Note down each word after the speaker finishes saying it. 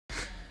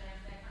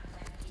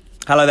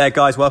Hello there,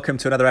 guys. Welcome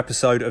to another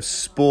episode of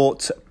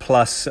Sport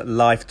Plus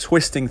Life,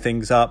 twisting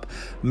things up,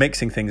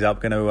 mixing things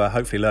up. Going to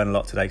hopefully learn a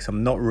lot today because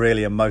I'm not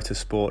really a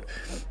motorsport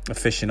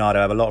aficionado.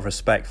 I have a lot of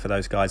respect for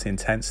those guys. The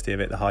intensity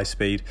of it, the high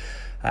speed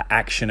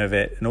action of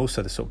it, and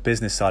also the sort of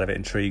business side of it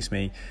intrigues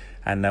me.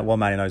 And one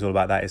man who knows all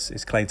about that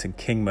is Clayton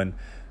Kingman,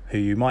 who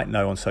you might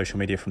know on social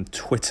media from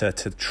Twitter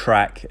to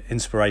Track,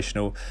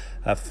 inspirational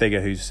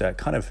figure who's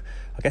kind of,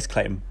 I guess,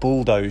 Clayton,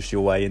 bulldozed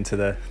your way into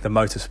the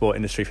motorsport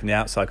industry from the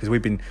outside, because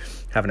we've been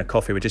having a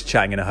coffee. We're just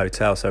chatting in a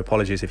hotel, so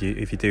apologies if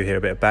you do hear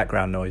a bit of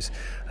background noise,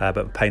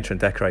 but painter and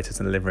decorators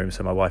in the living room,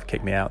 so my wife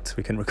kicked me out, so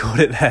we couldn't record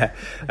it there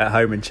at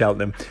home in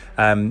Cheltenham.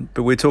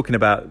 But we're talking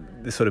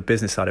about the sort of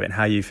business side of it and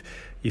how you've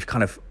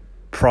kind of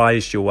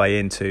prized your way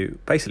into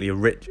basically a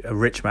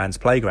rich man's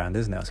playground,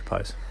 isn't it, I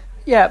suppose?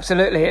 Yeah,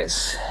 absolutely.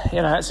 It's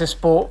a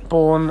sport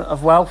born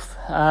of wealth,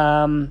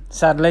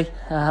 sadly.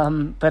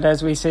 But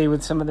as we see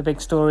with some of the big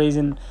stories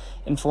in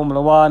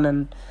Formula One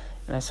and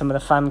some of the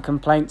fan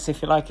complaints,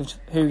 if you like, of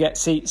who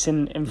gets seats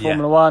in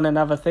Formula One and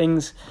other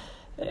things,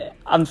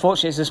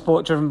 unfortunately, it's a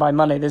sport driven by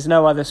money. There's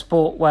no other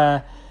sport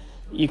where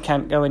you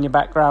can't go in your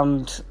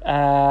background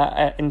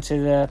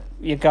into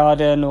your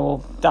garden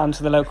or down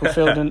to the local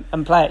field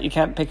and play it. You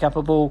can't pick up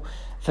a ball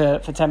for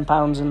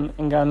 £10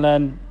 and go and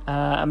learn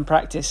and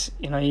practice.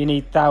 You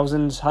need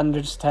thousands,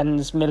 hundreds,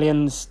 tens,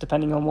 millions,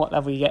 depending on what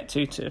level you get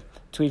to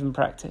even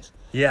practice.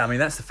 Yeah, I mean,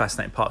 that's the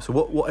fascinating part. So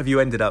what have you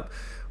ended up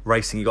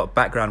racing? You got a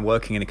background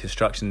working in the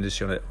construction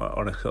industry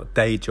on a sort of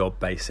day job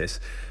basis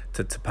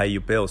to pay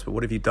your bills, but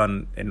what have you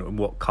done and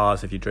what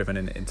cars have you driven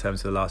in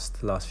terms of the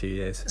last few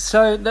years?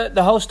 So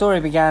the whole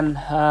story began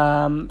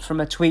from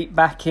a tweet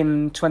back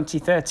in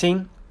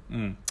 2013.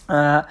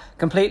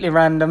 Completely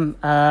random.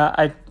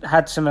 I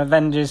had some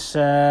Avengers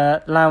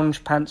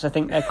lounge pants, I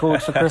think they're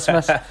called, for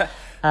Christmas.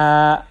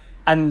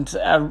 And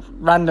a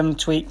random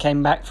tweet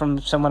came back from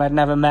someone I'd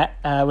never met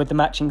with the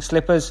matching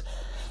slippers.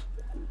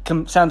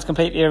 Sounds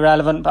completely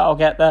irrelevant, but I'll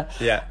get there.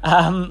 Yeah.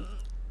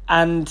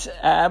 And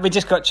we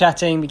just got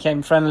chatting,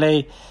 became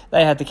friendly.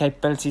 They had the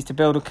capabilities to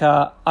build a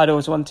car. I'd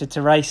always wanted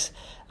to race.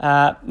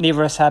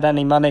 Neither of us had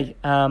any money,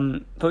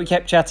 but we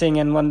kept chatting.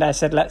 And one day I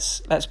said,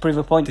 "Let's prove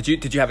a point."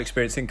 Did you have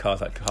experience in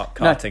cars, like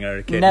karting, or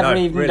a kid? Never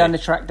even done a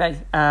track day.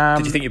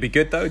 Did you think you'd be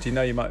good though? Do you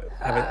know you might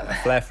have a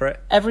flair for it?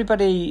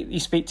 Everybody you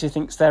speak to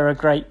thinks they're a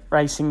great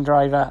racing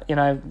driver,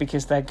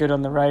 because they're good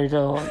on the road,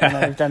 or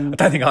they've done. I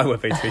don't think I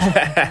would be, to be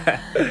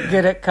fair.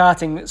 Good at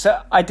karting.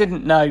 So I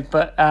didn't know,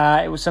 but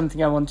it was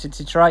something I wanted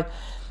to try.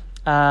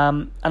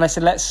 And I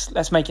said,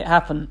 let's make it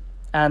happen.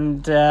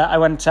 And I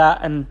went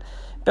out and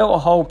built a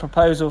whole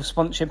proposal of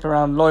sponsorship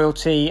around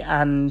loyalty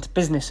and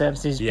business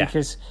services,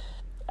 because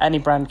any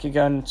brand could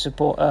go and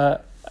support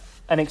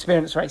an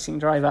experienced racing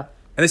driver.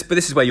 But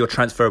this is where your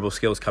transferable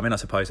skills come in, I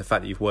suppose. The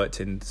fact that you've worked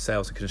in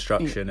sales and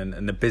construction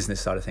and the business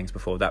side of things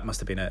before, that must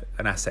have been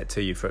an asset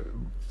to you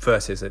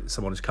versus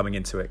someone who's coming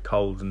into it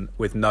cold and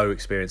with no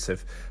experience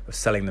of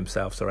selling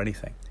themselves or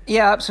anything.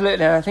 Yeah,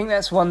 absolutely. I think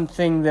that's one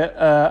thing that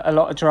a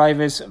lot of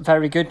drivers,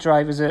 very good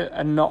drivers,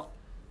 are not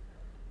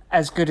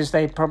as good as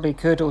they probably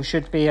could or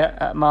should be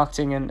at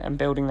marketing and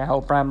building their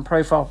whole brand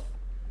profile.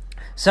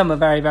 Some are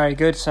very, very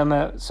good, some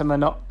are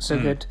not so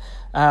good.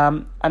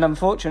 And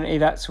unfortunately,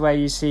 that's where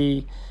you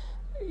see,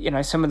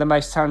 some of the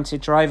most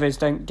talented drivers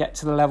don't get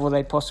to the level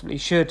they possibly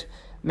should,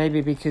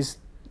 maybe because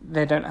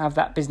they don't have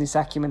that business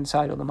acumen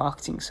side or the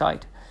marketing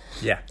side.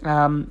 Yeah.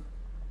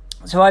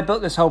 So I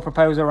built this whole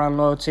proposal around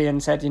loyalty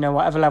and said,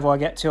 whatever level I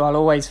get to, I'll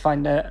always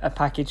find a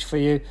package for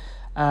you.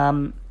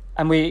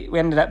 And we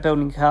ended up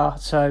building a car.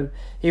 So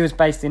he was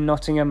based in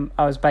Nottingham.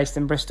 I was based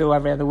in Bristol.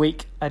 Every other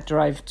week I'd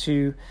drive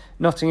to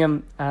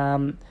Nottingham,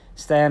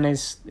 stay on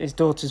his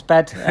daughter's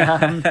bed,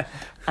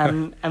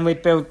 and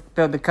we'd build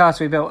the car.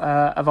 So we built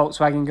a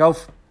Volkswagen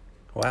Golf.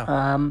 Wow.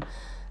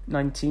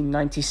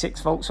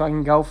 1996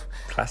 Volkswagen Golf.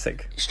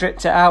 Classic.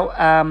 Stripped it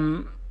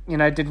out.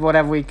 Did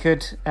whatever we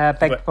could.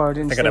 Begged, borrowed,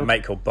 I think I had a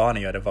mate called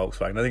Barney who had a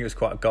Volkswagen. I think it was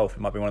quite a Golf. It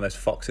might be one of those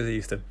Foxes he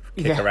used to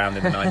kick around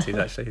in the 90s,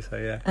 actually. So,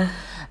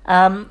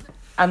 yeah.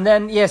 And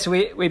then, so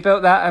we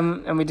built that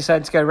and we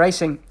decided to go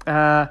racing.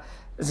 As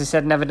I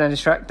said, never done a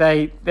track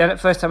day. The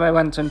first time I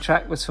went on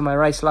track was for my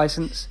race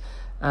licence,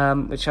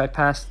 which I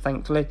passed,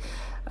 thankfully.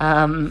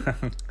 And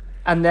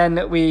then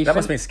That must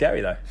have been scary,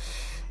 though,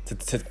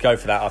 to go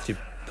for that after you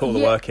put all the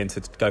work in,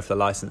 to go for the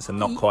licence and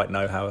not quite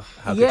know how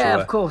good you were. Yeah,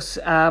 of course.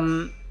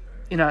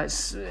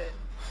 It's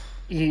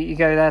you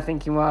go there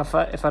thinking, well,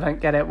 if I don't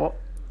get it,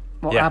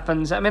 what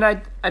happens? I mean,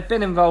 I'd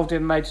been involved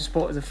in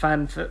motorsport as a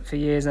fan for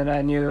years, and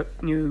I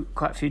knew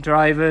quite a few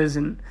drivers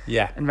and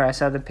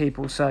various other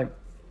people, so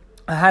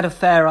I had a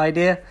fair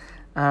idea,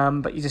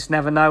 but you just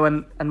never know.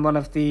 And one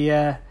of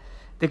the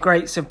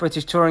greats of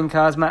British touring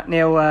cars, Matt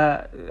Neal,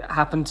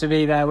 happened to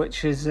be there,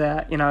 which is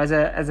as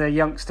a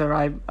youngster,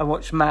 I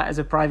watched Matt as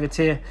a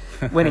privateer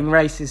winning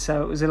races,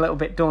 so it was a little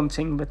bit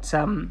daunting, but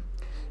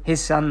his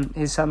son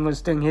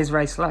was doing his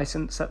race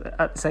licence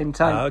at the same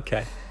time. Oh,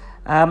 okay.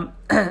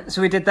 So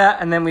we did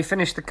that, and then we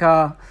finished the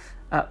car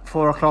at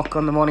 4:00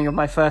 on the morning of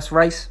my first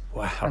race.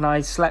 Wow. And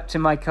I slept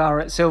in my car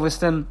at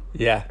Silverstone.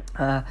 Yeah.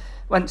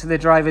 Went to the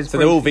drivers. So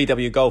they're all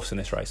VW Golfs in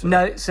this race?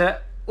 No, it's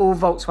all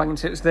Volkswagen.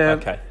 So it's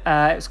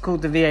it's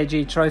called the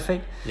VAG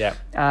Trophy.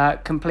 Yeah.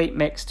 Complete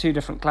mix, 2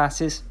 different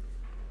classes.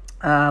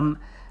 And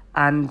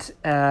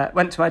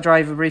went to my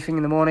driver briefing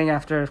in the morning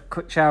after a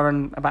quick shower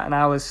and about an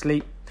hour's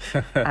sleep.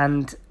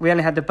 And we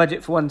only had the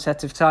budget for 1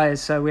 set of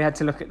tyres, so we had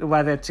to look at the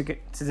weather to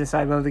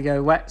decide whether to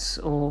go wets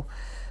or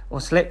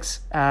slicks.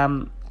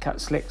 Cut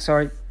slick,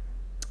 sorry.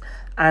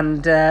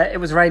 And it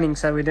was raining,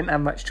 so we didn't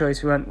have much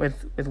choice. We went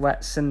with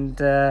wets, and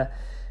to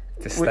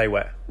stay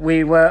wet.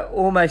 We were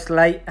almost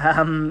late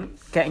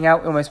getting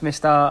out. We almost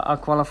missed our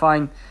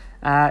qualifying.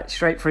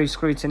 Straight through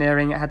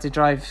scrutineering, I had to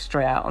drive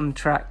straight out on the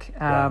track.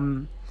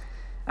 Wow.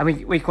 And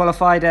we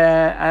qualified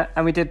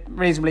and we did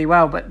reasonably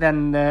well, but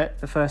then the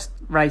first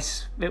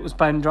race, it was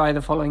bone dry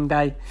the following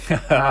day.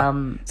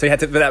 So you had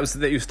to, but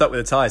you were stuck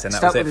with the tyres, and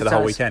that was it for the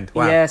whole weekend.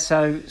 Wow. Yeah,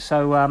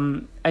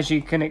 so as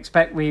you can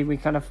expect, we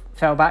kind of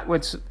fell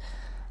backwards,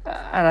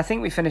 and I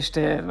think we finished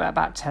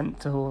about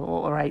 10th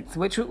or 8th,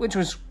 which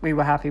was we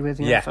were happy with.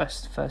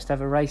 First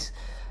ever race,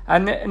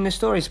 and the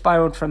story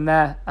spiraled from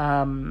there.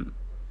 On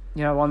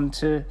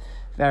to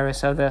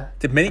various other.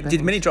 Did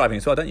mini driving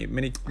as well, don't you?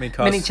 Mini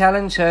cars. Mini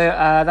challenge.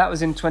 That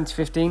was in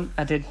 2015.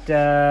 I did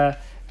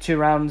 2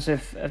 rounds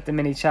of the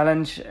mini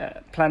challenge.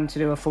 Planned to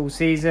do a full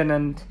season,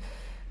 and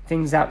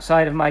things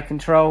outside of my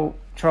control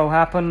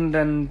happened,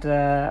 and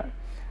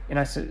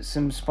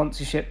some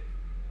sponsorship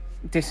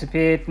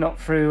disappeared, not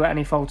through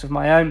any fault of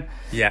my own.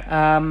 Yeah.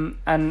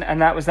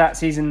 And that was that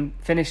season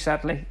finished,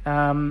 sadly.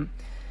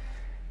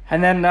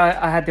 And then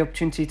I had the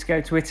opportunity to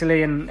go to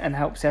Italy and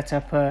help set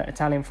up an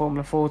Italian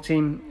Formula 4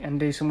 team and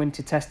do some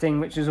winter testing,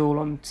 which was all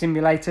on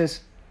simulators.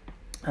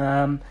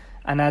 And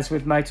as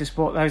with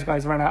motorsport, those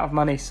guys ran out of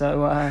money,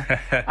 so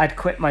I'd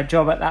quit my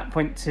job at that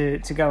point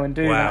to go and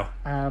do that.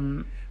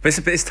 But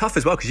it's tough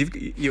as well, because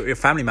you're a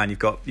family man. You've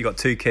got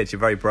 2 kids. You're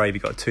very brave.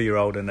 You've got a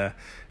 2-year-old and a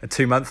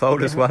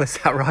 2-month-old as well. Is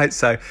that right?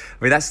 So I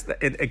mean, that's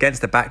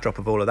against the backdrop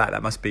of all of that.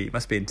 That must be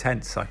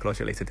intense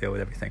psychologically to deal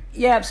with everything.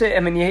 Yeah, absolutely. I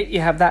mean,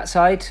 you have that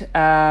side,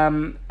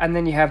 and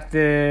then you have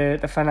the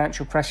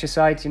financial pressure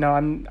side.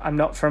 I'm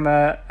not from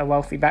a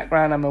wealthy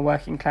background. I'm a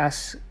working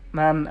class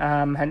man.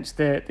 Hence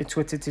the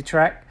Twitter to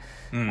track.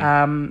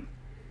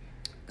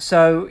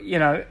 So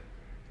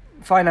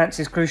finance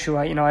is crucial.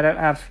 I don't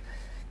have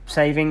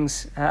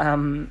savings.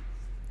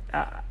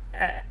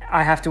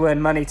 I have to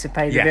earn money to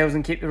pay the bills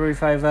and keep the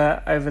roof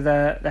over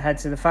the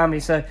heads of the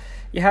family. So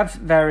you have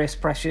various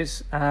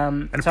pressures.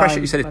 And the pressure,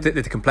 you said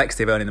the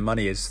complexity of earning the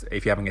money is,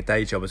 if you're having a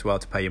day job as well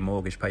to pay your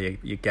mortgage, pay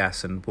your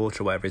gas and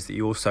water or whatever, is that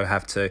you also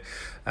have to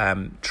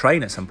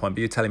train at some point. But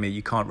you're telling me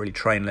you can't really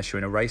train unless you're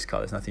in a race car.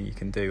 There's nothing you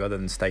can do other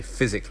than stay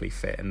physically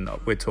fit. And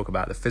we'll talk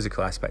about the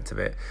physical aspect of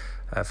it,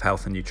 of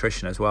health and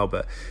nutrition as well.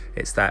 But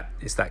it's that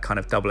kind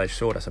of double-edged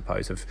sword, I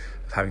suppose, of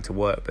having to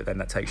work, but then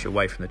that takes you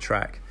away from the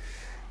track.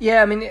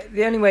 Yeah, I mean,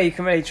 the only way you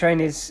can really train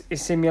is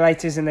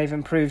simulators, and they've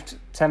improved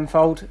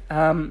tenfold.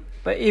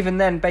 But even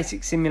then,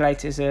 basic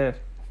simulators are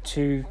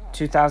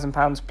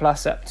 £2,000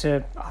 plus, up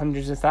to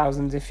hundreds of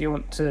thousands if you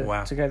want to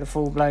go the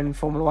full-blown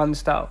Formula 1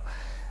 style.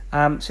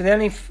 So the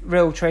only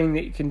real training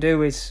that you can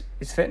do is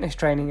fitness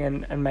training,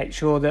 and make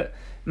sure that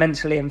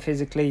mentally and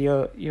physically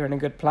you're in a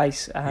good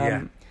place.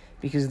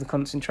 Because of the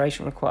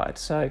concentration required.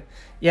 So,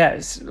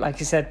 it's like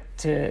I said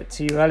to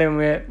you earlier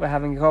when we're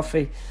having a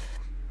coffee,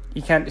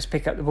 you can't just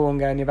pick up the ball and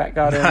go in your back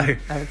garden and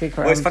have a kick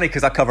around. Well, it's funny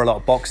because I cover a lot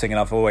of boxing, and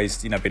I've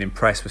always been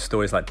impressed with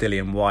stories like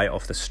Dillian Whyte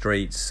off the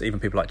streets. Even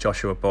people like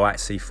Joshua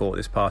Boazzi fought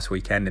this past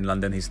weekend in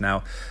London. He's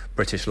now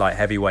British light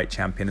heavyweight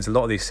champion. There's a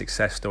lot of these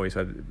success stories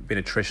where they've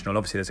been attritional.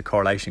 Obviously, there's a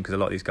correlation because a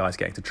lot of these guys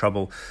get into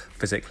trouble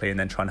physically and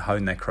then try and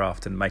hone their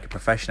craft and make a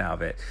profession out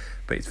of it.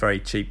 But it's very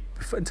cheap.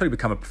 Until you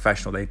become a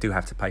professional, they do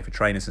have to pay for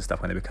trainers and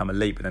stuff when they become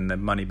elite, but then the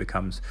money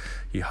becomes,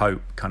 you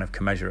hope, kind of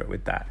commensurate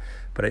with that.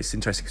 But it's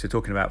interesting because we're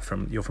talking about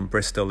you're from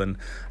Bristol, and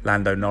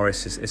Lando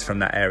Norris is from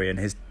that area, and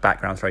his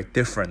background's very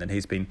different, and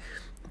he's been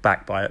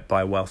backed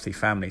by a wealthy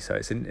family. So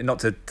it's not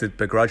to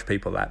begrudge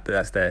people that, but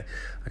that's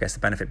the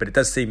benefit. But it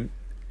does seem,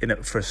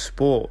 for a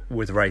sport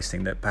with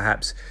racing, that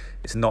perhaps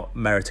it's not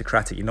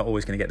meritocratic. You're not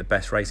always going to get the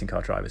best racing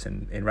car drivers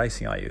in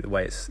racing, are you? The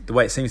way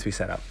it seems to be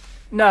set up.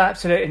 No,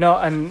 absolutely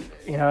not. And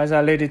as I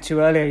alluded to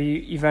earlier,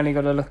 you've only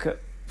got to look at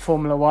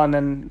Formula 1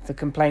 and the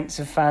complaints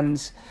of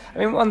fans. I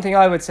mean, one thing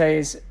I would say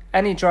is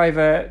any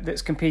driver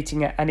that's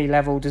competing at any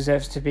level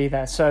deserves to be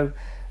there. So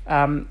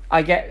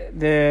I get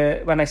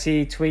when I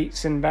see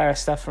tweets and various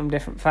stuff from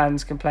different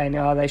fans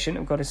complaining, they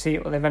shouldn't have got a seat,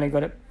 or they've only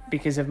got it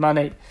because of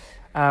money.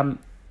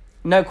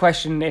 No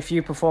question, if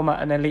you perform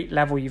at an elite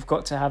level, you've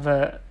got to have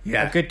a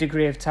good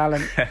degree of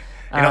talent.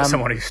 You're not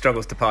someone who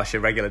struggles to pass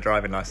your regular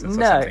driving licence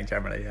or something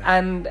generally. Yeah.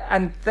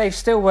 And they've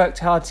still worked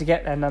hard to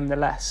get there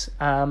nonetheless.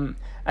 And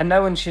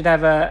no one should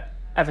ever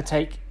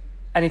take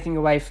anything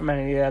away from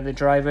any of the other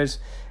drivers.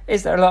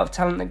 Is there a lot of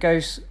talent that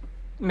goes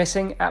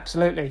missing?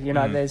 Absolutely.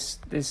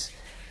 There's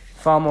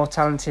far more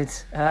talented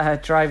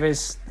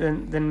drivers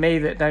than me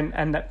that don't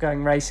end up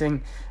going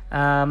racing.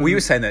 You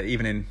were saying that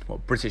even in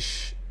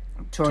British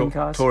touring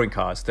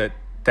cars, that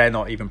they're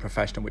not even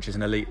professional, which is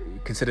an elite,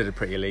 considered a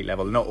pretty elite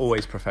level. They're not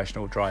always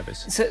professional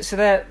drivers. So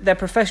they're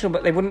professional,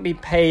 but they wouldn't be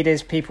paid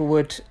as people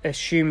would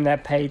assume they're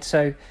paid.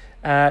 So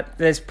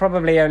there's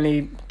probably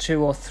only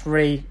 2 or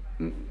 3,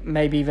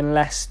 maybe even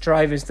less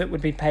drivers that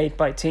would be paid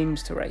by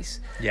teams to race.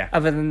 Yeah.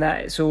 Other than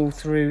that, it's all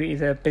through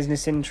either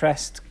business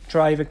interest,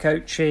 driver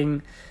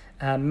coaching,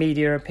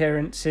 media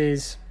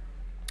appearances,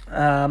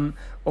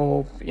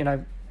 or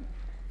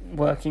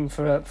working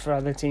for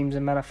other teams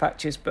and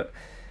manufacturers. But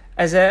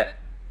as a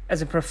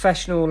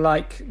professional,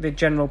 like the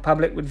general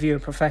public would view a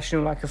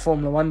professional like a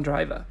Formula One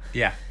driver.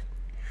 Yeah.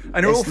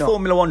 And are all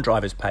Formula One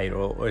drivers paid,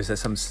 or is there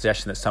some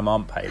suggestion that some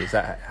aren't paid? Is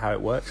that how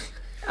it works?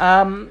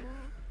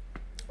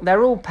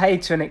 They're all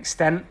paid to an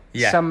extent.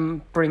 Yeah.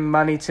 Some bring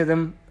money to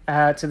them,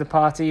 to the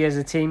party as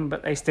a team,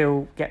 but they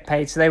still get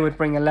paid. So they would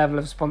bring a level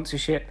of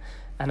sponsorship,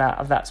 and out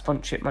of that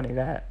sponsorship money,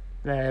 their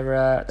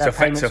so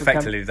payments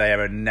effectively, they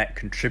are a net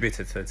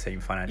contributor to the team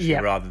financially,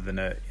 rather than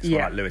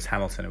like Lewis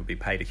Hamilton, who would be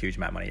paid a huge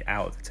amount of money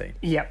out of the team.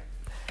 Yeah,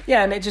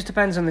 and it just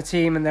depends on the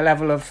team and the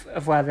level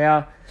of where they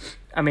are.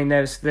 I mean,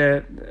 there's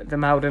the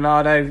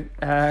Maldonado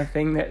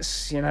thing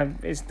that's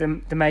is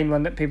the main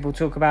one that people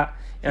talk about.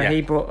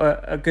 He brought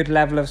a good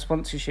level of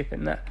sponsorship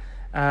in there.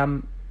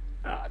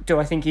 Do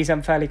I think he's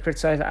unfairly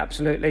criticised?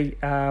 Absolutely.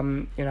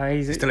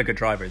 He's still a good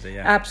driver, is he?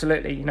 Yeah.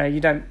 Absolutely. You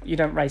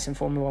don't race in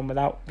Formula One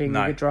without being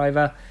a good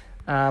driver.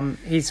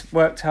 He's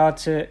worked hard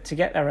to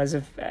get there, as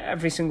of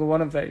every single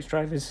one of those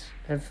drivers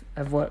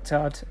have worked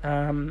hard.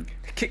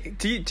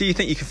 Do you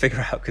think you can figure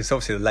out, because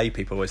obviously the lay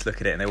people always look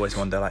at it and they always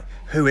wonder, like,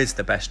 who is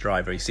the best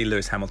driver? You see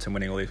Lewis Hamilton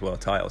winning all these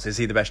world titles. Is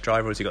he the best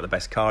driver? Has he got the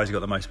best car? Has he got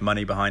the most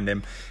money behind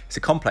him? It's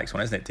a complex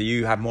one, isn't it? Do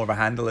you have more of a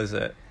handle as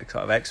a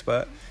sort of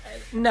expert?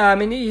 No, I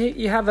mean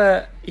you have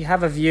a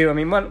view. I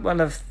mean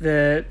one of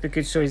the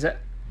good stories that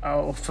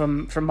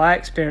from my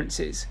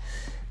experiences,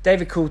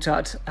 David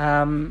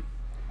Coulthard.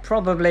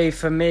 Probably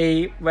for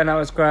me, when I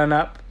was growing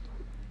up,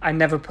 I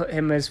never put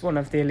him as one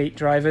of the elite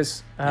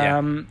drivers.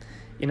 And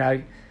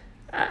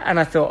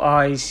I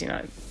thought,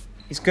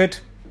 he's good.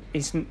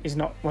 He's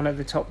not one of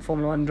the top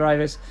Formula One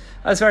drivers.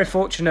 I was very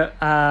fortunate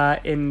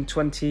in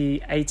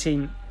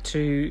 2018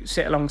 to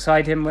sit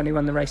alongside him when he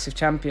won the Race of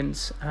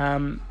Champions.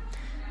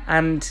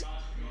 And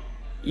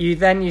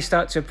you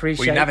start to appreciate.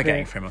 Were you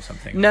navigating for him or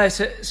something? No,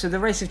 so the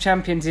Race of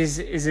Champions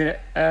is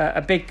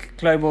a big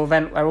global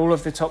event where all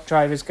of the top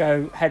drivers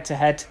go head to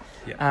head.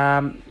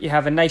 You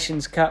have a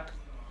Nations Cup,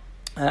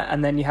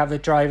 and then you have the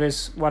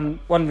drivers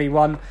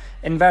 1v1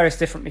 in various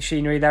different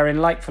machinery. They're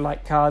in like for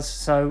like cars,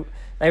 so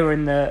they were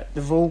in the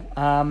Voul,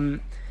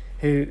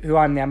 who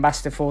I'm the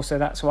ambassador for, so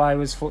that's why I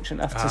was fortunate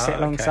enough to sit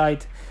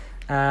alongside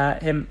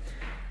him.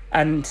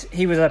 And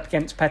he was up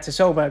against Petter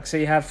Solberg, so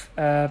you have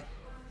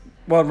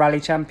World Rally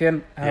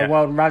Champion,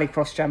 World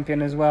Rallycross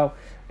Champion as well,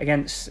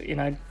 against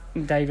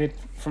David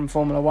from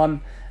Formula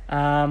One.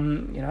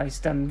 He's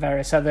done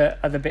various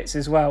other bits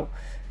as well,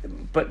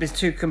 but there's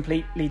 2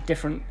 completely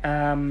different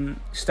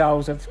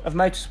styles of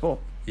motorsport.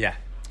 Yeah.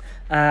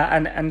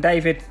 And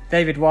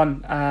David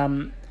won,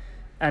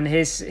 and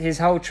his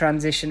whole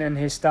transition and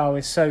his style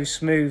is so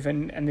smooth,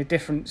 and the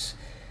difference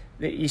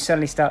that you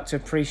suddenly start to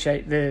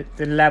appreciate the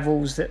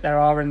levels that there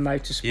are in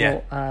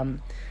motorsport. Yeah.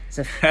 It's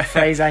a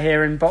phrase I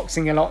hear in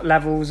boxing a lot.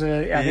 Levels.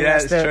 I think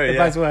that's the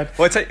buzzword.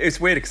 Well, it's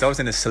weird because I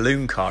was in a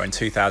saloon car in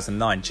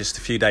 2009, just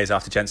a few days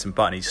after Jenson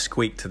Button. He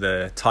squeaked to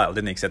the title,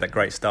 didn't he? He had that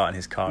great start in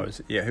his car.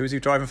 Who was he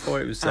driving for?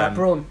 It was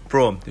Brawn.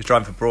 Brawn. He was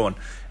driving for Brawn,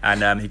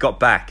 and he got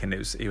back, and he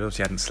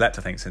obviously hadn't slept,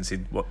 I think, since the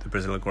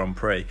Brazil Grand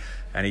Prix.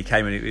 And he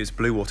came in. It was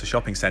Blue Water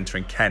Shopping Centre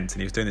in Kent,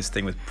 and he was doing this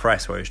thing with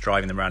press where he was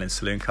driving them around in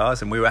saloon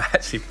cars, and we were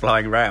actually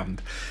flying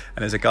around.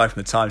 And there's a guy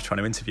from the Times trying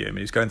to interview him. And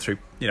he was going through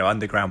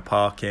underground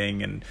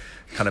parking and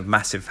kind of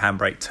massive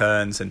handbrake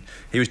turns, and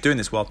he was doing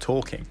this while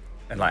talking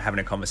and like having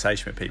a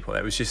conversation with people.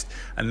 It was just,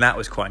 and that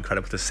was quite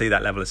incredible to see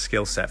that level of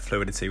skill set,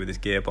 fluidity with his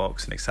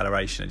gearbox and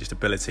acceleration, and just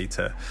ability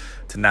to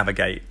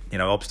navigate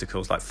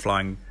obstacles like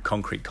flying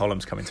concrete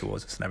columns coming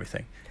towards us and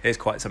everything. It's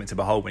quite something to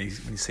behold when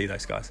you see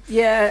those guys.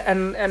 Yeah,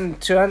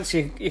 and to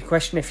answer your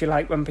question, if you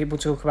like, when people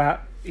talk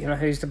about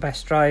who's the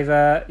best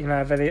driver,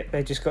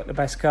 they just got the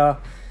best car.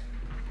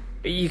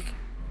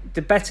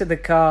 The better the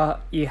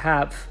car you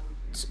have,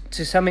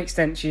 to some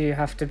extent you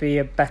have to be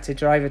a better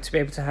driver to be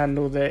able to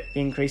handle the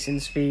increase in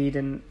speed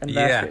and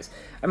benefits.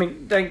 I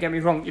mean, don't get me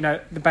wrong,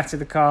 the better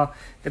the car,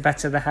 the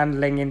better the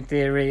handling in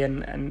theory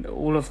and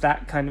all of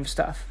that kind of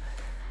stuff.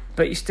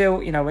 But you still,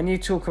 when you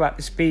talk about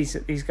the speeds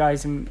that these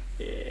guys in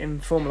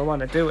Formula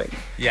One are doing,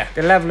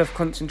 the level of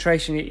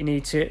concentration that you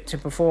need to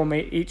perform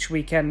each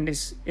weekend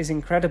is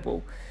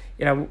incredible.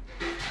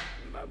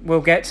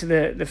 We'll get to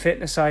the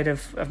fitness side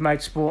of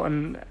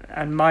motorsport,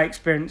 and my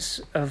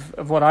experience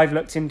of what I've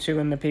looked into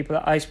and the people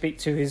that I speak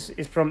to is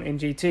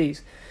prominently in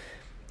GTs.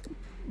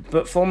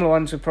 But Formula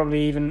Ones were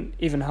probably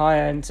even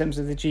higher in terms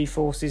of the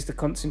G-forces, the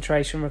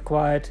concentration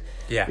required,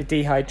 the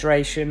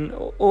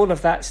dehydration, all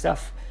of that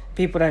stuff.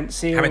 People don't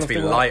see. Having to be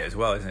light as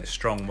well, isn't it?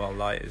 Strong while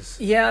light is.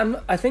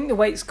 Yeah, I think the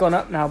weight's gone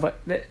up now,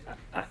 but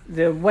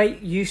the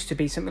weight used to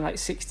be something like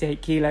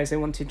 68 kilos. They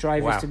wanted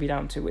drivers to be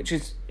down to, which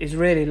is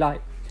really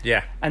light.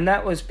 Yeah. And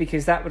that was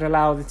because that would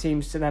allow the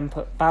teams to then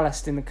put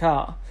ballast in the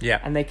car. Yeah.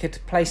 And they could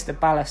place the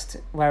ballast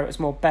where it was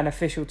more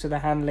beneficial to the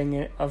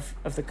handling of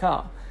the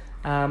car.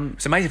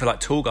 It's amazing for like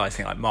tall guys. I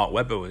think like Mark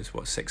Webber was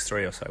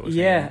 6'3" or so, wasn't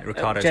he?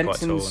 Ricciardo's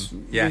Jensen's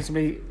quite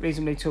tall.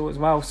 Reasonably tall as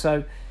well.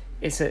 So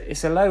it's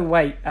a low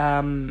weight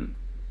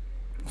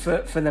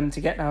for them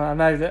to get now. I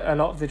know that a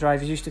lot of the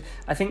drivers used to.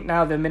 I think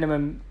now the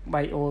minimum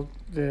weight or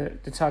the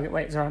target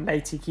weight is around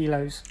 80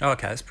 kilos. Oh,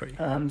 okay, that's pretty.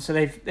 So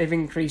they've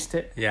increased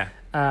it. Yeah.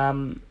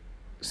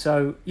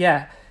 So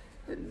yeah,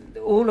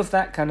 all of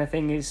that kind of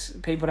thing is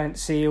people don't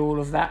see all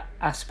of that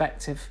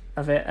aspect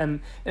of it,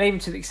 and even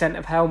to the extent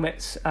of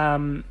helmets.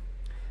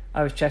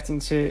 I was chatting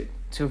to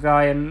a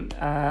guy, and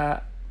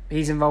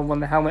he's involved in one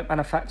of the helmet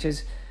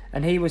manufacturers,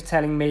 and he was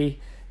telling me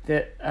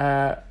that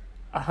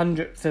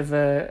 100th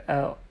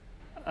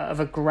of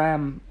a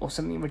gram or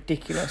something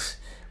ridiculous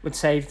would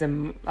save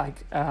them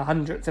like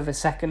 100th of a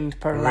second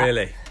per lap.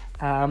 Really?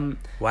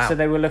 Wow. So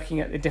they were looking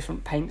at the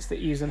different paints that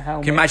use on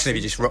helmets. Can you imagine if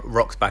you just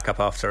rocked back up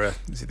after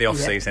the off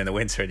season in the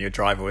winter and your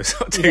driver was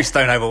 2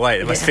 stone overweight?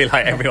 It must feel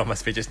like everyone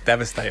must be just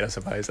devastated, I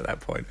suppose, at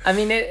that point. I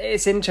mean,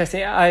 it's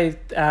interesting.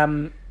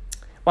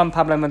 Juan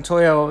Pablo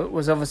Montoya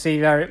was obviously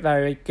very,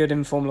 very good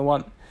in Formula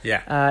One.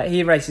 Yeah.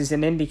 He races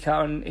in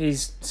IndyCar, and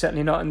he's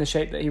certainly not in the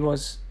shape that he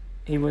was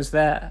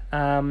there.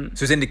 So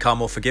is IndyCar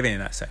more forgiving in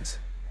that sense?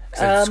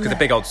 Because the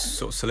big old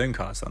sort of saloon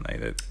cars, aren't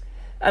they?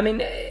 I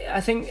mean,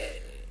 I think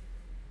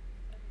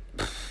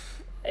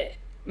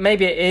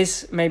maybe it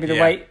is. Maybe the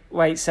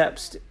weight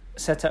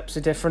setups are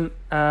different.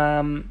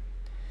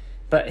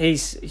 But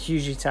he's a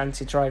hugely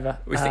talented driver.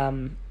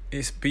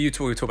 But you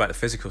talk about the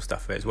physical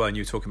stuff of it as well, and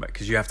you were talking about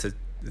because you have to.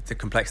 The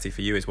complexity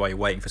for you is while you're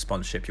waiting for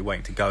sponsorship, you're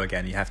waiting to go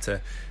again. You have to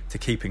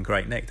keep in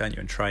great nick, don't you,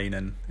 and train,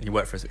 and you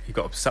work for. You've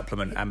got a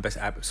supplement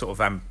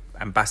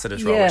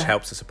ambassadors role, which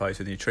helps, I suppose,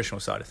 with the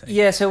nutritional side of things.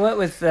 Yeah, so I work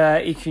with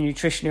EQ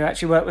Nutrition, who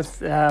actually work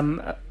with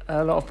a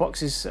lot of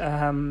boxes.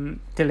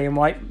 Dillian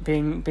White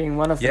being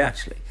one of them,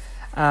 actually.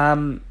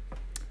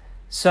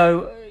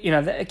 So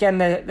again,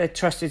 they're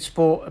trusted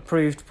sport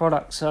approved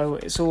products. So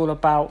it's all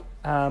about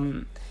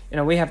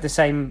we have the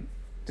same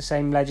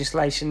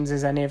legislations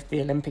as any of the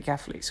Olympic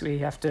athletes. We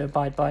have to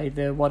abide by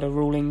the WADA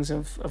rulings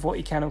of what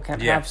you can or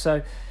can't have.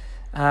 So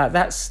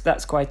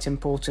that's quite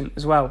important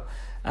as well.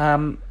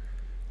 The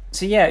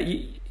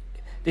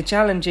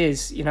challenge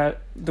is,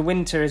 the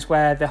winter is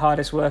where the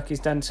hardest work is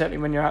done. Certainly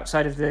when you're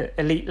outside of the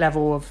elite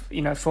level of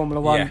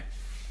Formula One,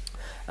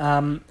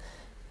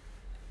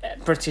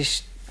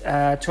 British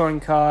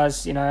touring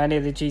cars, any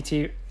of the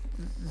GT.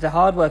 The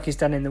hard work is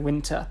done in the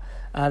winter.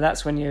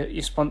 That's when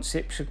your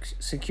sponsorship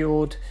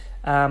secured.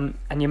 And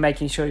you're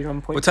making sure you're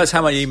on point. Well, tell us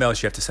how many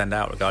emails you have to send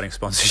out regarding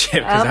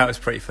sponsorship, because that was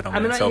pretty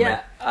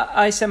phenomenal.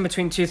 I send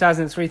between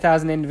 2,000 and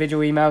 3,000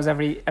 individual emails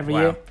every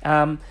year,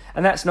 and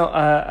that's not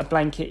a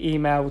blanket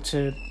email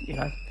to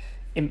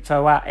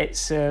info at.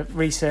 It's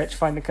research,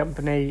 find the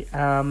company.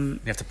 You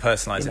have to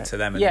personalise it to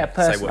them and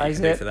personalise say what you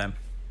can do for them.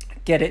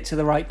 Get it to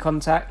the right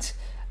contact.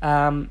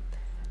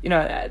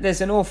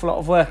 There's an awful lot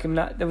of work. I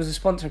mean, there was a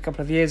sponsor a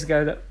couple of years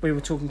ago that we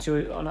were talking to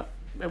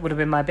it would have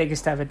been my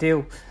biggest ever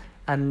deal.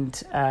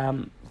 And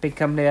big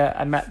company,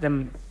 I met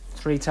them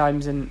 3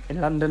 times in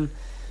London,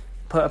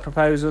 put a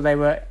proposal, they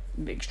were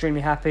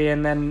extremely happy,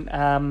 and then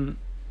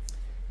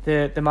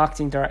the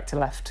marketing director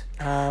left.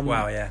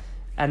 Wow, yeah.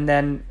 And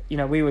then,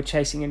 we were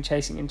chasing.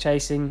 Quite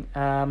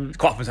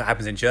often that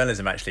happens in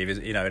journalism, actually.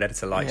 An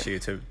editor likes you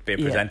to be a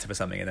presenter for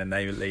something, and then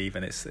they leave,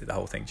 and the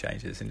whole thing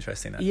changes. It's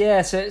interesting. That.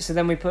 Yeah, so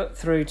then we put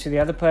through to the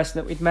other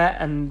person that we'd met,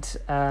 and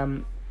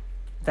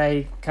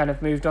they kind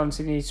of moved on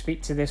to need to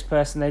speak to this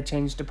person. They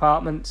changed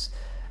departments,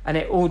 and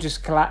it all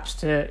just collapsed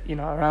to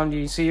around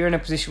you. So you're in a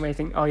position where you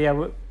think, oh yeah,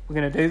 we're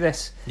going to do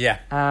this. Yeah.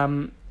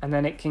 And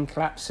then it can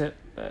collapse at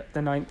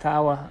the 9th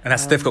hour. And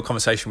that's a difficult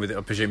conversation with,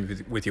 I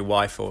presume, with your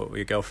wife or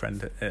your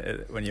girlfriend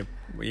when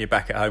you're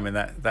back at home, and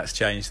that's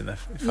changed in the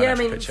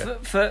financial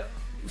picture.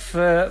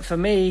 For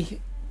me,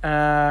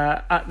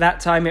 at that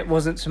time it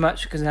wasn't so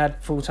much because I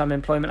had full-time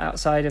employment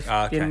outside of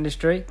the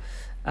industry.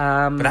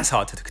 But that's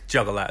hard to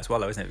juggle that as well,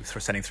 though, isn't it?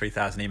 Sending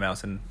 3,000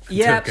 emails and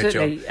do a good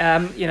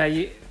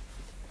job.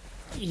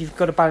 You've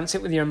got to balance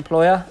it with your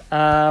employer.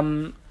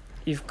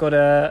 You've got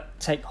to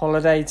take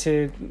holiday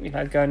to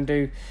go and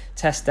do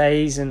test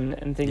days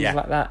and things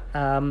like that.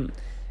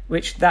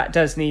 Which that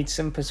does need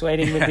some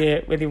persuading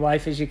with your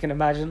wife, as you can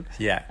imagine.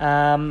 Yeah.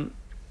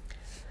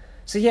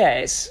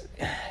 It's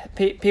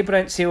people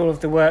don't see all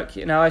of the work.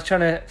 I was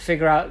trying to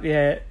figure out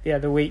the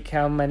other week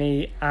how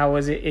many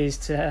hours it is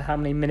to how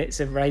many minutes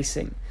of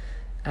racing,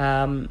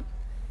 and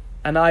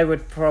I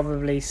would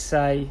probably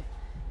say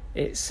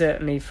it's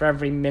certainly for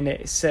every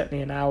minute. It's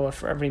certainly an hour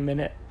for every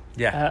minute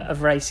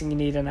of racing. You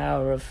need an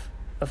hour of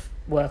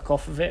work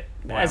off of it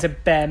as a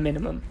bare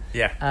minimum.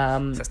 Yeah.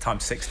 So that's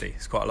times 60.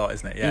 It's quite a lot,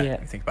 isn't it? Yeah.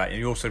 You think about it. And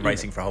you're also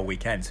racing for a whole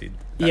weekend, so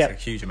that's a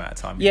huge amount of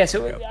time. Yeah.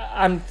 So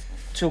I'm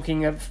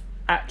talking of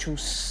actual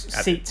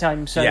seat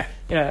time. So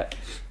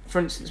for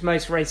instance,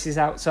 most races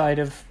outside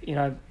of, you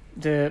know,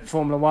 the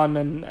Formula One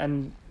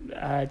and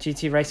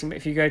GT racing, but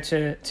if you go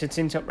to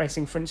tin top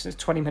racing, for instance,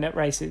 20-minute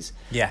races.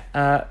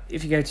 Yeah.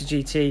 If you go to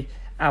GT,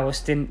 hour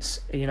stints.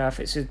 You know, if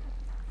it's a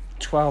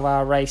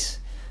 12-hour race,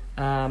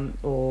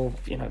 or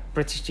you know,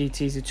 British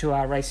GT's a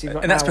 2-hour race. You've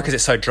got and that's because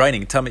it's so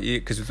draining. Tell me,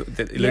 because you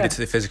alluded to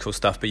the physical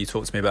stuff, but you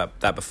talked to me about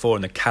that before,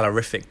 and the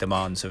calorific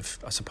demands of,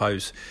 I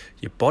suppose,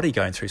 your body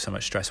going through so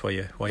much stress while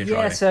you're driving.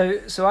 Yeah.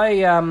 So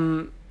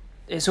I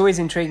it's always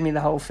intrigued me,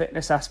 the whole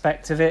fitness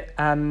aspect of it,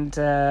 and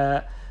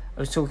I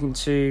was talking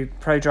to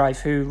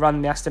ProDrive, who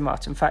run the Aston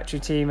Martin factory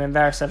team, and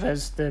various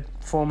others, the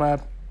former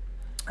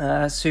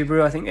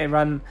Subaru, I think they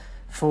run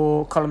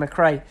for Colin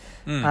McRae.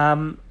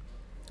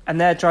 And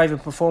their driver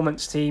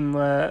performance team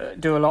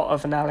do a lot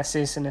of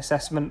analysis and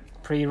assessment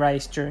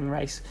pre-race, during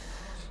race.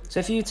 So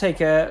if you take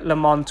a Le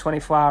Mans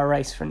 24-hour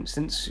race, for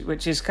instance,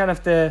 which is kind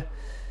of the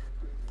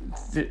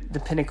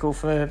pinnacle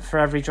for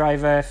every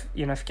driver, if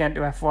you can't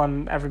do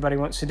F1, everybody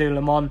wants to do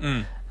Le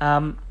Mans.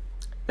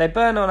 They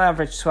burn on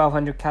average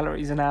 1,200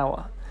 calories an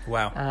hour.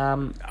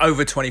 Wow.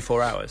 Over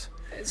 24 hours.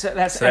 So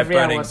that's every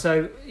hour.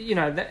 So,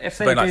 if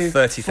they do like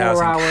 30,000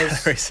 4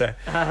 hours, calories, so.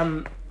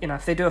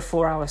 If they do a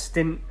 4-hour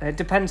stint, it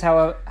depends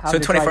how so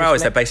in 24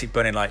 hours, they're basically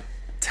burning like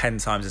 10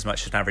 times as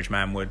much as an average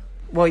man would.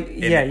 Well,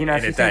 yeah,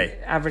 if you think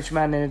average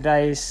man in a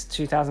day is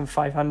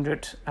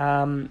 2,500,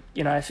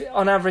 if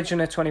on average in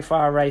a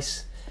 24-hour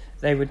race,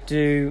 they would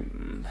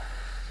do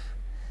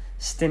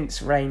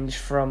stints range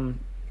from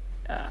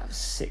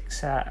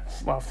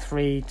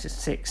 3 to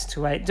 6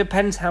 to 8.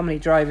 Depends how many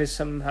drivers.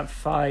 Some have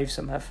 5,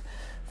 some have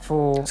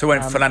 4. So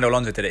when Fernando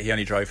Alonso did it, he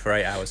only drove for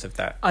 8 hours of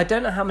that. I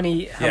don't know how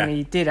many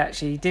he did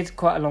actually. He did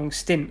quite a long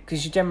stint,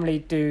 because you generally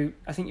do,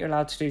 I think you're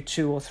allowed to do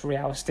 2 or 3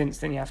 hour stints,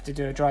 then you have to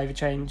do a driver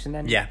change, and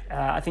then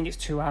I think it's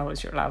 2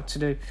 hours you're allowed to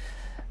do.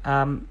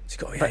 So you've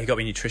got to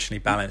be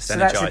nutritionally balanced, so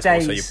energised, but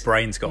also your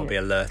brain's got to be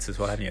alert as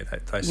well, haven't you?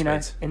 Those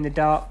speeds. In the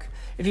dark.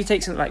 If you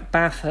take something like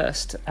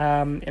Bathurst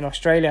in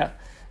Australia,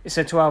 it's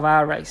a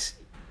 12-hour race.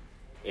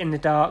 In the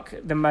dark,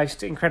 the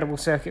most incredible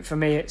circuit for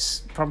me. It's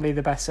probably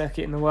the best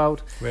circuit in the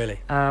world. Really?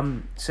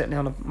 Certainly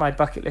on my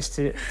bucket list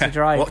to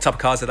drive. What type of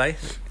cars are they?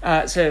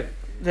 So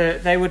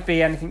they would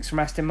be anything from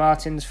Aston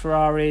Martins,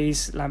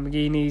 Ferraris,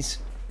 Lamborghinis,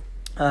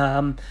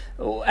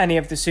 or any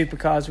of the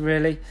supercars,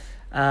 really.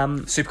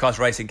 Supercars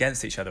race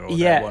against each other? Or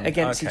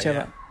against each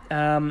other.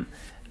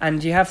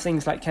 And you have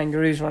things like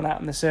kangaroos run out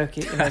on the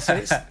circuit. So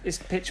it's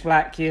pitch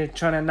black. You're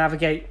trying to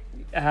navigate,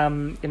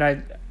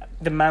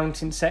 the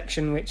mountain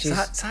section, which is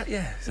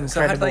incredible.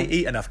 So how do they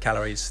eat enough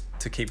calories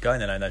to keep going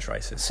in those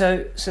races?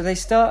 So they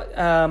start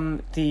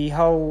the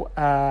whole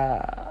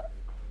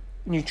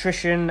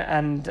nutrition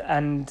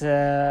and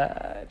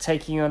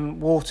taking on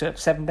water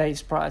 7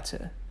 days prior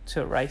to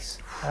a race.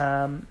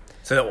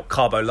 So that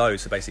carbo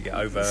loads to basically get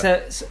over. So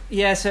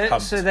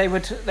they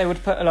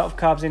would put a lot of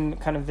carbs in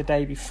kind of the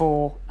day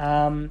before,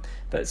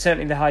 but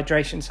certainly the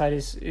hydration side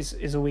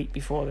is a week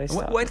before they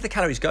start. Where do the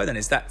calories go then?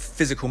 Is that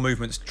physical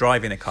movements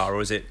driving a car,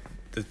 or is it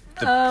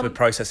the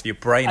process of your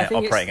brain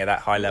operating at that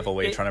high level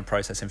where you're trying to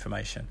process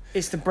information?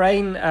 It's the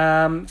brain.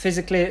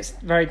 Physically, it's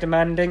very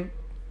demanding.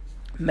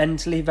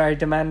 Mentally, very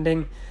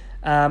demanding.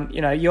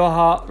 Your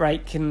heart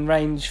rate can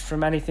range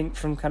from anything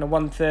from kind of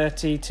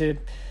 130 to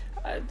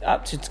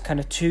up to kind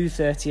of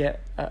 230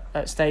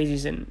 at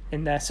stages in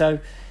there. So,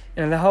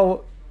 the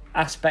whole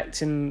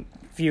aspect and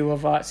view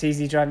of it's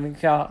easy driving a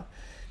car.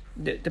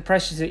 The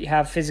pressures that you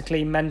have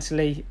physically,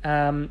 mentally,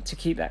 to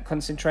keep that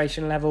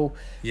concentration level,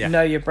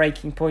 know your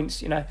braking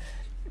points.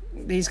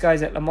 These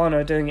guys at Le Mans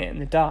are doing it in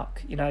the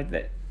dark.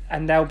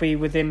 And they'll be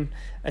within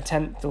a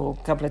tenth or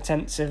a couple of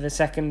tenths of a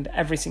second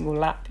every single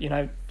lap.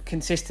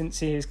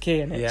 Consistency is key,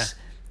 and it's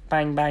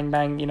bang, bang,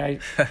 bang.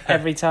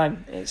 Every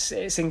time. It's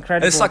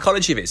incredible. And the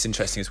psychology of it's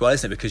interesting as well,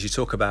 isn't it? Because you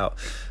talk about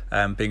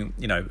being,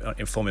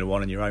 in Formula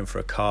One on your own for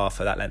a car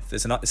for that length.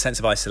 There's a sense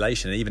of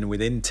isolation, and even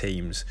within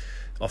teams.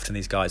 Often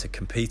these guys are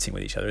competing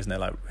with each other, isn't there?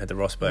 Like we had the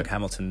Rosberg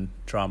Hamilton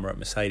drama at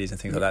Mercedes and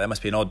things like that. That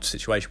must be an odd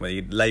situation where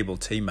you label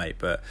teammate,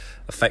 but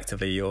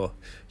effectively you're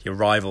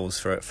rivals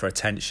for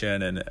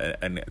attention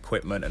and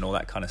equipment and all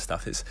that kind of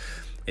stuff.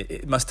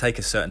 It must take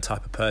a certain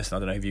type of person. I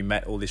don't know if you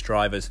met all these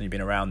drivers and you've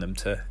been around them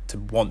to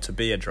want to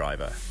be a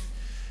driver.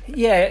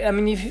 Yeah, I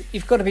mean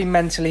you've got to be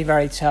mentally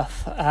very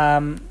tough.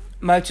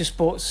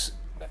 Motorsport's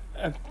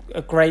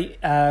a great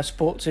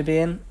sport to be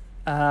in.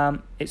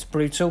 It's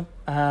brutal.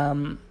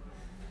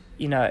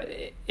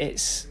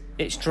 It's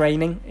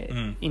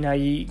draining.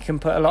 You can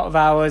put a lot of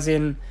hours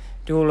in,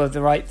 do all of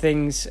the right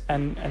things,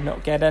 and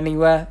not get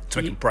anywhere.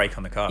 To make a break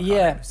on the car,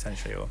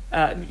 essentially. Or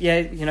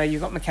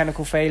you've got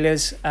mechanical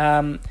failures.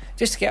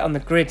 Just to get on the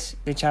grid,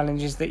 the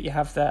challenges that you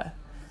have there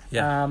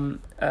are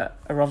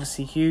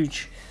obviously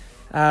huge.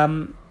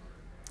 And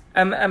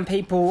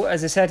people,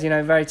 as I said,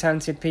 very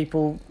talented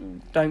people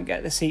don't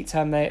get the seat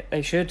time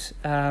they should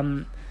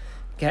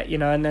get.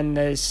 And then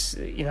there's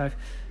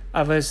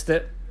others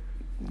that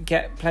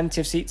get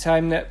plenty of seat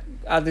time that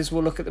others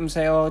will look at them and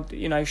say,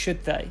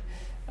 should they?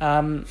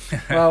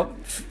 Well,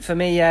 for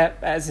me,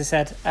 as I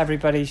said,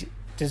 everybody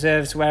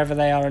deserves wherever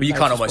they are. But you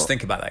can't almost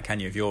think about that,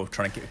 can you? If you're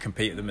trying to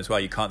compete with them as well,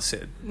 you can't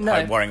sit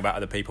home worrying about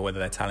other people, whether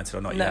they're talented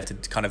or not. You have to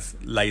kind of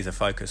laser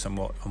focus on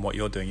what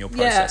you're doing, your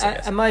process. I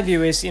guess. And my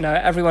view is,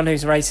 everyone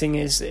who's racing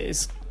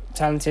is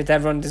talented.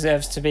 Everyone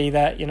deserves to be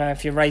there.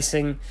 If you're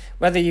racing,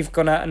 whether you've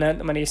gone out and earned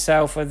the money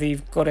yourself, whether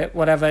you've got it,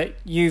 whatever,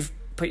 you've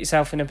put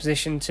yourself in a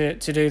position to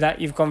do that.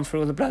 You've gone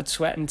through all the blood,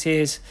 sweat and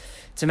tears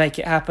to make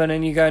it happen,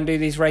 and you go and do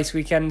these race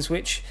weekends,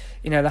 which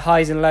the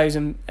highs and lows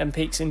and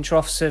peaks and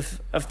troughs of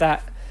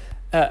that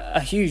are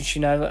huge.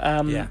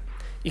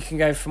 You can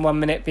go from 1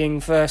 minute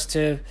being first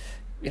to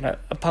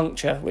a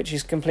puncture, which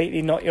is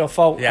completely not your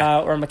fault,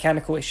 or a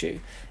mechanical issue.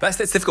 But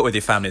it's difficult with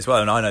your family as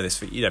well, and I know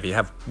this. If you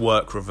have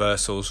work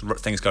reversals,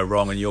 things go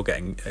wrong, and you're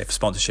getting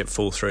sponsorship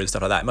fall through and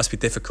stuff like that, it must be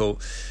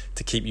difficult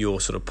to keep your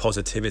sort of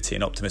positivity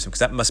and optimism, because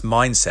that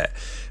mindset.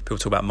 People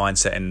talk about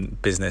mindset in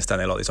business, don't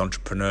they? A lot of these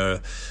entrepreneur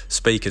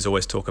speakers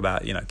always talk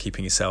about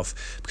keeping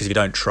yourself, because if you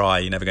don't try,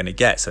 you're never going to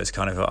get. So it's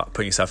kind of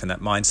putting yourself in that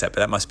mindset. But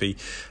that must be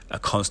a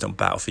constant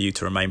battle for you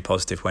to remain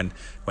positive when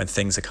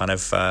things are kind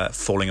of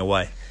falling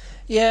away.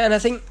 Yeah, and I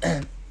think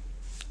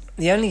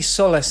the only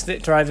solace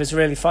that drivers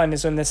really find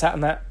is when they're sat on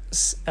that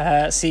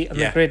seat on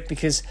the grid,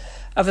 because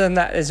other than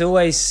that, there's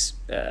always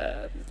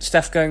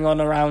stuff going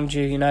on around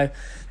you.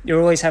 You're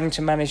always having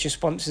to manage your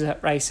sponsors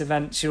at race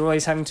events. You're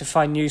always having to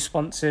find new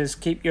sponsors,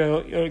 keep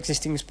your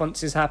existing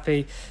sponsors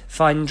happy,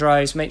 find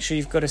drives, make sure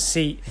you've got a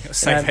seat. You've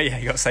got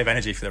to save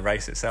energy for the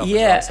race itself as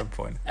well at some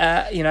point.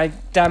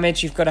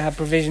 Damage, you've got to have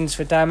provisions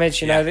for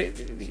damage.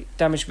 The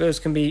damage bills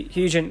can be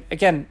huge. And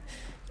again,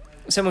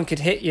 someone could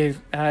hit you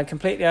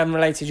completely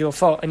unrelated to your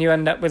fault, and you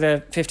end up with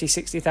a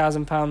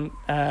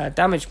 £50,000-60,000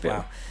 damage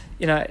bill. Wow.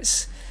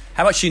 It's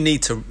how much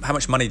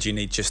money do you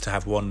need just to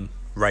have one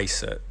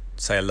race at,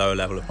 say, a lower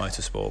level of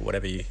motorsport,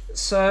 whatever you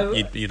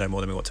know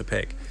more than me what to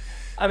pick.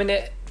 I mean,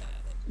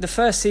 the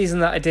first season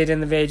that I did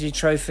in the VAG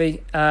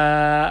Trophy,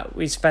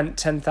 we spent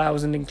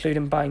 10,000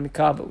 including buying the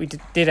car, but we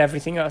did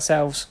everything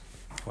ourselves.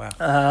 Wow.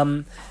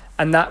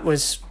 And that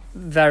was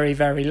very,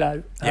 very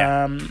low.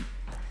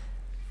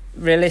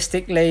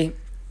 Realistically,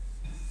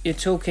 you're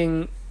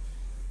talking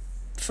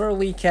for a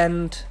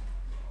weekend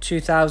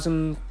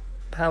 £2,000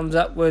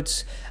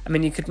 upwards. I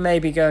mean, you could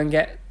maybe go and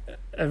get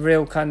a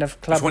real kind of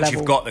club once level.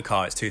 You've got the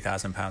car, it's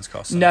 £2,000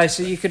 cost. No,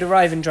 so you could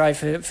arrive and drive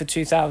for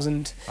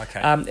 2,000.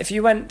 Okay. If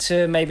you went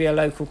to maybe a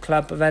local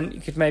club event, you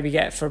could maybe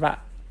get it for about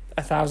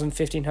 1,000,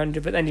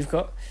 1,500. But then you've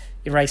got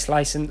your race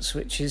license,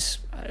 which is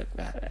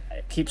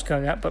keeps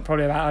going up, but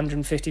probably about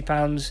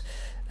 £150.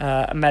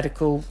 A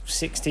medical,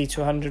 £60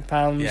 to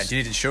 £100. Yeah. Do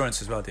you need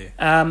insurance as well? Do you?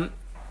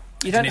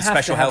 You don't need have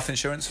special to health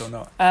insurance or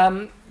not?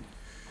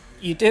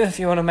 You do if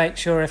you want to make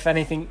sure if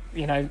anything,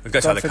 We've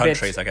got to other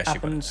countries, I guess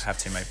happens. You have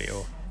to maybe.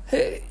 Or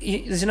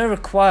there's no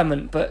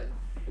requirement, but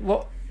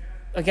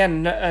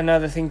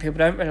another thing people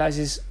don't realise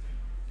is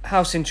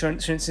house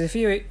insurance. For instance, if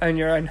you own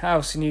your own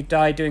house and you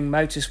die doing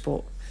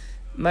motorsport,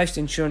 most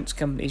insurance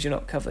companies you're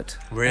not covered.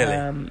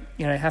 Really?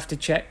 You have to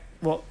check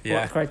what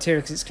the criteria,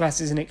 because it's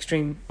classed as an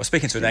extreme. Well,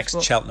 speaking to an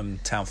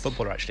ex-Cheltenham Town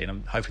footballer actually, and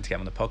I'm hoping to get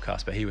him on the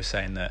podcast, but he was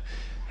saying that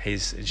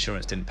his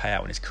insurance didn't pay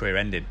out when his career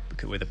ended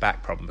with a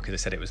back problem, because they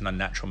said it was an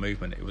unnatural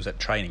movement. It was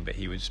at training, but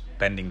he was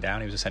bending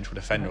down. He was a central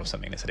defender or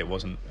something. They said it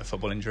wasn't a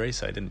football injury,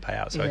 so it didn't pay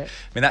out. So, I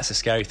mean, that's a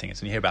scary thing.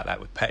 Is when you hear about that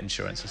with pet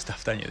insurance and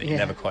stuff, don't you? That you're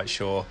never quite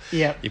sure.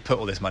 Yeah. You put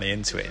all this money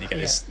into it and you get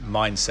this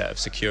mindset of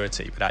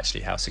security, but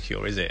actually how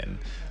secure is it? And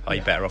are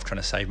you better off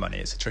trying to save money?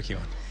 It's a tricky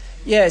one.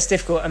 Yeah, it's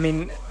difficult. I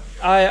mean,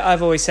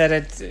 I've always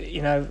said,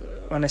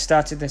 when I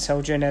started this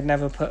whole journey, I'd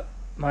never put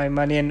my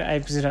money in, A,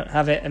 because I don't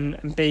have it,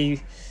 and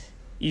B,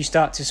 you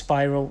start to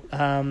spiral.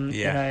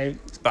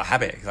 It's about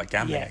habit. It's like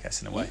gambling, I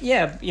guess, in a way.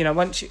 Yeah,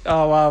 once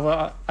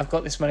I've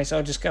got this money, so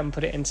I'll just go and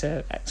put it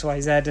into X,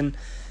 Y, Z,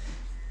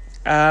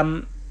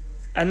 and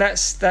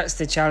that's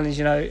the challenge.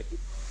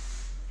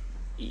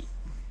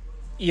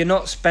 You're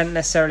not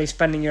necessarily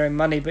spending your own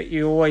money, but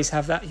you always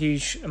have that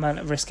huge amount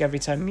of risk every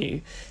time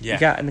you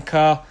get out in the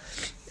car.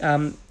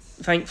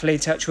 Thankfully,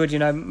 touch wood,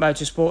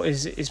 motorsport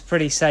is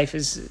pretty safe,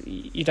 as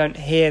you don't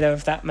hear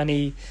of that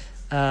many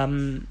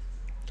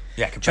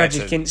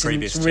tragic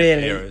incidents,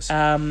 really.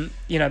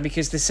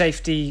 Because the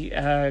safety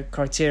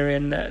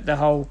criterion, the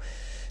whole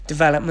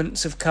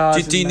developments of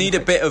cars. Do you need a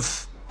bit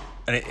of,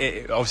 and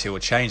it obviously will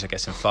change, I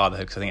guess, in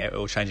fatherhood, because I think it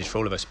all changes for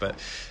all of us, but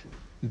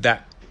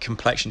that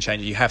complexion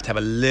change, you have to have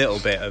a little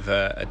bit of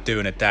a do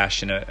and a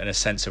dash and a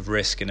sense of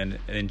risk and an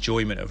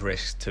enjoyment of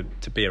risk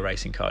to be a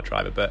racing car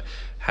driver. But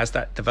has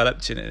that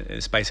developed in a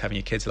space having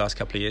your kids the last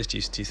couple of years? Do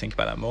you think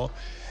about that more?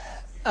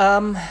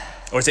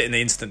 Or is it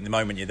in the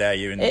moment you're there,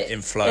 you're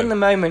in flow? In the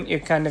moment, you're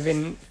kind of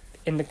in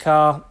the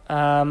car,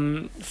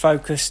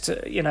 focused,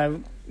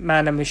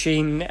 man and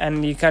machine,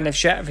 and you kind of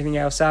shut everything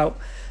else out.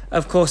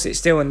 Of course, it's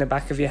still in the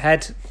back of your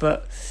head,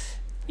 but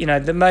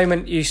the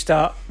moment you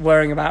start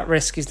worrying about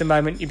risk is the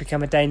moment you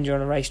become a danger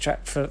on a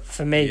racetrack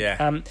for me.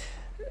 Yeah.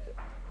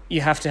 you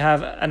have to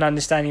have an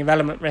understanding of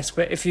element risk.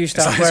 But if you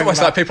start, it's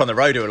almost like people on the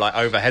road who are like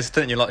over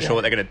hesitant, and you're not sure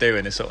what they're going to do,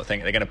 and this sort of thing.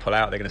 They're going to pull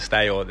out, they're going to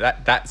stay, or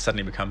that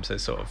suddenly becomes a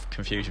sort of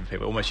confusion for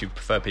people. Almost you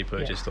prefer people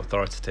who are just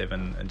authoritative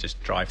and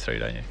just drive through,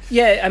 don't you?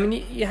 Yeah, I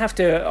mean, you have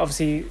to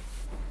obviously.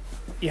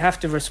 You have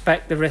to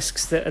respect the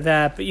risks that are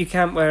there, but you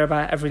can't worry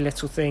about every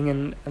little thing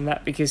and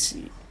that, because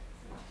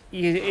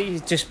you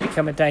just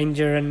become a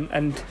danger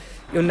and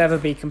you'll never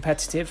be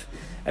competitive.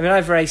 I mean,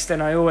 I've raced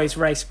and I always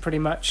race pretty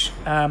much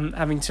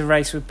having to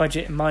race with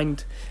budget in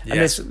mind. Yeah.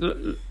 And there's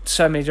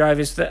so many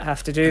drivers that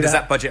have to do that. Does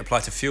that budget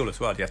apply to fuel as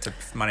well? Do you have to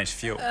manage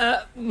fuel?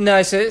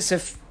 No, so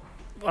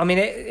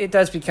it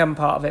does become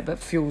part of it, but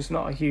fuel's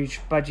not a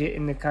huge budget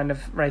in the kind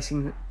of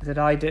racing that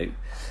I do.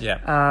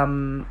 Yeah.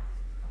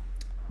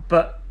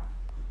 But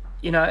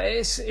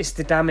it's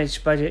the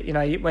damage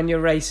budget. When you're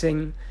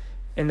racing,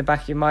 in the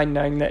back of your mind,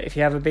 knowing that if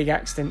you have a big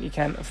accident, you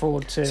can't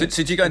afford to.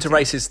 So do you go into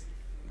races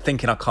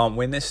thinking I can't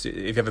win this? Have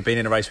you ever been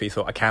in a race where you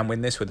thought I can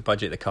win this with the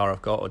budget, the car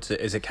I've got, or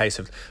is it a case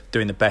of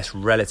doing the best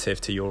relative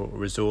to your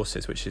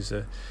resources, which is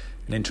an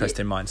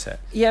interesting mindset?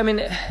 Yeah, I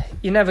mean,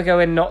 you never go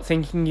in not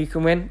thinking you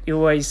can win. You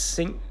always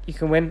think you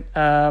can win.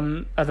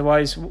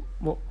 Otherwise,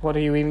 what are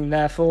you even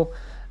there for?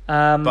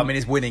 But I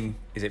mean,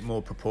 is it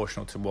more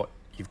proportional to what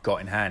you've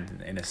got in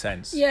hand, in a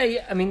sense?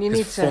 Yeah. I mean, you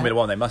need to. Formula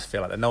One, they must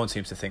feel like that. No one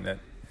seems to think that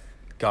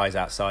guys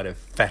outside of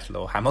Vettel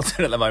or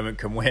Hamilton at the moment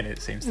can win.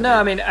 It seems to. No,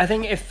 I mean, I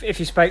think if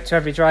you spoke to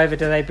every driver,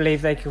 do they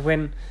believe they could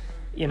win?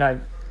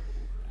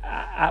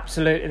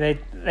 Absolutely,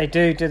 they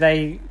do. Do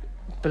they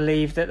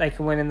believe that they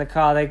can win in the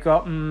car they've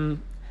got?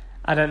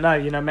 I don't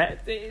know.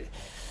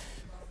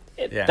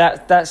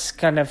 That's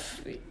kind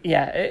of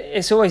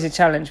it's always a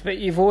challenge, but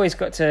you've always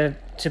got to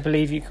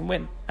believe you can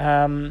win.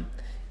 And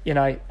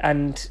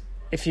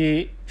if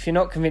you're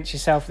not convinced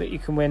yourself that you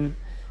can win,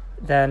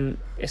 then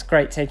it's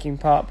great taking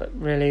part. But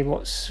really,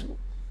 what's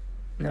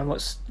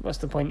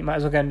the point? You might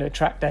as well go and do a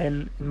track day,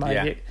 in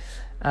my view.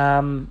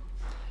 And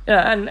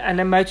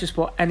in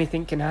motorsport,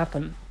 anything can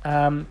happen.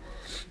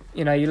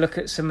 You look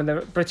at some of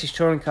the British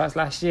touring cars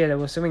last year. There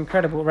were some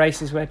incredible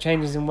races where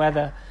changes in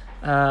weather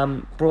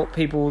brought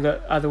people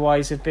that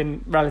otherwise have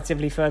been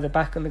relatively further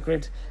back on the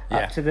grid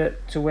up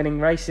to winning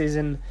races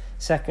and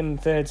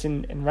second, thirds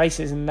in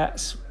races. And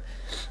that's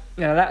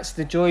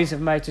the joys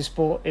of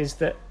motorsport, is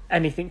that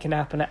anything can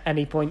happen at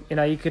any point.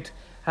 You could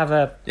have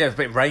if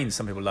it rains,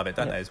 some people love it,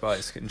 don't they, as well?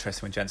 It's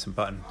interesting when Jenson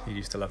Button, he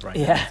used to love rain.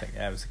 Yeah. I think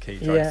it was the key.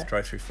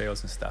 Drove through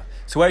fields and stuff.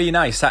 So where are you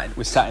now?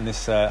 We're sat in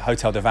this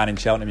Hotel de Van in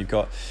Cheltenham. You've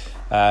got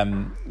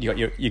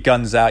your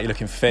guns out. You're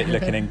looking fit. You're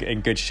looking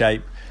in good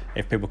shape.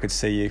 If people could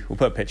see you, we'll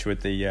put a picture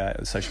with the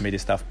social media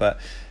stuff. But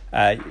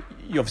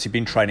you've obviously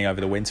been training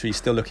over the winter. Are you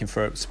still looking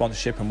for a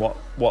sponsorship? And what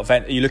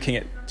event are you looking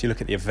at? Do you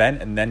look at the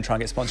event and then try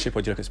and get sponsorship,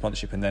 or do you look at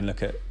sponsorship and then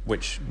look at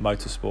which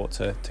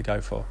motorsport to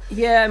go for?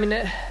 Yeah, I mean,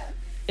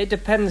 it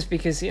depends,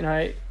 because you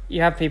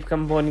have people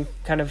come aboard and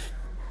kind of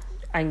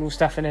angle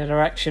stuff in a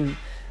direction.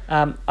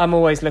 I'm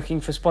always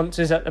looking for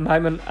sponsors at the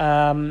moment.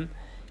 Some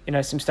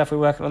stuff we're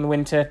working on the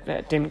winter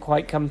didn't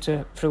quite come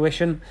to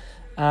fruition.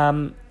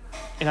 One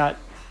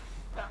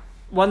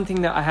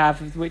thing that I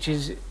have, which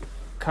is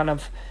kind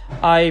of,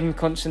 I'm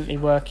constantly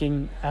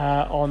working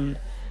on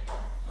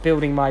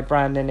building my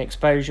brand and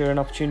exposure and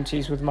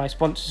opportunities with my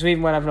sponsors. So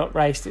even when I've not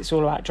raced, it's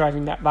all about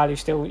driving that value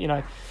still.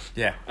 Someone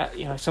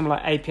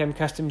like APM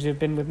Customs, who've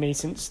been with me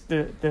since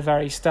the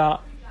very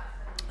start.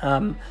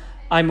 I'm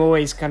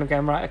always kind of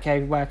going, right,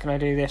 okay, where can I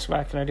do this?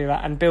 Where can I do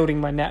that? And building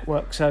my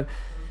network. So,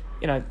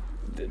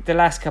 the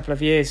last couple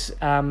of years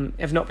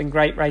have not been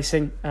great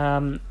racing.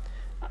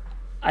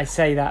 I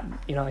say that,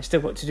 I still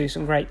got to do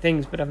some great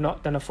things, but I've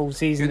not done a full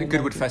season. You're at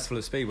Goodwood Festival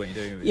of Speed when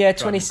you're doing it. Yeah,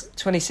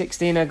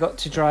 2016 I got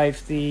to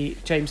drive the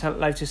James Hunt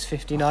Lotus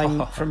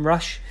 59 from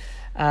Rush.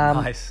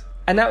 Nice.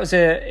 And that was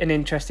an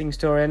interesting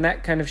story, and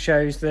that kind of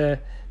shows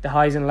the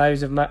highs and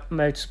lows of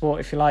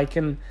motorsport, if you like.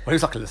 And he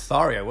was like a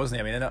Lothario,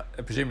 wasn't he? I mean,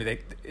 presumably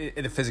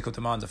in the physical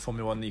demands of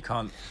Formula One, you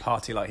can't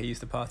party like he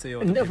used to party.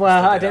 Or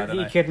I don't think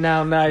you could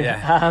now, no.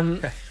 Yeah.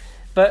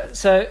 But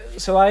so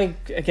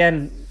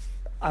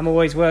I'm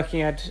always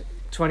working at.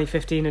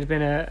 2015 had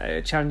been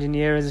a challenging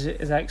year, as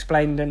I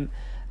explained, and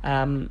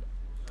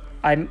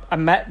I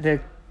met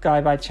the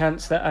guy by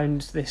chance that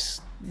owned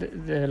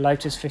the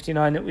Lotus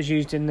 59 that was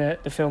used in the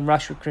film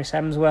Rush with Chris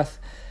Hemsworth,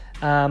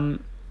 and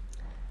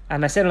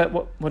I said,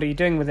 look, what are you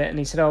doing with it? And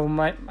he said,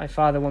 my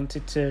father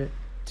wanted to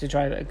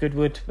drive it at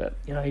Goodwood, but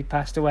he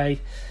passed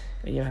away.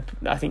 I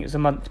think it was a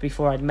month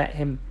before I'd met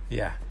him.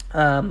 Yeah.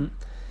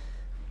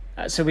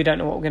 So we don't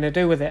know what we're going to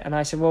do with it. And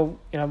I said, well,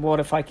 what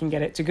if I can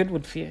get it to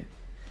Goodwood for you?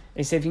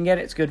 He said, if you can get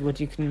it to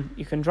Goodwood, you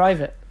can drive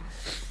it.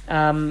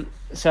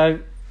 So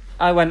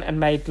I went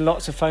and made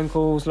lots of phone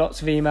calls,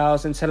 lots of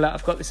emails, and said, look,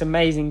 I've got this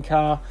amazing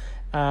car.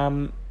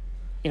 Can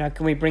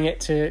we bring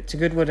it to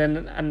Goodwood?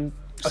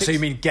 So you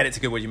mean get it to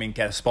Goodwood? You mean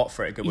get a spot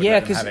for it at Goodwood?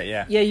 Yeah, because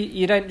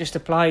you don't just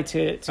apply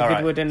to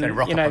Goodwood and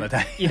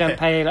you don't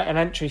pay an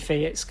entry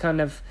fee. It's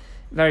kind of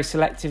very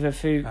selective of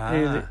who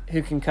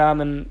can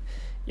come and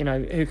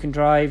who can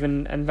drive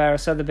and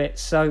various other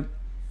bits. So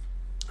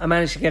I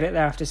managed to get it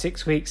there after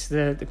 6 weeks.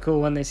 The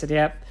call one, they said,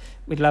 "Yep,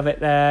 we'd love it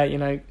there."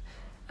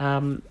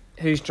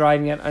 Who's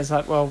driving it? I was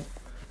like, "Well,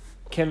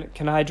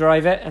 can I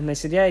drive it?" And they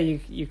said, "Yeah,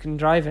 you can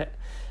drive it."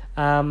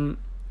 What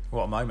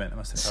a moment! It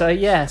must have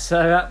felt.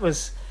 So that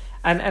was,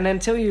 and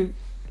until you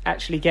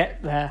actually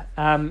get there,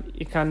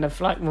 you kind of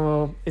like,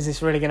 well, is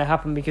this really going to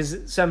happen? Because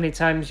so many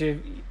times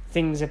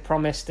things are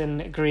promised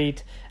and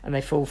agreed and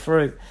they fall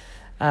through.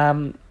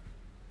 And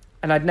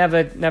I'd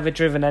never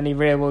driven any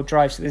rear wheel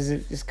drive, so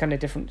there's kind of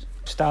different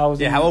styles.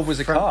 Yeah, how old was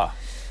the car?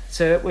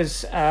 So it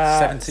was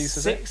 70s,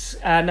 was it?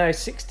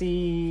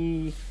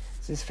 60.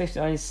 So it's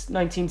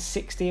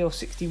 1960 or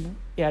 60.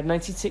 Yeah,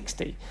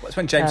 1960. That's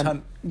when James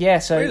Hunt. Yeah.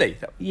 So really.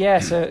 Yeah.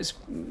 So it's.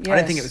 I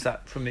didn't think it was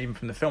that even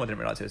from the film. I didn't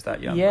realise it was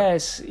that young.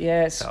 Yes.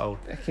 It's that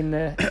old. Back in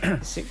the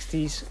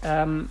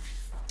 60s.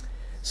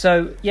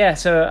 So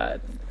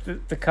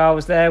the car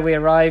was there. We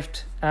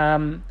arrived.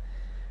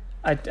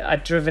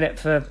 I'd driven it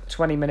for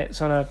 20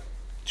 minutes on a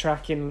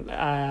track in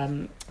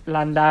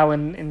Landau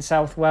in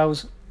South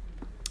Wales,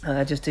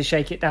 just to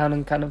shake it down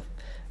and kind of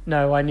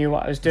know I knew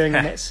what I was doing.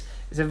 And it's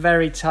a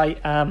very tight.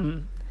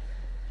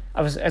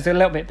 I was a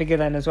little bit bigger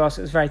then as well, so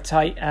it was very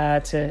tight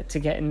to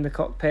get in the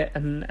cockpit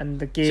and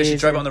the gears. So you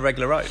drove on the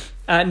regular road?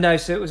 No,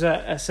 so it was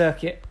a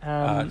circuit.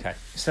 Okay.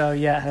 So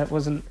yeah,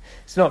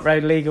 it's not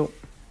road legal.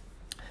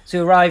 So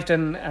we arrived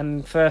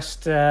and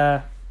first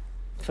time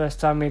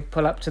we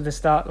pull up to the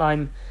start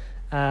line,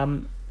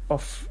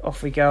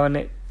 off we go,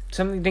 and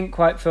something didn't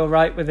quite feel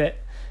right with it,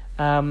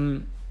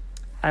 and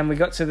we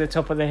got to the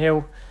top of the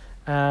hill,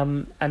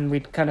 and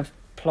we'd kind of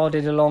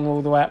plodded along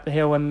all the way up the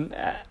hill, and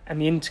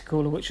the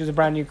intercooler, which was a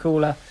brand new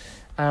cooler,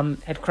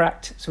 had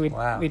cracked, so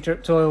we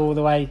dripped oil all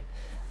the way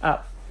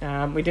up.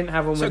 We didn't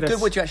have one with us. So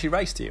good, would you actually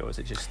race to you, or was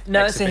it just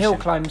no, exhibition? It's a hill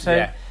climb,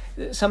 so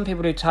some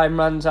people do time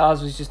runs.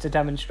 Ours was just a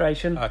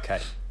demonstration. Okay.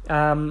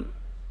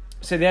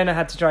 So the owner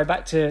had to drive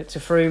back to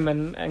Frome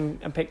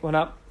and pick one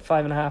up,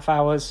 5.5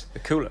 hours. The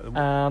cooler?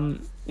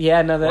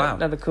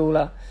 Another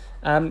cooler.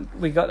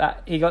 He got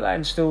that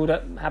installed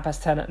at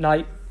 10:30 at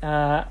night,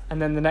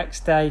 and then the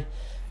next day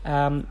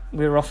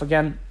we were off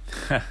again.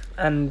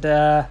 And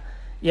I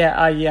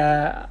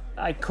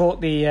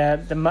caught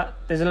the mud.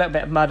 There's a little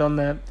bit of mud on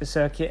the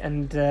circuit,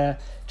 and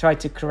tried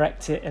to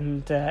correct it,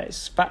 and it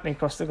spat me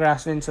across the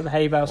grass and into the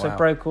hay bale. So I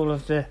broke all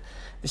of the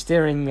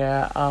steering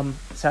arm,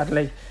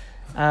 sadly.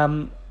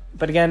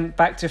 But again,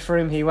 back to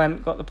Frome he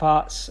went, got the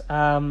parts.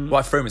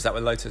 Why Frome? Is that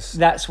with Lotus?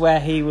 That's where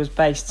he was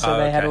based, so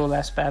they had all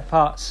their spare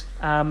parts.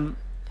 And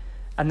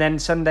then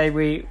Sunday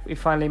we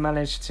finally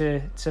managed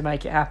to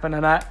make it happen.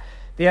 And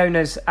the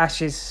owner's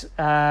ashes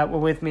were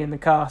with me in the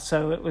car,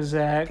 so it was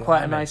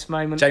quite a nice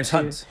moment. James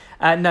Hunt?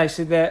 No,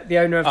 so the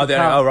owner of the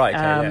car. Oh, right,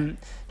 okay,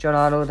 John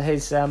Arnold,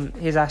 his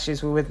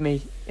ashes were with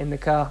me in the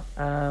car.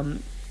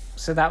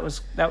 So that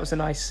was a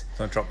nice...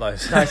 Don't drop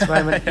those. Nice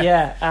moment,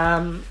 yeah.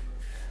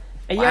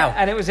 Wow.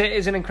 And it was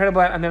an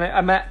incredible. I mean,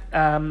 I met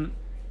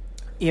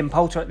Ian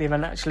Poulter at the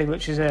event actually,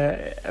 which is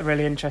a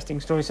really interesting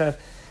story. So,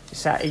 I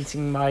sat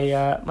eating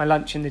my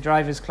lunch in the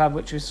drivers' club,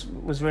 which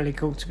was really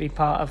cool to be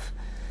part of.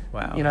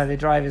 Wow. The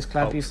drivers'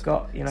 club. You've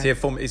got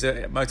He's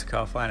a motor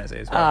car fan, is he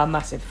as well?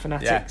 Massive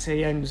fanatic. Yeah. So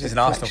he owns. He's an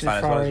Arsenal fan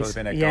as well. He's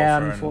been a golfer. Yeah,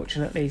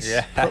 unfortunately,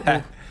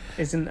 football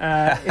isn't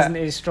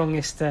his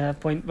strongest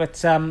point. But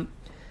someone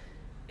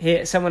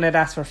had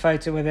asked for a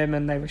photo with him,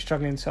 and they were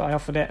struggling, so I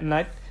offered it, and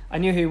I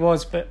knew who he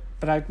was, but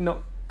I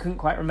couldn't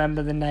quite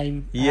remember the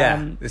name.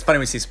 Yeah, it's funny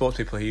when you see sports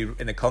people who,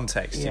 in the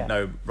context, you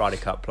know, Ryder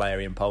Cup player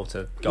Ian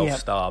Poulter, golf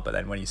star, but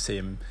then when you see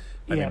him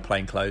maybe in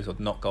plain clothes or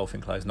not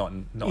golfing clothes, not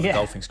on a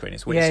golfing screen,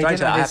 it's weird. Strange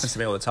that happens to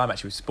me all the time.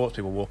 Actually, with sports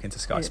people walk into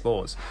Sky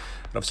Sports,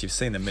 but obviously you've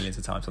seen them millions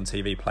of times on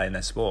TV playing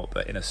their sport,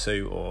 but in a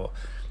suit or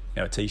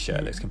a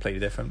t-shirt looks completely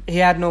different. He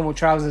had normal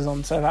trousers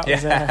on, so that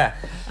was.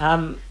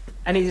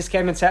 And he just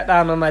came and sat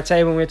down on my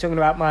table, and we were talking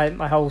about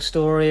my whole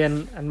story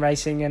and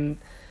racing, and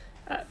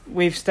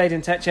we've stayed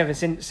in touch ever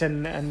since,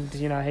 and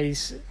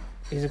he's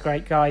a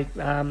great guy.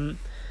 I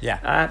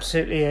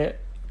absolutely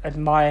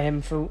admire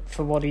him for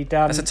what he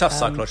done. It's a tough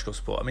psychological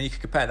sport. I mean, you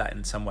could compare that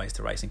in some ways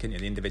to racing, couldn't you?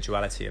 The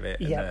individuality of it,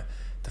 and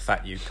the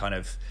fact you kind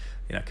of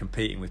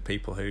competing with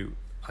people who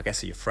I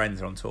guess are your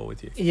friends are on tour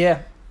with you.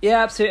 Yeah,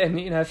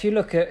 absolutely. And if you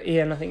look at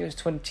Ian, I think it was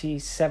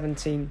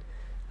 2017.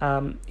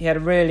 He had a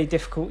really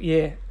difficult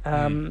year,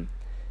 and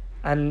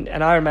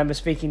I remember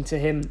speaking to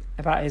him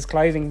about his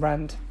clothing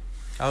brand.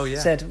 Oh yeah.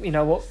 Said,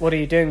 what are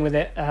you doing with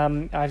it?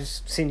 I've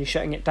seen you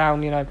shutting it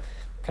down.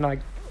 Can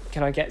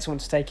I get someone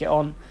to take it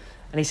on?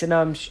 And he said,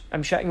 no,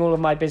 I'm shutting all of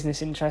my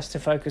business interests to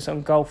focus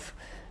on golf.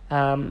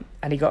 And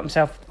he got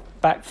himself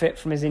back fit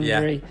from his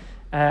injury.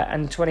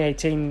 And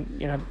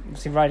 2018,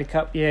 obviously Ryder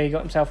Cup year, he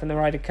got himself in the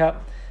Ryder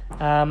Cup,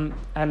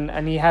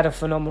 and he had a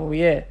phenomenal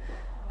year.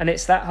 And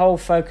it's that whole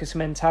focus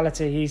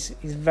mentality. He's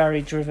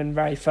very driven,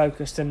 very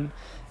focused, and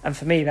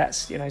for me,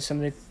 that's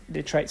some of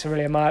the traits I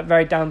really admire.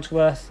 Very down to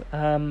earth.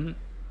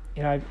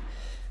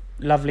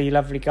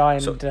 lovely guy.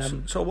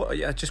 And so what,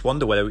 I just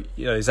wonder whether,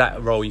 is that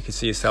a role you could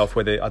see yourself,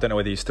 whether, I don't know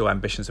whether you still have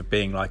ambitions of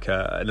being like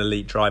an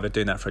elite driver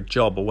doing that for a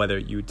job, or whether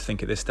you would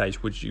think at this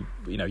stage, would you,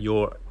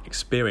 your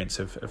experience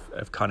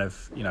of kind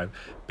of,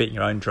 beating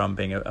your own drum,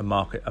 being a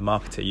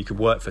marketer, you could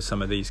work for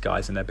some of these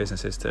guys and their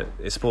businesses.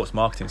 Sports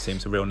marketing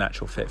seems a real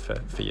natural fit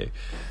for you.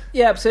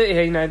 Yeah,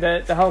 absolutely.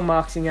 The whole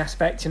marketing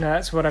aspect,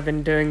 that's what I've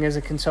been doing as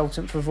a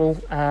consultant for Vol.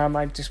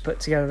 I just put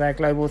together their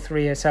global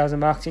 3-year sales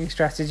and marketing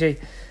strategy.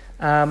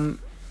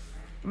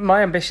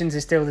 My ambitions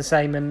are still the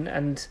same,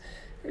 and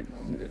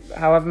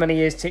however many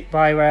years tick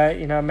by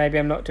where maybe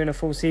I'm not doing a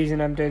full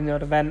season, I'm doing the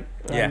odd event,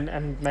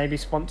 and maybe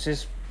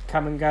sponsors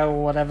come and go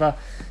or whatever.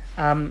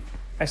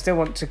 I still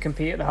want to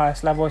compete at the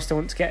highest level. I still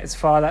want to get as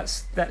far.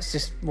 That's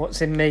just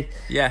what's in me.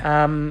 Yeah.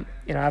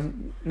 I have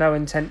no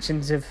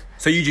intentions of.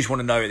 So you just want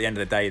to know at the end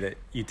of the day that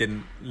you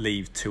didn't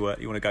leave you want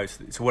to go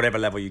to whatever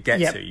level you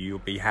get to, you'll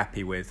be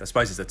happy with. I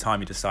suppose it's the time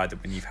you decide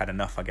that when you've had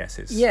enough, I guess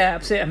it's. Yeah,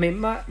 absolutely. I mean,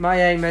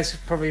 my aim, as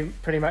probably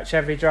pretty much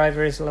every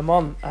driver, is Le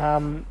Mans.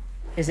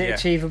 Is it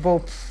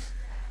achievable?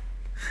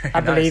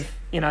 I believe,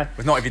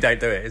 It's not if you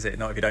don't do it, is it?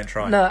 Not if you don't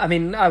try. No, I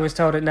mean, I was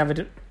told I'd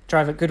never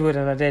drive at Goodwood,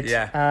 and I did.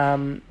 Yeah.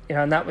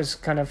 And that was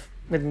kind of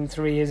within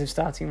 3 years of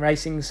starting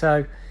racing.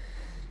 So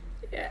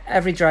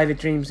every driver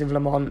dreams of Le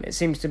Mans. It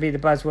seems to be the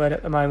buzzword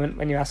at the moment.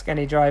 When you ask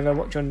any driver,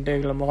 what do you want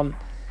to do, Le Mans?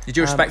 Did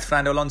you respect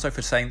Fernando Alonso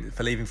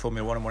for leaving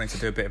Formula One and wanting to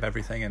do a bit of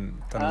everything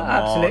and done Le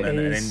Mans and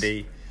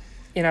Indy?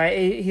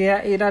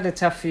 He'd had a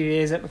tough few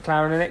years at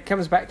McLaren, and it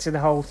comes back to the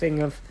whole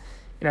thing of,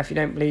 if you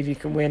don't believe you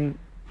can win,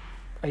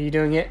 are you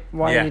doing it?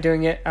 Why are you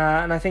doing it?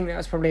 And I think that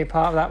was probably a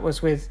part of that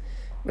was with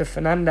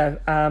Fernando.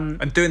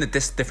 And doing the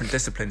different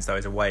disciplines, though,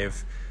 is a way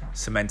of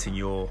cementing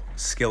your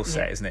skill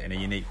set, isn't it, in a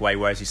unique way?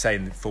 Whereas you say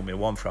in Formula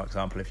One, for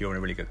example, if you're in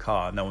a really good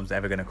car, no one's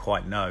ever going to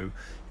quite know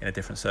in a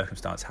different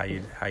circumstance how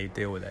you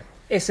deal with it.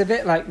 It's a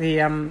bit like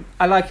the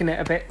I liken it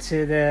a bit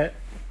to the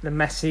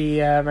Messi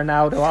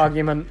Ronaldo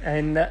argument,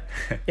 in that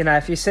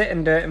if you sit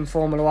and do it in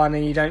Formula One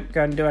and you don't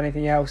go and do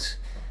anything else.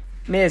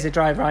 Me as a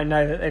driver, I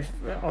know that they've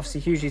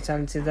obviously hugely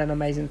talented, done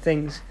amazing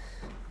things.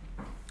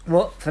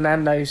 What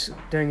Fernando's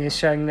doing is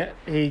showing that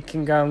he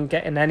can go and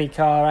get in any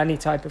car, any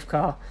type of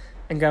car,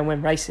 and go and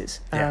win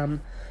races. Yeah.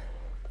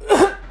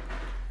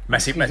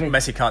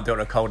 Messi can't do it on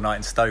a cold night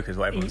in Stoke, is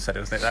what everyone said,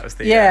 wasn't it? That was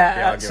the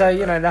argument.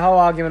 So the whole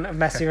argument of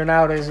Messi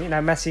Ronaldo is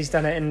Messi's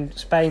done it in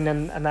Spain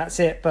and that's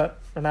it,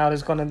 but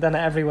Ronaldo's gone and done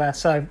it everywhere.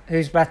 So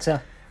who's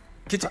better?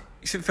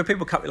 For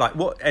people,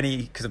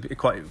 because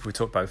we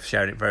talk about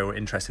sharing it, very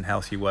interesting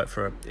health. You work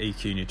for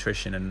EQ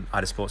Nutrition, and I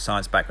had a sports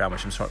science background,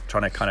 which I'm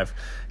trying to kind of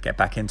get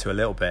back into a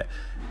little bit.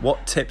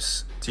 What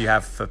tips do you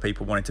have for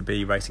people wanting to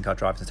be racing car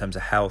drivers in terms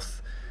of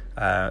health,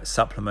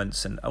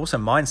 supplements, and also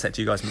mindset?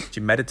 Do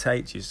you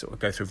meditate? Do you sort of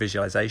go through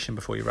visualization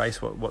before you race?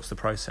 What's the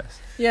process?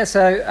 Yeah,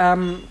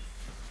 so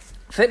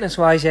fitness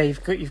wise,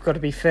 you've got to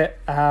be fit.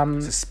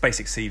 It's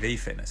basic CV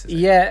fitness, isn't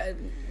it? Yeah.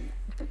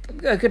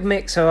 A good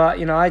mix. So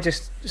I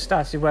just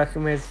started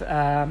working with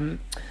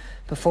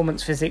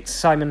performance physics.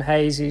 Simon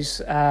Hayes,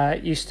 who's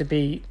used to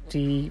be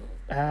the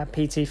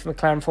PT for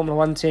McLaren Formula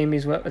One team.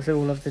 He's worked with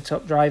all of the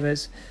top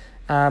drivers,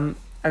 and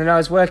then I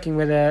was working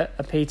with a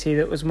PT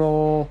that was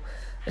more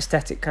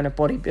aesthetic, kind of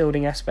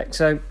bodybuilding aspect.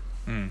 So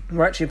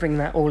we're actually bringing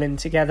that all in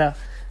together.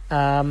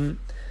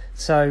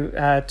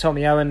 So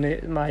Tommy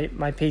Owen,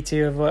 my PT,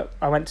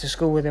 I went to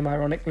school with him,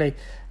 ironically.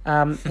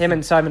 Him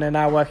and Simon are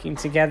now working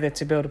together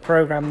to build a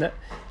program that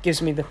gives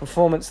me the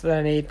performance that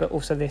I need, but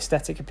also the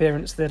aesthetic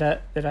appearance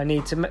that I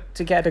need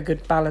to get a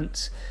good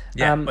balance.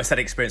 Yeah,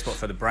 aesthetic experience,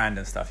 for the brand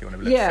and stuff you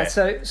want to look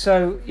fit.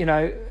 So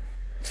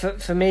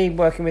for me,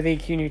 working with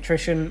EQ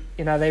Nutrition,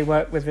 they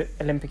work with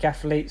Olympic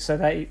athletes, so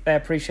they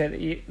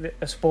appreciate that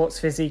a sports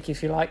physique,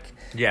 if you like.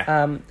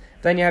 Yeah.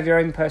 Then you have your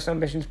own personal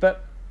ambitions,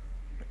 but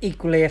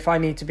equally, if I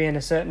need to be in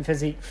a certain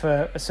physique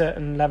for a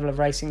certain level of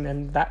racing,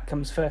 then that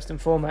comes first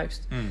and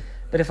foremost.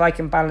 But if I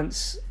can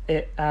balance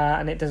it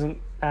and it doesn't...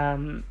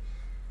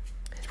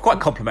 it's quite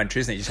complementary,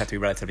 isn't it? You just have to be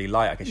relatively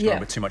light. I guess you don't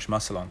have too much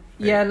muscle on.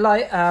 Yeah,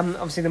 light.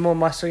 Obviously, the more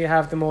muscle you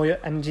have, the more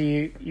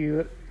energy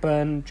you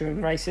burn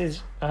during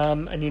races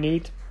and you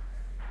need.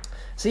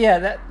 So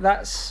yeah,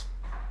 that's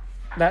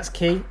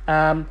key.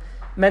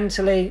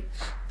 Mentally,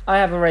 I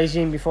have a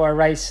regime before I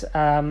race.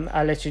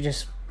 I literally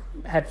just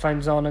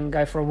headphones on and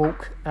go for a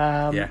walk.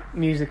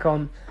 Music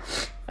on.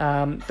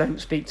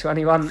 Don't speak to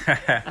anyone.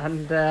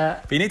 And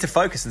but you need to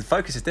focus, and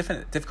focus is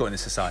difficult in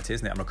this society,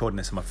 isn't it? I'm recording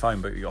this on my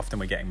phone, but often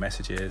we're getting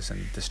messages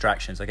and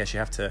distractions. I guess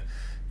you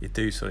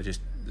do sort of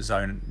just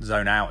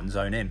zone out and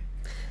zone in.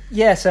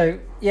 So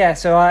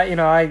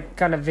I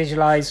kind of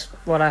visualize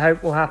what I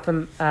hope will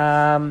happen.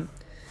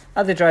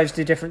 Other drivers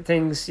do different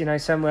things.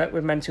 Some work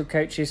with mental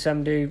coaches,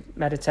 some do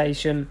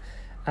meditation.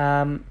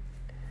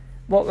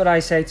 What would I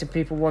say to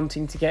people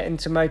wanting to get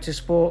into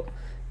motorsport?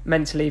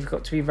 Mentally, you've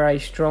got to be very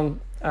strong.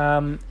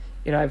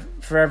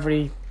 For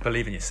every...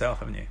 Believe in yourself,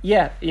 haven't you?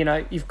 Yeah,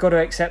 you've got to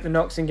accept the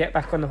knocks and get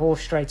back on the horse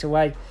straight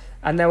away.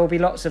 And there will be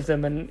lots of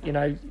them, and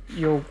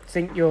you'll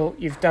think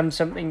you've done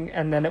something,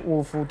 and then it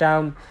will fall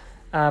down.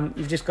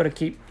 You've just got to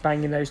keep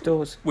banging those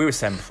doors. We were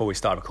saying before we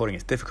started recording,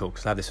 it's difficult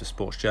because I have this with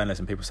sports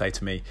journalism. People say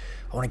to me,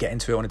 I want to get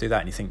into it, I want to do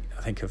that. And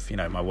I think of,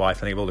 my wife, I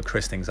think of all the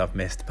christenings I've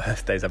missed,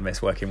 birthdays I've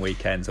missed, working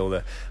weekends, all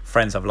the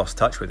friends I've lost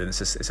touch with. And it's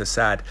a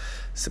sad,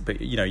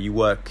 but you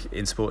work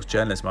in sports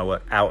journalism, I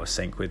work out of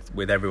sync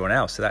with everyone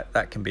else. So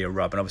that can be a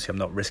rub. And obviously I'm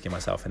not risking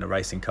myself in a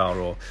racing car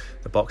or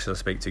the boxers I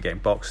speak to getting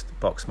box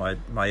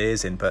my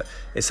ears in. But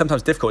it's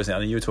sometimes difficult, isn't it?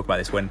 I mean, you were talking about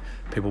this when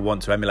people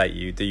want to emulate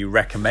you. Do you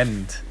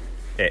recommend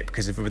it?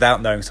 Because if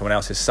without knowing someone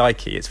else's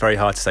psyche, it's very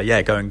hard to say,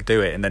 yeah, go and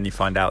do it, and then you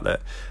find out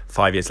that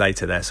 5 years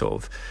later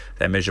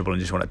they're miserable and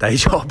just want a day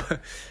job.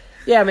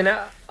 Yeah, I mean,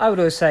 I would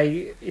always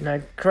say,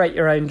 create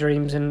your own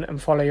dreams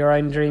and follow your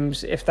own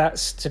dreams. If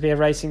that's to be a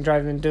racing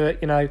driver, then do it.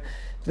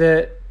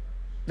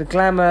 The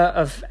glamour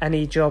of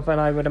any job,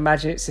 and I would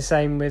imagine it's the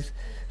same with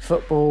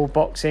football,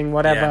 boxing,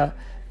 whatever.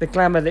 Yeah. The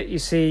glamour that you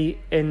see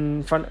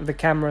in front of the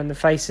camera and the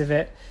face of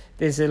it,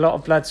 there's a lot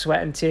of blood,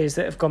 sweat and tears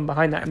that have gone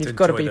behind that, and you've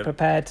got to be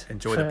prepared.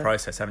 Enjoy the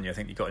process, haven't you? I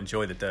think you've got to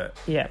enjoy the dirt.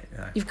 Yeah,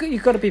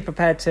 you've got to be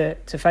prepared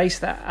to face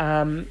that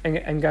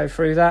and go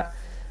through that.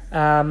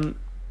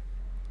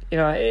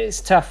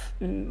 It's tough,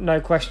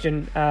 no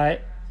question.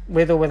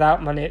 With or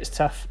without money, it's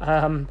tough.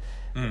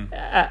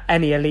 At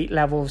any elite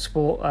level of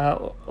sport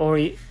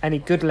or any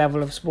good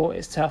level of sport,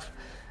 it's tough.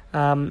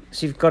 So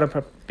you've got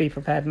to be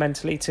prepared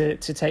mentally to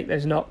take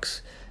those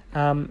knocks.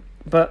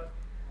 But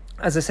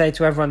as I say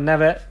to everyone,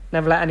 never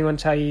let anyone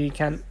tell you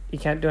can't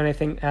do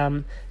anything. It's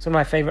one of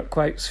my favourite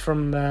quotes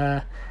from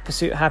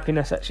Pursuit of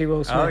Happiness, actually,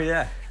 Will Smith. Oh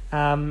yeah.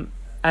 And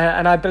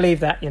I believe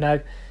that,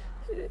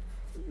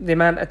 the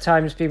amount of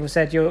times people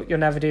said you'll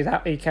never do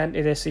that, or you can't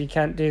do this, or you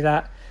can't do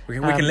that. We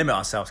can limit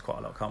ourselves quite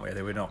a lot, can't we? If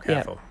we're not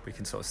careful. Yeah. We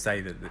can sort of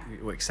say that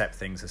we accept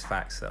things as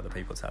facts that other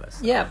people tell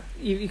us. Yeah,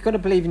 you've got to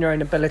believe in your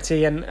own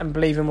ability and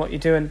believe in what you're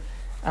doing.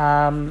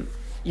 And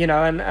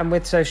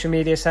with social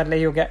media,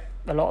 sadly, you'll get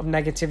a lot of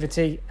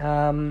negativity.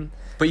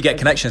 But you get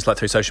connections like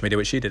through social media,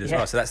 which you did as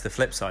well. So that's the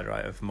flip side,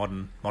 right, of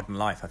modern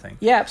life, I think.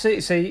 Yeah,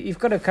 absolutely. So you've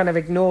got to kind of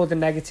ignore the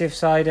negative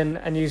side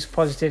and use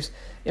positives.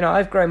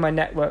 I've grown my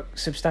network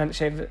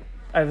substantially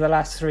over the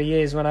last 3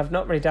 years when I've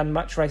not really done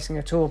much racing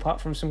at all, apart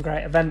from some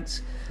great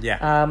events.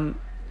 Yeah.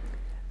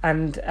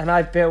 And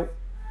I've built,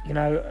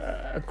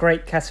 a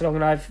great catalogue,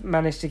 and I've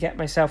managed to get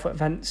myself at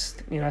events,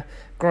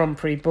 Grand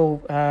Prix Bull,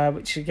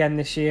 which again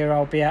this year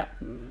I'll be at,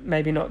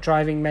 maybe not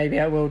driving, maybe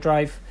I will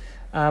drive.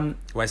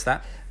 Where's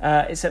that?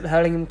 It's at the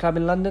Hurlingham Club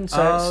in London,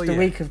 so it's the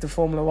week of the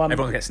Formula One.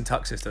 Everyone gets in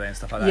tuxes today and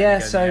stuff like that. Yeah,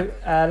 so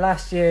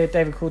last year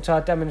David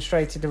Coulthard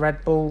demonstrated the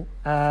Red Bull,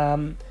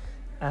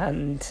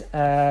 and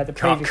the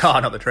previous car,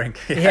 not the drink.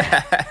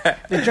 Yeah,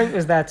 the drink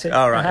was there too.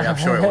 Oh right, yeah, I'm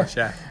sure it was.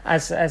 Yeah,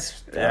 as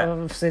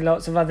obviously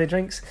lots of other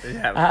drinks.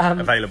 Yeah,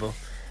 available.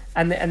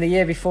 And the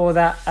year before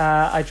that,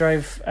 I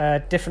drove a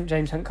different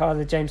James Hunt car,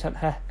 the James Hunt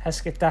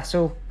Hesketh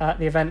Dassel, at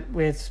the event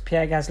with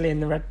Pierre Gasly in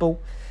the Red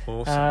Bull.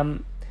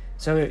 Awesome.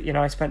 So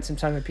I spent some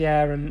time with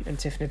Pierre and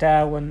Tiff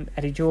Needell and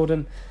Eddie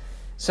Jordan.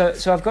 So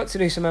I've got to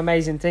do some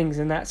amazing things,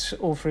 and that's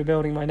all through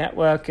building my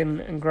network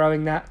and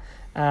growing that.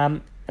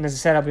 And as I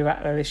said, I'll be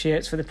back there this year.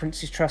 It's for the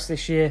Prince's Trust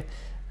this year.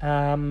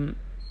 And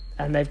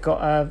they've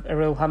got a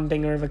real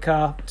humdinger of a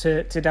car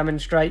to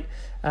demonstrate,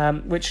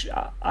 which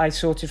I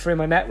sorted through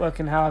my network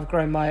and how I've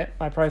grown my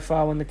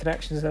profile and the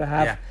connections that I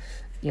have.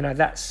 Yeah.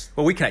 That's...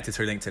 Well, we connected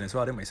through LinkedIn as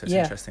well, didn't we? So it's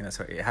interesting.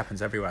 It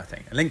happens everywhere, I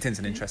think. And LinkedIn's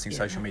an interesting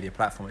social media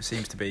platform. It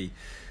seems to be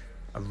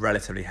a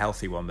relatively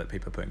healthy one, that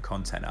people are putting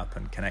content up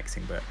and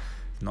connecting, but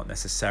not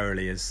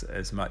necessarily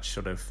as much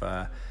sort of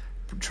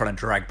trying to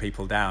drag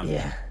people down.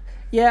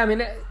 Yeah, I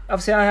mean,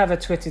 obviously I have a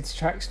Twitter to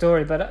track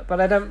story, but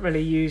I don't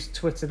really use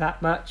Twitter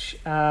that much.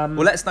 Well,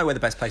 let us know where the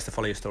best place to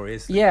follow your story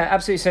is. Yeah,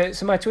 absolutely.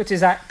 So my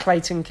Twitter's at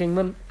Clayton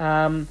Kingman,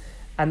 and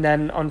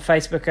then on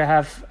Facebook I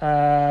have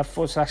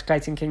 /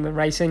 Clayton Kingman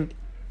Racing,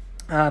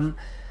 and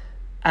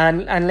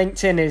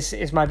LinkedIn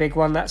is my big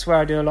one. That's where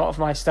I do a lot of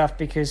my stuff,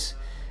 because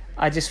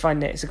I just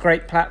find it's a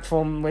great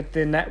platform with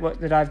the network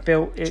that I've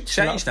built. It's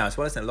changed now as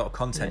well, isn't it? A lot of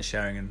content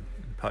sharing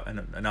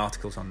and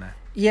articles on there.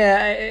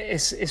 Yeah,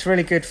 it's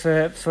really good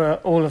for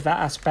all of that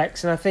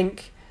aspects, and I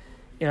think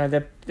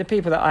the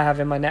people that I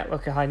have in my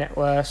network are high net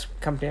worth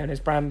company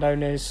owners, brand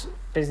owners,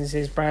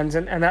 businesses, brands,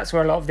 and that's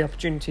where a lot of the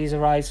opportunities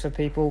arise for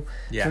people.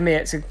 For me,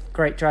 it's a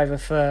great driver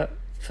for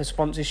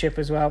sponsorship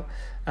as well,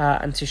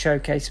 and to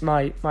showcase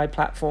my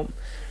platform.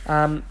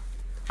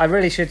 I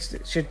really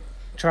should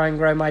try and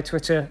grow my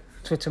Twitter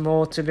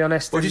more, to be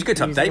honest. Well, it's good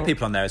to update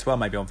people on there as well,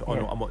 maybe on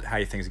how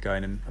your things are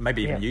going, and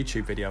maybe even a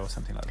YouTube video or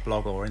something like a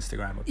blog or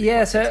Instagram.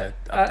 So to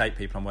update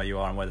people on where you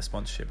are and where the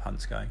sponsorship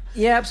hunt's going.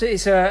 Yeah, absolutely.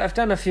 So I've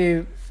done a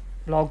few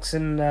blogs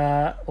and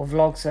or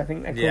vlogs, I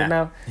think they're called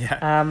now.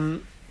 Yeah.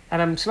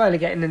 And I'm slowly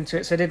getting into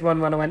it. So I did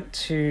one when I went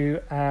to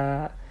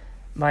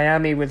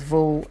Miami with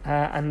Vull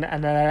and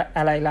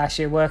LA last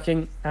year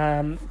working.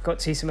 Got to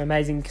see some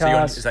amazing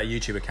cars. So is that a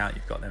YouTube account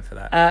you've got then for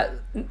that?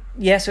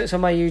 So it's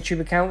on my YouTube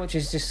account, which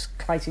is just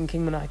Clayton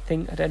Kingman, I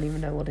think. I don't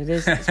even know what it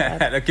is.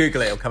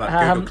 Google it, it'll come up.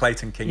 Google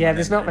Clayton Kingman. Yeah,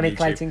 there's not many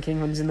Clayton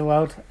Kingmans in the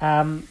world.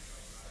 And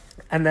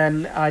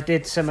then I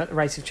did some at the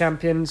Race of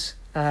Champions,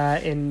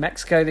 in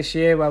Mexico this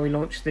year, where we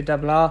launched the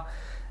Double R,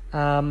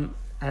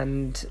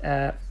 and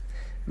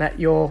met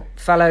your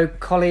fellow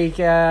colleague,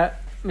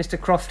 Mr.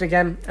 Croft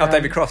again.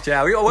 David Croft,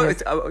 yeah. I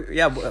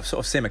sort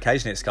of see him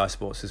occasionally at Sky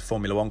Sports as a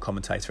Formula One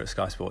commentator at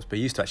Sky Sports, but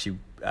he used to actually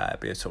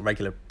be a sort of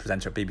regular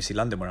presenter at BBC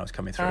London when I was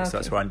coming through, so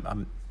that's where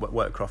I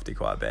worked Crofty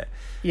quite a bit.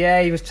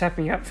 Yeah, he was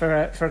tapping up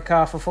for a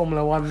car for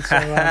Formula One,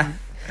 so...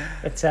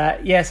 But so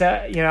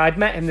I'd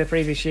met him the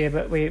previous year,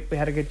 but we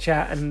had a good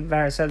chat and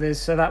various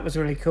others, so that was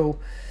really cool.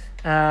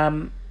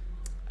 And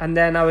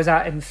then I was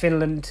out in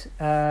Finland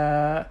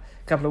a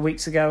couple of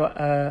weeks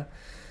ago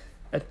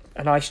at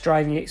an ice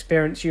driving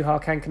experience,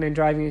 Juha Kankkunen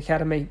Driving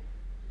Academy,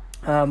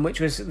 which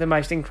was the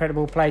most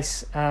incredible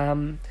place.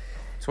 So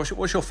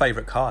what's your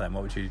favourite car then?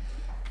 What would you...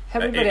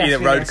 Either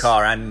road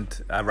car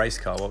and a race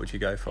car, what would you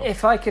go for?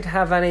 If I could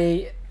have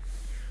any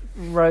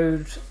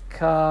road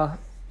car...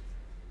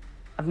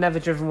 I've never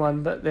driven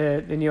one, but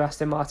the new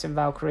Aston Martin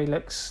Valkyrie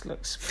looks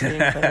pretty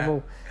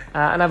incredible.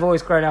 And I've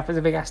always grown up as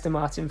a big Aston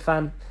Martin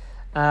fan.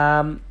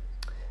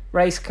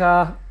 Race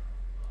car,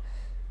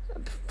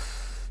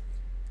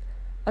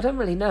 I don't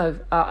really know.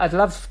 I'd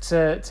love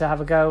to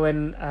have a go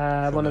in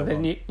one of the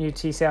new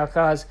TCR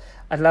cars.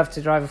 I'd love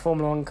to drive a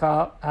Formula One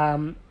car.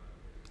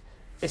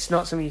 It's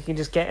not something you can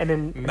just get in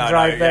and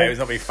drive. Yeah, it was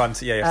not be fun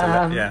to.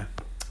 Yeah.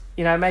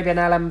 Maybe an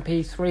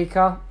LMP3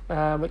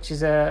 car, which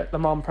is a Le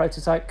Mans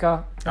prototype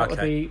car. That would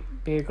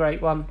be a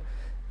great one.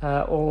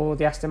 Or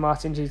the Aston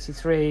Martin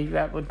GT3,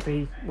 that would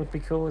be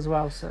cool as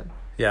well. So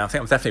yeah, I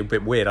think I'm definitely a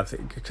bit weird. I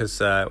think because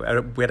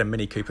we had a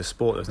Mini Cooper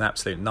Sport that was an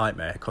absolute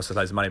nightmare. It cost us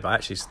loads of money, but I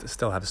actually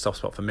still have a soft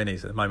spot for minis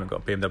at the moment. Got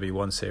a BMW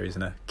 1 Series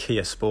and a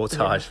Kia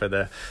Sportage for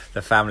the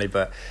family.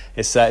 But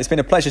it's been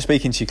a pleasure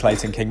speaking to you,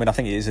 Clayton Kingman. I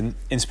think it is an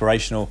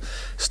inspirational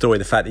story.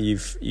 The fact that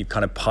you've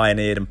kind of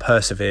pioneered and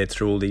persevered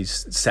through all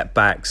these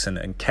setbacks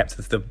and kept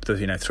the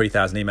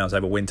 3,000 emails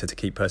over winter to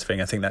keep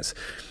persevering. I think that's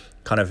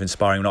kind of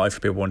inspiring, not only for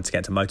people wanting to get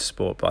into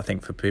motorsport, but I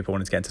think for people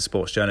wanting to get into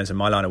sports journalism,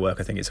 my line of work,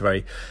 I think it's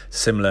very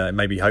similar.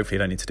 Maybe hopefully you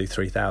don't need to do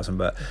 3,000,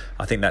 but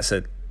I think that's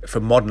for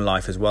modern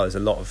life as well. There's a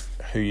lot of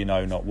who you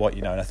know, not what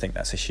you know, and I think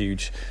that's a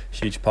huge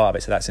part of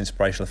it. So that's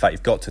inspirational. The fact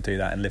you've got to do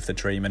that and live the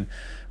dream. And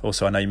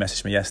also, I know you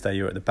messaged me yesterday,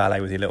 you were at the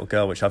ballet with your little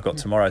girl, which I've got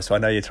tomorrow, so I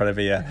know you're trying to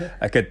be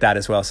a good dad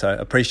as well, so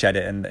appreciate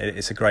it. And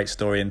it's a great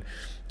story, and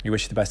we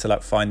wish you the best of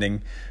luck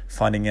finding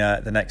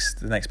the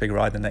next big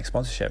ride, the next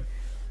sponsorship.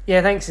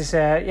 Yeah, thanks. It's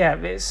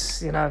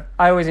I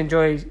always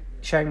enjoy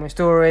sharing my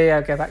story.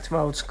 I go back to my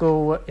old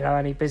school.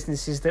 Any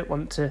businesses that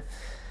want to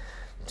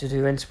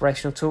do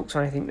inspirational talks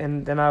or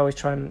anything, then I always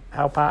try and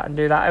help out and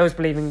do that. I always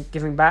believe in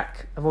giving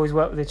back. I've always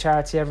worked with a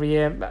charity every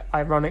year.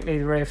 Ironically,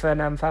 the Rio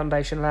Ferdinand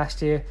Foundation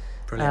last year.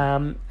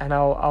 Brilliant. And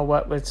I'll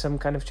work with some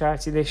kind of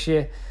charity this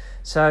year.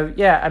 So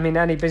yeah, I mean,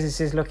 any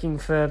businesses looking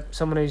for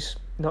someone who's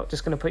not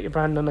just going to put your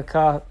brand on a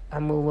car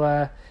and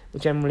will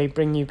generally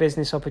bring you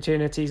business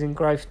opportunities and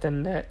growth,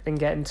 then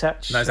get in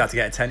touch. Knows how to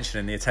get attention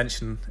in the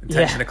attention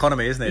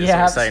economy, isn't it?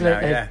 Yeah,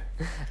 absolutely.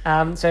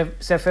 Now,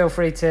 so feel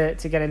free to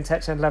get in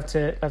touch. I'd love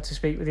to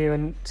speak with you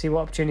and see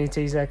what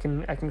opportunities I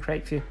can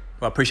create for you.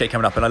 Well, I appreciate you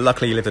coming up, and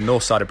luckily you live the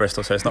north side of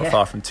Bristol, so it's not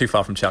too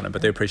far from Cheltenham,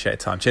 but I do appreciate your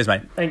time. Cheers,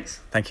 mate.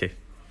 Thanks. Thank you.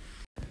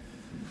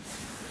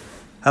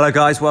 Hello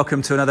guys,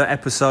 welcome to another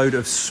episode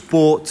of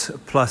Sport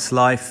Plus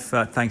Life.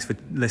 Thanks for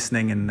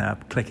listening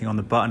and clicking on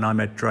the button.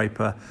 I'm Ed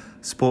Draper,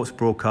 sports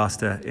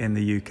broadcaster in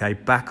the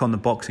UK, back on the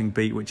boxing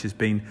beat, which has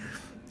been,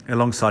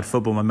 alongside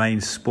football, my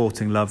main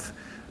sporting love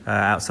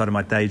outside of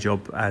my day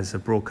job as a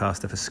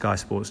broadcaster for Sky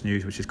Sports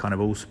News, which is kind of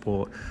all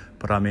sport.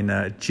 But I'm in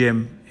a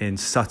gym in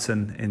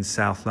Sutton in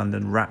South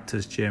London,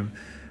 Raptors gym,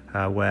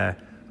 where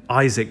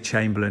Isaac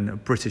Chamberlain, a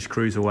British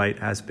cruiserweight,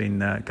 has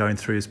been going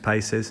through his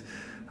paces.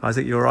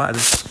 Isaac, you all right?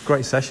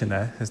 Great session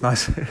there. It's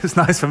nice. It's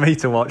nice for me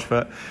to watch.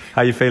 But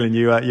how are you feeling?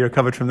 You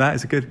recovered from that?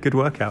 It's a good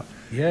workout.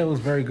 Yeah, it was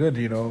very good.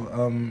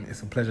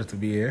 It's a pleasure to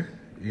be here.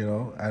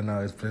 And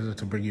it's a pleasure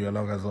to bring you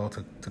along as well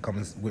to come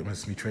and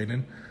witness me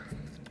training.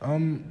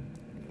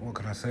 What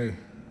can I say?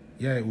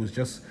 Yeah, it was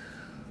just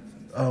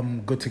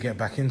good to get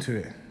back into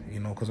it.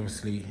 Because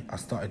obviously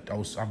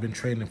I've been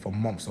training for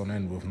months on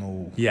end with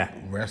no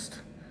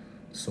rest.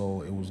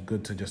 So it was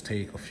good to just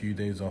take a few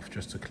days off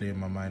just to clear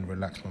my mind,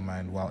 relax my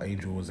mind while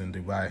Angel was in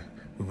Dubai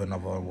with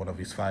another one of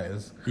his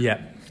fighters. Yeah.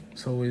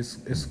 So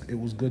it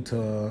was good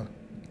to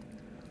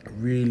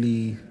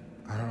really,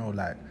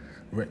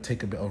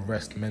 take a bit of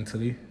rest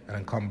mentally and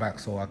then come back.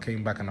 So I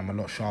came back and I'm a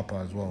lot sharper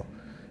as well,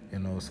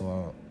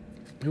 so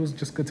it was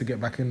just good to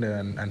get back in there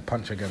and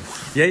punch again.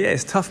 Yeah,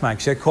 it's tough, man,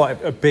 because you had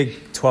quite a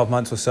big 12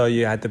 months or so.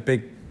 You had the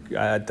big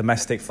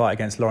domestic fight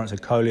against Lawrence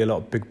Okoli, a lot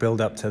of big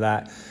build-up to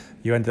that.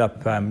 You ended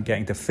up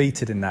getting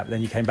defeated in that, but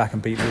then you came back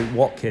and beat Luke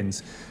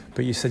Watkins.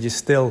 But you said you're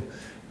still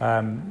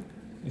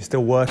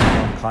working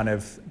on kind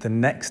of the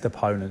next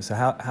opponent. So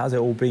how's it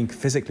all been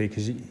physically?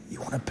 Because you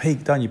want to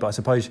peak, don't you? But I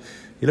suppose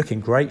you look in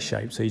great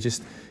shape. So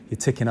you're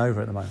ticking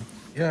over at the moment.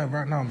 Yeah,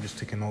 right now I'm just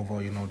ticking over.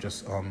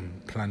 Just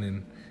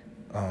planning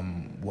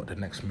what the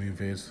next move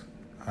is,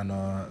 and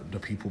the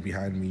people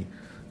behind me,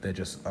 they're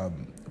just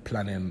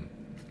planning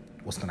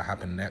what's going to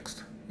happen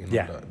next. you know,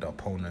 Yeah. the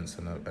opponents,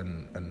 and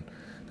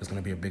there's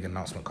going to be a big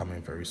announcement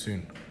coming very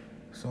soon.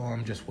 So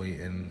I'm just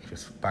waiting,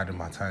 just biding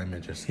my time,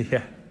 and just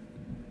Yeah.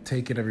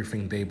 taking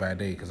everything day by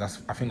day, because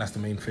I think that's the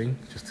main thing.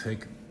 Just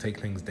take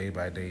things day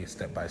by day,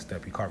 step by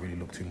step. You can't really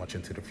look too much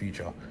into the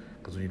future,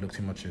 because when you look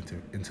too much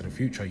into the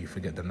future, you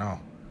forget the now.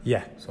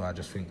 Yeah. So I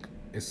just think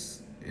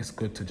it's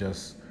good to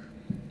just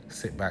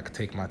sit back,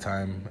 take my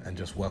time, and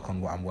just work on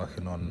what I'm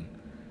working on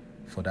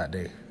for that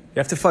day. You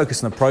have to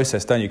focus on the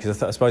process, don't you?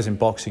 Because I suppose in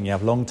boxing you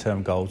have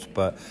long-term goals,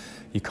 but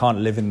you can't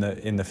live in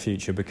the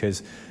future,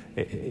 because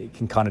it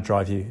can kind of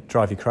drive you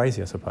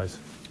crazy, I suppose.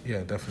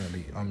 Yeah,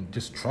 definitely.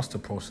 Just trust the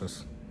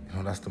process. You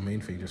know, that's the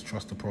main thing. Just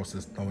trust the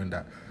process, knowing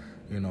that,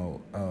 you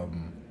know,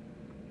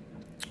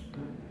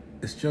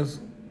 it's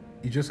just,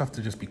 you just have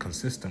to just be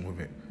consistent with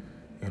it.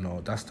 You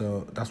know, that's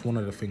one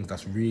of the things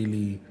that's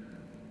really,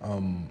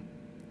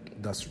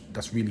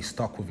 that's really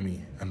stuck with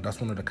me, and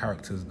that's one of the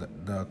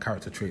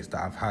character traits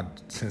that I've had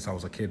since I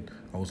was a kid.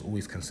 I was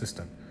always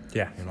consistent.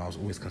 Yeah. You know, I was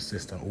always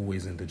consistent,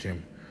 always in the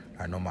gym.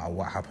 Like, no matter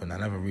what happened, I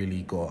never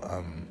really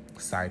got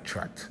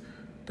sidetracked.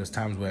 There's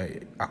times where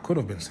I could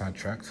have been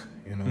sidetracked,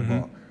 you know,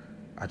 but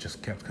I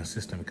just kept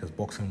consistent, because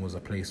boxing was a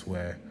place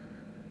where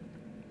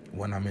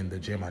when I'm in the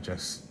gym,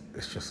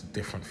 it's just a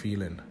different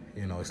feeling.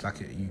 You know, it's like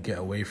you get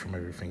away from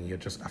everything.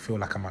 I feel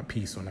like I'm at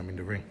peace when I'm in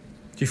the ring.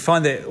 Do you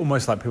find it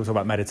almost like people talk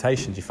about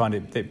meditation? Do you find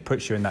it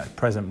puts you in that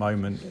present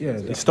moment? Yeah,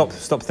 You stop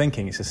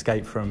thinking. It's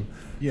escape from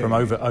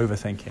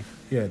overthinking.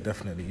 Yeah,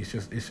 definitely. It's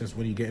just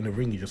when you get in the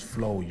ring, you just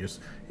flow. You're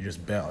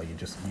just better.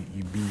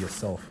 You be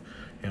yourself.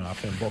 You know, I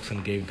think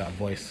boxing gave that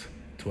voice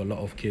to a lot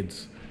of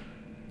kids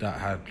that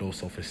had low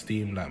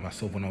self-esteem. Like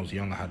myself, when I was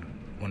young,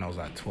 when I was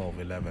like 12,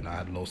 11, I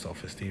had low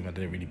self-esteem. I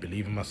didn't really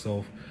believe in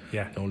myself.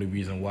 Yeah. The only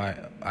reason why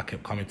I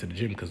kept coming to the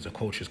gym, because the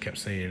coaches kept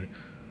saying,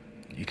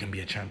 you can be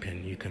a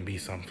champion, you can be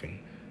something.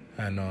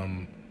 And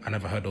I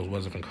never heard those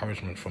words of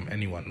encouragement from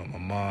anyone, not my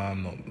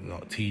mom,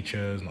 not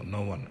teachers, not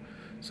no one.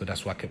 So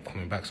that's why I kept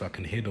coming back, so I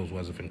can hear those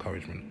words of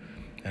encouragement.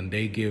 And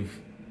they give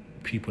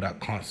people that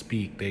can't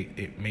speak,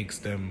 it makes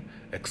them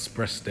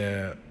express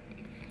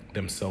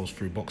themselves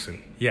through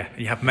boxing. Yeah,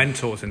 you have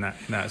mentors in that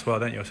as well,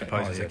 don't you, I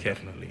suppose, as a kid?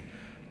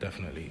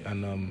 Definitely.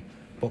 And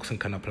boxing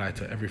can apply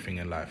to everything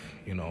in life,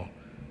 you know.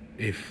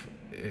 If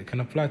it can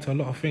apply to a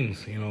lot of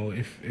things, you know.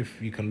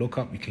 If you can look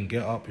up, you can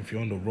get up. If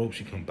you're on the ropes,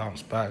 you can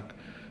bounce back.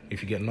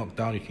 If you get knocked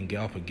down, you can get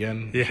up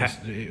again. Yeah.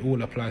 It all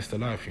applies to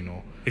life, you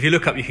know. If you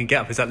look up, you can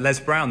get up. Is that Les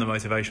Brown, the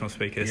motivational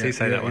speaker? Does he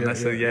say that one?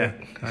 That's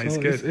It's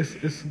good.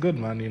 It's good,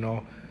 man, you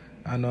know.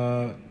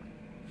 And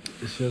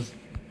it's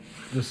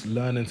just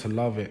learning to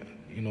love it.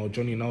 You know,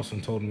 Johnny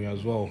Nelson told me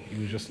as well.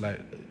 He was just like,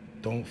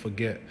 don't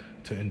forget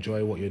to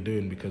enjoy what you're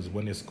doing, because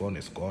when it's gone,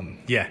 it's gone.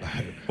 Yeah.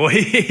 Well,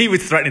 he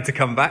was threatening to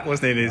come back,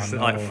 wasn't he? In his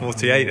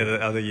 48 of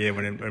the other year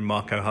when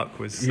Marco Huck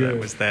was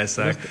there.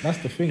 So that's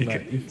the thing.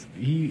 Like,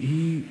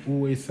 he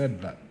always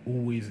said that,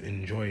 always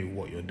enjoy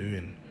what you're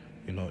doing.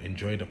 You know,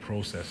 enjoy the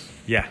process.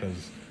 Yeah.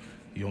 Because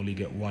you only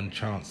get one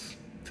chance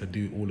to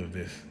do all of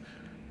this.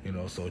 You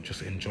know, so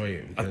just enjoy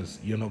it, because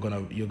you're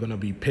gonna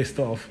be pissed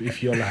off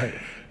if you're like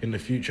in the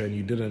future and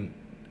you didn't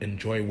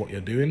enjoy what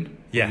you're doing.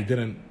 Yeah. You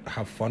didn't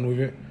have fun with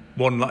it.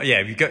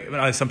 If you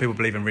go, some people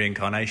believe in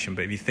reincarnation,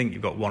 but if you think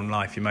you've got one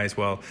life, you may as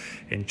well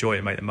enjoy it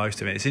and make the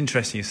most of it. It's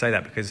interesting you say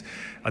that, because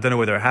I don't know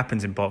whether it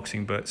happens in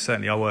boxing, but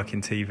certainly I work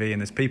in TV,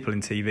 and there's people in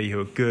TV who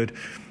are good,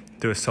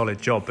 do a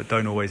solid job, but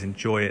don't always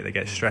enjoy it. They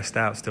get stressed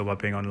out still by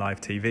being on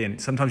live TV,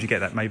 and sometimes you get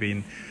that maybe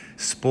in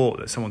sport,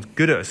 that someone's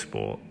good at a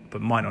sport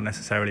but might not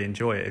necessarily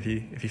enjoy it. Have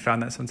you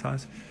found that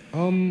sometimes?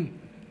 Or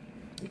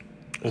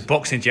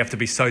boxing, do you have to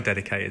be so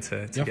dedicated to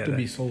you have to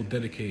be there? so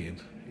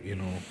dedicated, you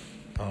know.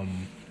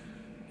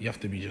 You have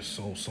to be just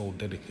so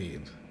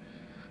dedicated.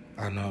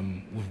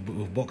 And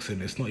with boxing,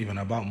 it's not even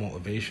about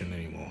motivation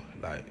anymore.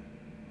 Like,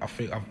 I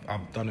think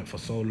I've done it for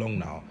so long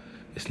now.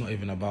 It's not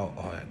even about,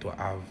 do I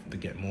have to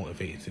get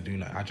motivated to do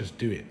that? I just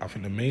do it. I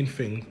think the main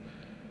thing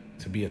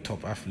to be a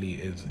top athlete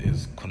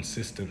is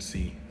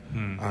consistency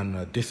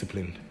and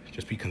discipline.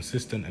 Just be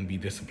consistent and be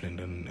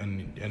disciplined,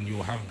 and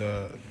you'll have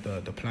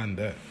the plan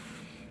there.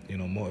 You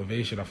know,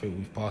 motivation, I think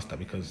we've passed that,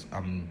 because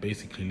I'm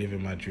basically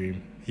living my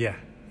dream. Yeah.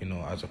 You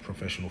know, as a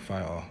professional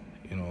fighter,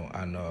 you know,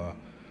 and I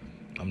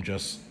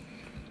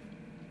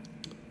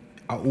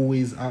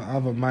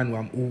have a mind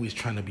where I'm always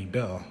trying to be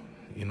better.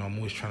 You know, I'm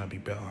always trying to be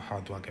better. How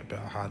do I get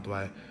better? How do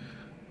I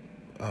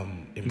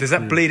improve? Does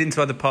that bleed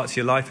into other parts of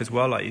your life as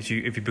well? Like, if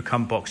you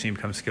become boxing, you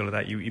become skilled at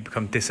that, you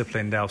become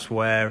disciplined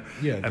elsewhere,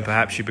 Yeah, and definitely.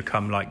 perhaps you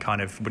become like kind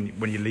of,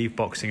 when you leave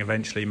boxing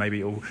eventually,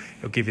 maybe it'll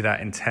give you that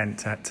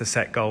intent to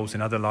set goals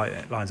in other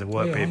lines of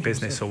work, be it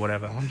business or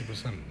whatever.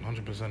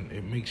 100%.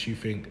 It makes you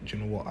think, do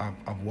you know what,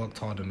 I've worked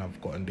hard and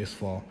I've gotten this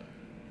far,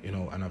 you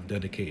know, and I've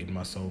dedicated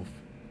myself.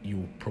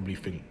 You'll probably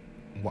think,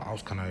 what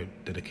else can I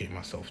dedicate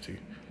myself to?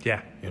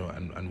 Yeah. You know,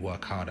 and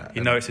work hard at.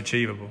 You know it's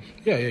achievable.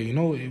 Yeah, you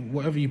know,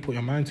 whatever you put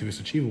your mind to,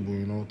 it's achievable,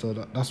 you know. So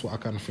that's what I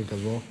kind of think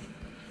as well.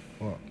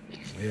 But,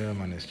 yeah,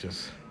 man, it's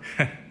just...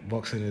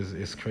 Boxing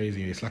is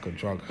crazy. It's like a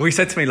drug. Well, you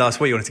said to me last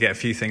week you wanted to get a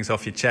few things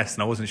off your chest,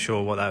 and I wasn't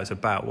sure what that was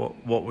about.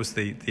 What was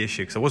the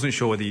issue? Because I wasn't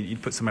sure whether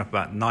you'd put something up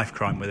about knife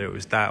crime, whether it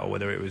was that or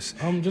whether it was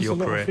just your a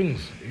lot career. of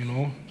things,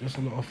 just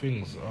a lot of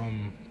things.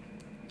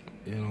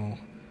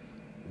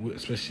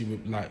 Especially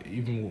with like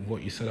even with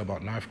what you said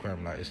about knife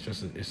crime, like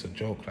it's a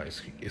joke. Like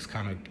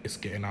it's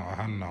getting out of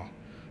hand now.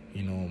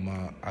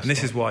 And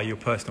this is why your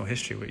personal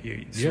history with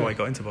you. This is why you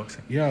got into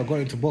boxing. Yeah, I got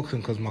into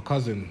boxing because my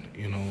cousin,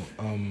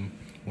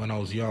 when I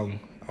was young,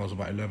 I was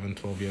about 11,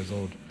 12 years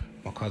old.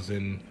 My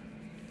cousin,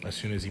 as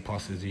soon as he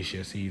passed his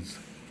GCSEs,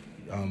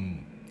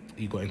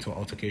 he got into an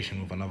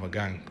altercation with another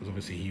gang because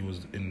obviously he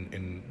was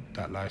in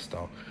that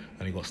lifestyle,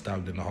 and he got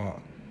stabbed in the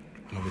heart,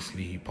 and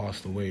obviously he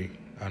passed away.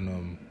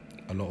 And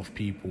a lot of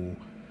people,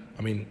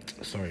 a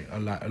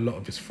lot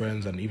of his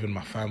friends and even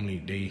my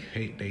family,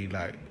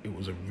 it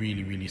was a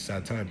really, really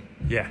sad time.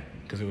 Yeah.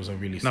 Because it was a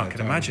really sad No, time. I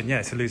can imagine.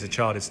 Yeah, to lose a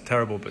child is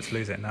terrible, but to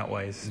lose it in that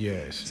way is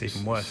it's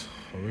even worse. It's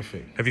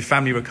horrific. Have your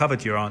family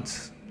recovered your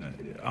aunt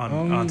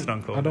and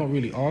uncle? I don't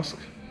really ask.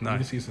 No.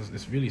 Obviously,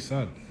 it's really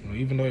sad.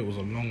 Even though it was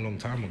a long, long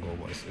time ago,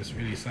 but it's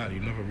really sad.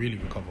 You never really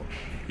recover.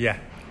 Yeah.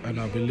 And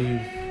I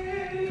believe,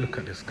 look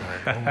at this guy.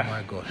 Oh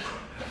my God.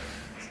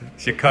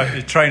 Your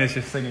trainer's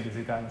just singing as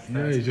he down the stairs.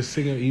 Yeah, he's just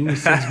singing. He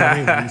always sings my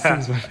name. He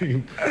sings my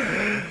name.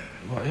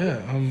 But yeah,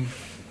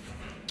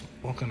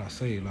 what can I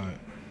say? Like,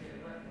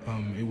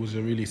 it was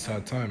a really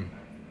sad time,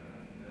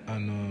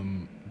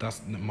 and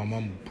my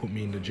mum put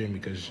me in the gym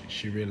because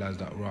she realized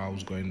that I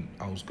was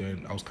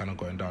kind of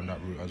going down that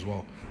route as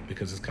well,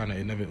 because it's kind of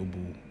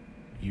inevitable.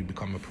 You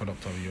become a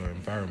product of your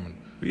environment.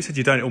 But you said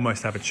you don't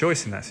almost have a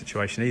choice in that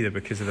situation either,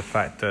 because of the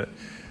fact that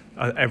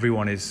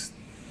everyone is,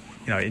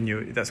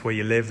 that's where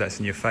you live, that's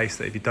in your face,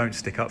 that if you don't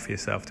stick up for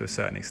yourself to a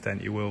certain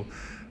extent, you will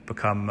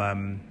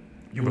become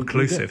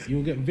reclusive.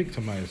 You'll get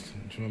victimized.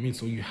 Do you know what I mean?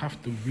 So you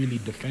have to really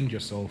defend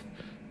yourself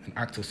and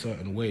act a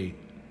certain way,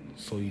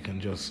 so you can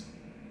just.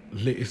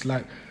 It's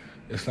like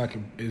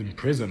in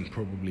prison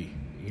probably.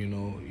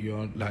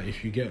 You're like,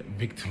 if you get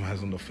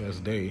victimized on the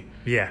first day,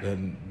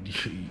 then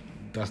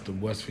that's the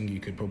worst thing you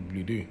could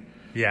probably do.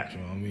 Yeah. Do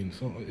you know what I mean?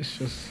 So it's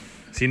just.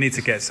 So you need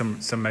to get some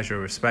measure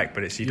of respect,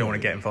 but you don't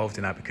want to get involved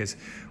in that, because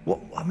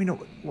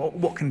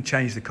what can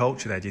change the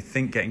culture there? Do you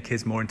think getting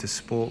kids more into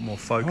sport, more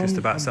focused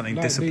about something,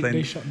 disciplined?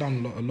 They shut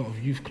down a lot of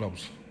youth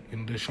clubs.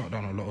 They shut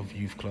down a lot of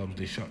youth clubs.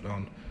 They shut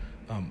down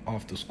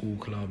after school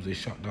clubs. They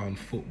shut down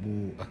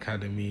football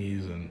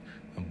academies and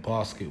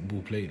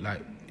basketball play.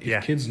 Like,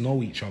 if kids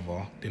know each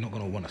other, they're not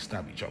going to want to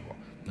stab each other.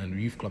 And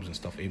youth clubs and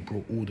stuff, it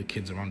brought all the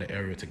kids around the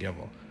area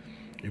together.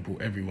 It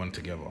brought everyone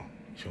together.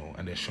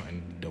 And they're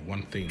shutting the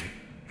one thing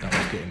that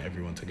was getting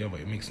everyone together.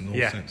 It makes no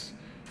sense.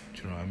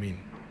 Do you know what I mean?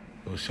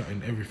 They were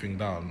shutting everything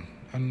down,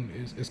 and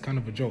it's kind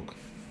of a joke.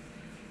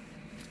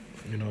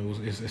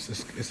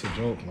 It's a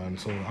joke, man.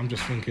 So I'm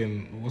just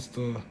thinking, what's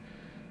the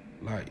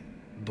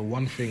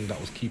one thing that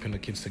was keeping the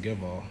kids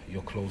together?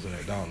 You're closing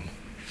it down.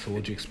 So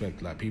what do you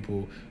expect? Like,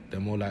 people,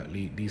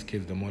 these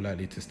kids, they're more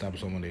likely to stab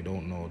someone they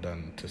don't know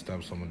than to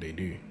stab someone they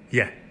do.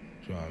 Yeah.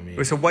 Do you know what I mean?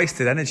 Well, it's a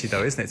wasted energy,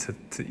 though, isn't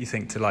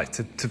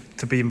it?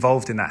 To be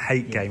involved in that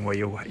hate game where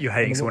you're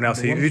hating someone else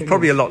who's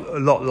probably a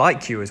lot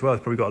like you as well.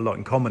 It's probably got a lot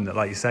in common. That,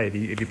 like you say, if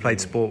you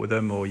played sport with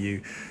them or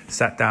you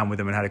sat down with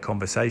them and had a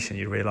conversation,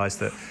 you realise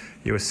that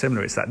you were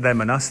similar. It's that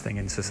them and us thing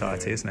in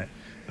society, isn't it?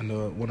 And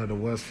one of the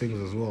worst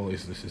things as well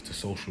is the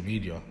social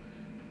media,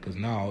 because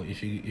now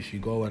if you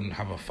go and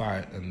have a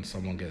fight and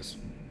someone gets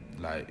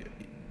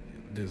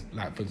there's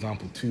for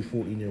example 2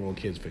 14-year-old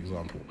kids, for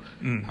example,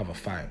 have a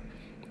fight,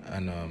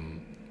 and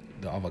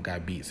the other guy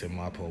beats him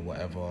up or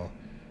whatever.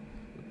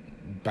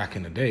 Back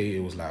in the day, it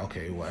was like,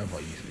 okay, whatever,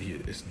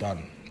 it's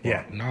done.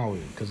 But now,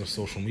 because of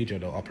social media,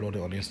 they'll upload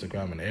it on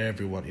Instagram, and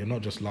everyone, you're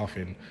not just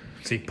laughing.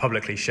 So you're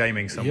publicly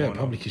shaming someone. Yeah,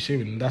 publicly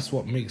shaming. And that's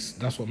what makes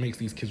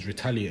these kids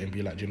retaliate and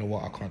be like, do you know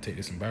what? I can't take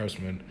this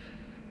embarrassment,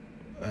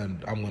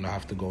 and I'm gonna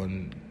have to go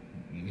and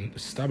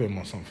stab him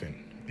or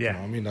something. Yeah, you know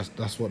what I mean,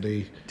 that's what they.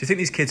 Do you think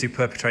these kids who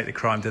perpetrate the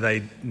crime, do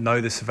they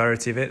know the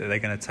severity of it? Are they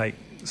going to take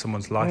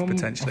someone's life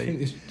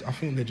potentially? I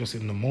think they're just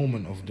in the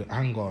moment of the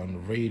anger and the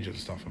rage and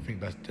stuff. I think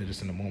that they're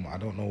just in the moment. I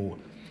don't know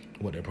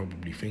what they're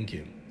probably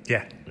thinking.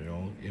 Yeah,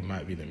 it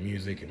might be the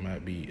music, it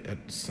might be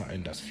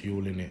something that's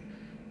fueling it,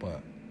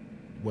 but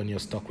when you're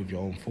stuck with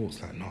your own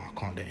thoughts, like, no, I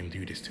can't let him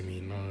do this to me.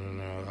 No.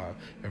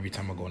 Every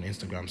time I go on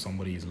Instagram,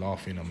 somebody is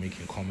laughing or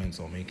making comments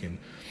or making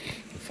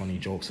funny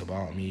jokes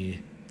about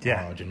me.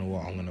 Yeah. Do you know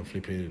what? I'm gonna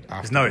flip it.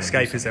 There's no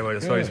escape, is there? I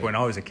suppose when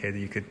I was a kid,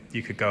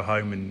 you could go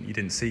home and you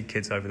didn't see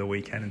kids over the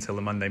weekend until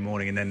the Monday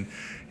morning, and then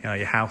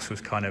your house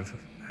was kind of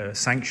a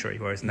sanctuary.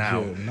 Whereas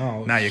now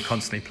you're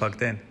constantly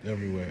plugged in.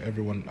 Everywhere,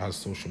 everyone has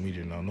social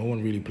media now. No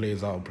one really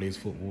plays out, plays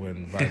football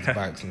and rides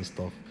bikes and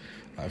stuff.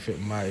 I think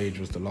my age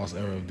was the last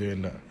era of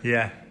doing that.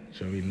 Yeah.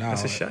 So now,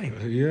 that's a shame.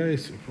 Yeah,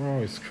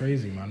 it's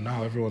crazy, man.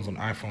 Now everyone's on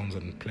iPhones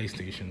and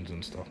PlayStations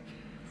and stuff.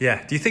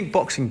 Yeah. Do you think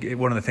boxing,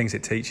 one of the things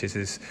it teaches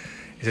is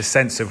a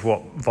sense of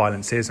what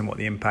violence is and what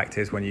the impact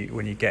is when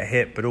you get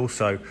hit, but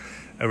also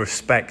a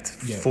respect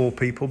Yeah. for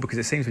people? Because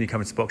it seems when you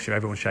come into boxing,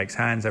 everyone shakes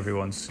hands,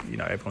 everyone's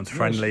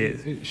friendly.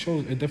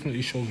 It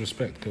definitely shows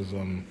respect because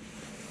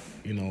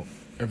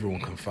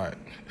everyone can fight.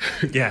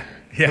 Yeah.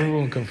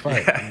 Everyone can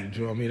fight. Yeah. Do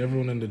you know what I mean?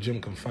 Everyone in the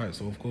gym can fight.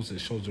 So of course it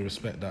shows the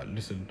respect that,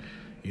 listen,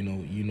 you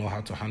know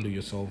how to handle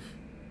yourself.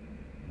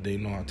 They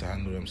know how to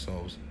handle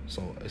themselves.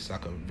 So it's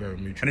like a very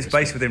mutual. And it's respect.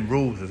 based within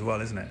rules as well,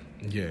 isn't it?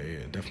 Yeah,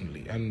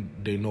 definitely. And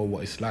they know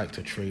what it's like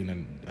to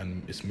train,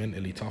 and it's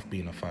mentally tough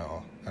being a fighter.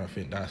 And I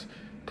think that's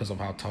because of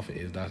how tough it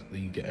is that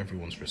you get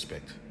everyone's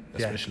respect,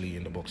 especially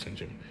in the boxing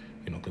gym.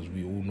 Because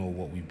we all know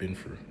what we've been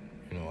through.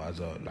 As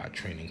a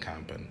training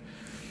camp and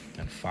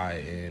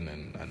fighting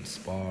and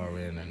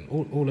sparring and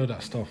all of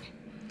that stuff.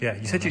 Yeah,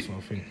 you said that sort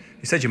of thing.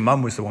 You said your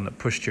mum was the one that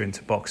pushed you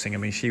into boxing. I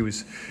mean, she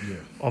was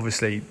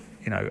obviously,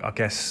 I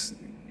guess,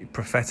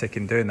 prophetic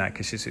in doing that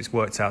because it's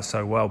worked out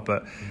so well.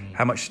 But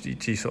how much do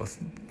you sort of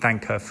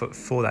thank her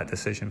for that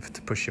decision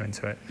to push you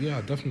into it? Yeah,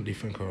 I definitely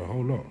thank her a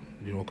whole lot.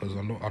 Because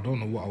I don't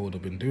know what I would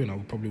have been doing. I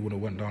probably would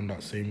have went down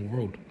that same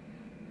road.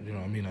 You know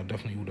what I mean? I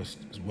definitely would have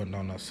went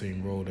down that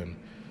same road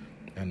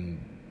and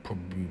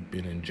probably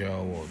been in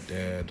jail or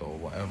dead or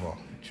whatever.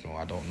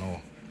 I don't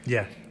know.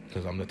 Yeah.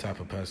 Because I'm the type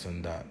of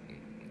person that,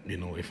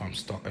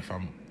 if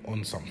I'm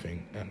on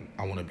something and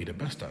I want to be the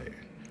best at it.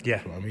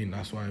 Yeah. You know what I mean?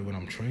 That's why when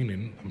I'm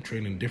training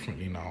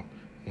differently now.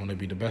 I want to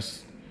be the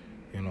best.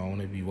 I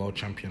want to be world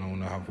champion. I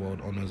want to have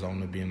world honours. I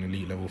want to be an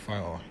elite level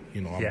fighter.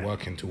 I'm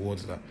working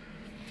towards that.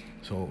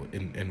 So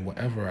in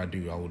whatever I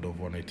do, I would have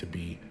wanted to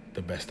be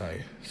the best at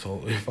it.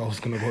 So if I was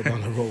going to go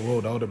down the wrong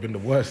road, I would have been the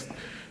worst.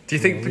 Do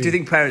you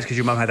think parents, because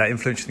your mum had that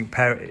influence, do you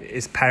think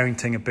is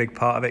parenting a big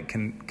part of it?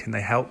 Can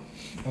they help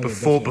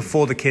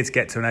before the kids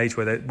get to an age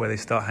where they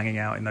start hanging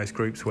out in those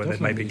groups where there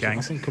may be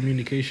gangs? I think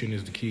communication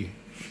is the key.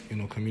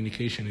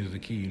 Communication is the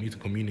key. You need to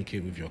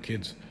communicate with your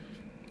kids.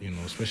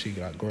 Especially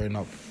growing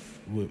up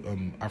with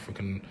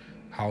African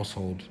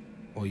household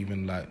or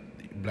even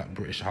Black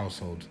British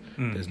households.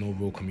 There's no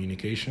real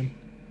communication.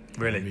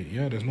 Really? I mean,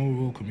 yeah, there's no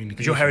real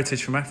communication. Is your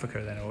heritage from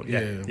Africa then? Or?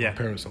 Yeah. My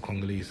parents are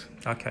Congolese.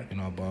 Okay.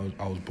 But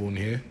I was born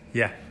here.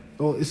 Yeah.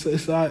 So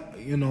it's like, I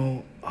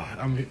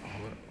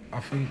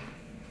think,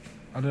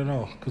 I don't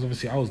know, because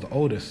obviously I was the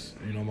oldest.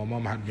 My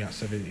mum had me at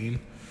 17.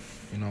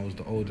 I was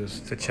the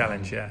oldest. It's a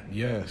challenge, yeah.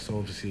 Yeah, so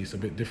obviously it's a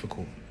bit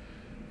difficult.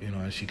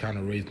 And she kind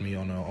of raised me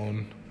on her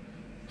own.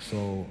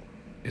 So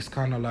it's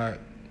kind of like,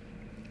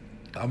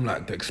 I'm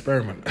like the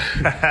experiment. Do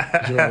you know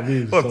what I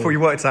mean? Well, you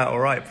worked out all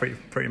right,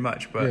 pretty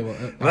much.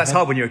 But that's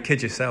hard when you're a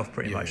kid yourself,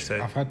 pretty much.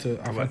 So I've had to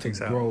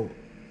grow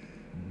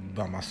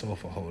by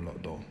myself a whole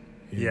lot, though.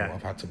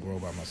 I've had to grow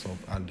by myself.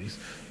 At least,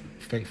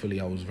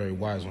 thankfully, I was very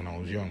wise when I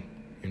was young.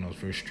 I was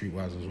very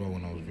streetwise as well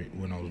when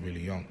I was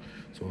really young.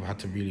 So I've had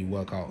to really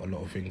work out a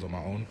lot of things on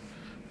my own.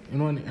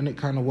 And it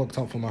kind of worked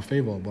out for my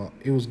favor. But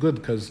it was good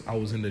because I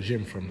was in the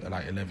gym from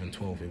 11,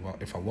 12.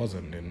 If I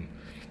wasn't, then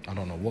I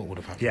don't know what would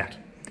have happened. Yeah.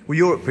 Well,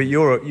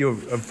 you're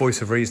a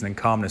voice of reason and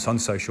calmness on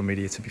social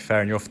media, to be fair,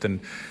 and you're often,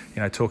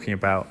 talking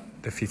about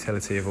the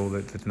futility of all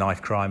the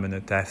knife crime and the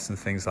deaths and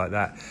things like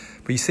that.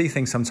 But you see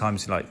things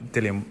sometimes like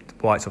Dillian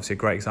Whyte's obviously a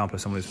great example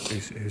of someone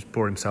who's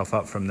brought himself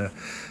up from the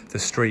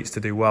streets to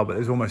do well. But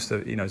there's almost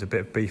there's a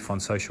bit of beef on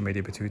social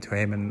media between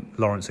him and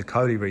Lawrence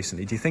Okolie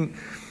recently. Do you think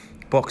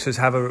boxers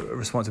have a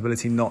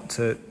responsibility not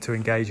to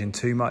engage in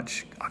too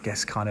much, I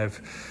guess, kind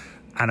of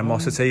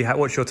animosity?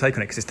 What's your take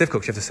on it? Because it's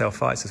difficult. You have to sell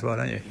fights as well,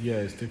 don't you? Yeah,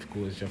 it's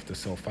difficult. You have to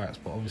sell fights,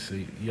 but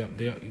obviously,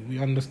 we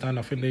understand.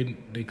 I think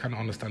they kind of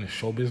understand it's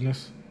show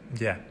business.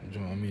 Yeah. Do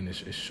you know what I mean?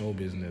 It's show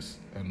business,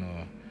 and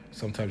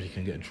sometimes you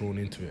can get drawn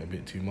into it a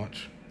bit too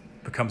much.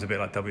 Becomes a bit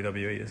like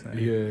WWE, isn't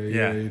it?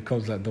 Yeah. It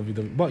comes like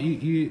WWE, but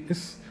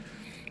it's.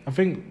 I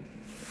think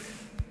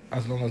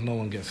as long as no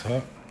one gets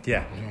hurt.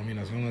 Yeah. Do you know what I mean?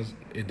 As long as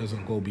it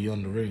doesn't go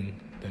beyond the ring,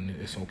 then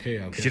it's okay.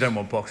 Because you don't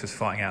want boxers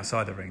fighting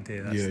outside the ring, do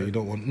you? You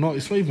don't want. No,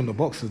 it's not even the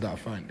boxers that I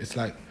find. It's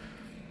like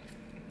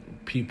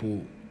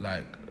people,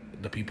 like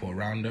the people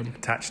around them,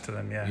 attached to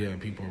them. Yeah. Yeah,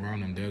 people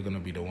around them. They're gonna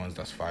be the ones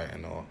that's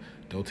fighting, or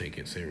they'll take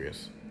it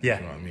serious. Yeah.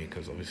 Do you know what I mean?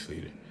 Because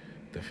obviously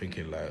they're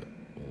thinking like,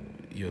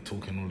 you're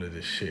talking all of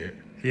this shit.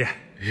 Yeah.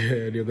 Yeah,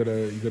 and you're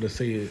gonna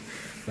say it,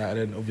 and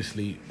then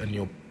obviously, and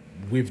you're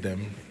with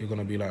them, you're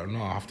gonna be like,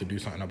 no, I have to do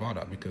something about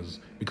that because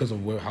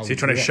of how. So you're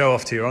trying to show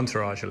off to your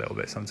entourage a little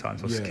bit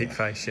sometimes, or just keep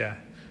face, yeah.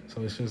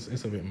 So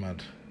it's a bit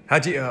mad.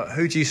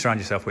 Who do you surround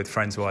yourself with,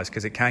 friends wise?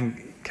 Because it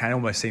can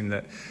almost seem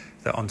that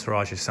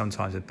entourages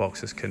sometimes with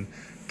boxers can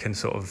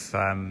sort of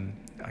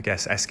I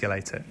guess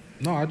escalate it.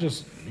 No, I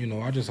just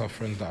have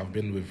friends that I've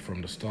been with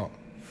from the start.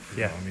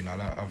 You know what I mean, I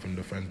like having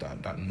the friends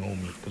that know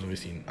me, because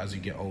obviously as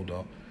you get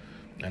older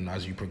and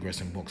as you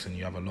progress in boxing,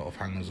 you have a lot of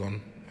hangers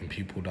on and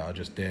people that are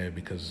just there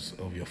because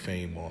of your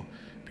fame, or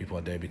people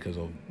are there because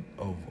of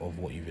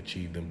what you've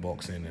achieved in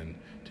boxing, and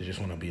they just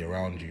want to be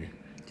around you.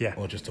 Yeah.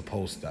 Or just to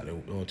post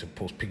or to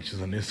post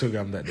pictures on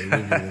Instagram that they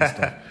with you and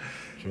stuff.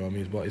 Do you know what I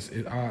mean? But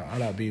I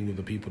like being with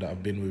the people that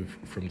I've been with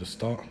from the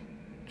start.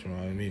 Do you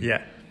know what I mean?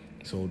 Yeah.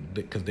 So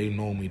because they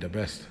know me the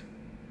best.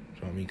 Do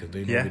know what I mean? Because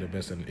they know Yeah. you're the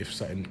best, and if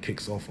something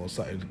kicks off or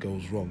something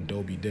goes wrong,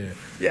 they'll be there.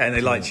 Yeah, and they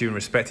So- liked you and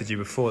respected you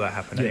before that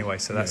happened Yeah. anyway.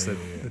 So that's Yeah,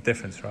 the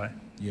difference, right?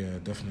 Yeah,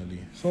 definitely.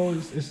 So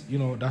it's you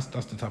know, that's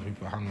the type of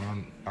people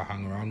I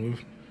hang around with.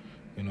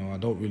 You know, I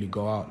don't really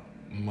go out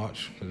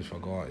much, because if I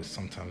go out,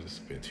 sometimes it's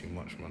a bit too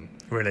much, man.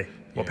 Really?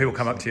 Well, Yeah, people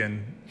come so- up to you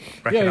and Yeah,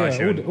 recognise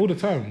you. all the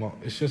time. But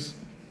it's just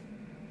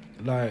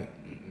like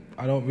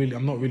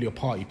I'm not really a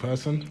party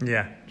person.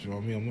 Yeah. Do you know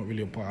what I mean? I'm not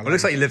really a party. Well, it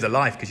looks like you lived a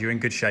life because you're in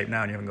good shape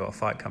now and you haven't got a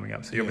fight coming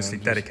up. So you're Yeah, obviously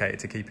I'm just- dedicated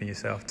to keeping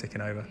yourself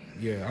ticking over.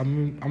 Yeah, I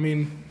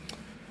mean,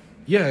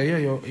 yeah,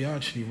 you're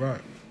actually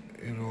right.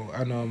 You know,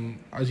 and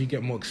as you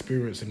get more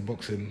experience in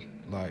boxing,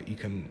 like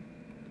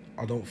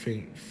I don't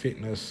think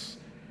fitness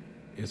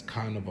is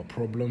kind of a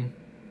problem,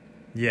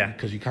 Yeah.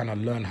 because you kind of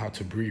learn how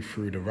to breathe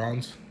through the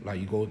rounds. Like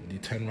you go the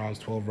 10 rounds,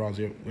 12 rounds.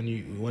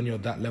 When you're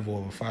that level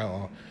of a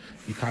fighter,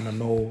 you kind of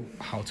know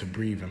how to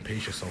breathe and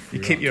pace yourself. You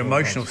through keep that your 12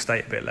 emotional rounds.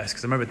 state a bit less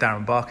because I remember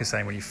Darren Barker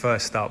saying when you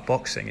first start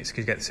boxing, it's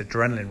because you get this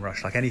adrenaline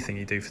rush, like anything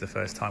you do for the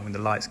first time when the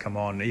lights come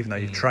on. Even though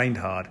you've trained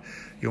hard,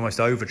 you almost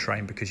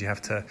overtrain because you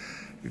have to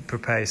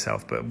prepare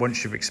yourself. But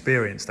once you've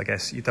experienced, I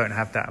guess you don't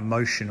have that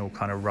emotional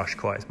kind of rush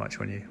quite as much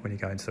when you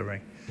go into the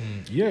ring.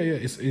 Yeah,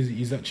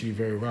 he's actually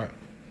very right.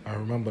 I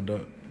remember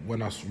that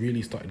when I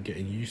really started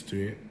getting used to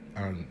it,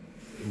 and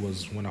it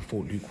was when I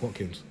fought Luke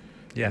Watkins.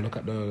 Yeah. And look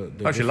at the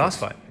That was your last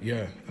difference. fight?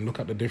 Yeah, and look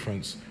at the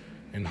difference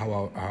in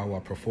how I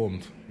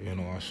performed. You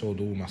know, I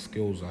showed all my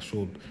skills. I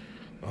showed,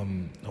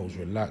 I was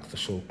relaxed. I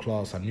showed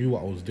class. I knew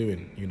what I was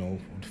doing. You know,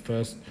 the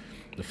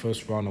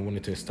first round I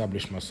wanted to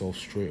establish myself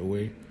straight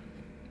away.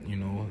 You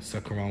know,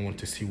 second round I wanted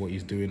to see what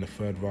he's doing. The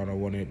third round I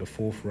wanted. The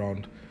fourth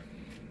round,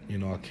 you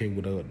know, I came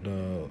with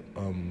the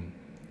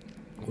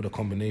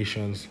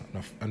combinations,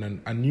 and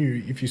then I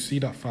knew if you see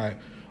that fight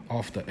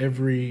after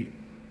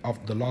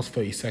the last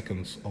 30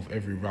 seconds of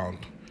every round,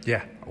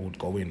 Yeah. I would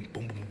go in,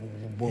 boom, boom, boom,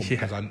 boom, boom. Yeah.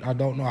 Because I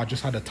don't know, I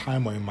just had a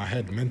timer in my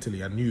head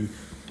mentally. I knew,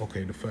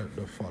 okay, the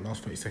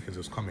last 30 seconds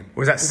was coming.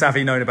 Was that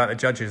savvy knowing about the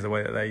judges, the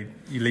way that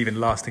you leave a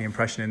lasting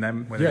impression in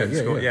them when they don't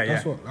score? Yeah.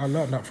 That's what I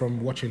learned that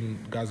from watching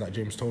guys like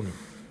James Toney.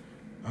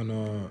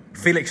 And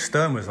Felix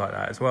Stern was like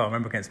that as well. I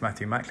remember against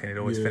Matthew Macklin, he'd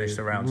always finished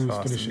the rounds always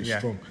fast. finish and- it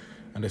strong.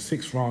 And the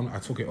sixth round, I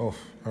took it off.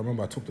 I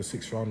remember I took the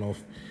sixth round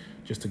off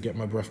just to get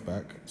my breath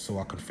back so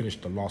I could finish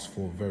the last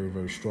four very,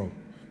 very strong.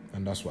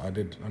 And that's what I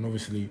did. And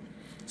obviously,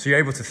 So you're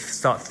able to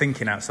start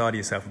thinking outside of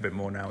yourself a bit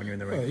more now when you're in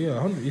the ring.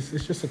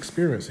 it's just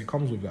experience. It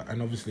comes with that.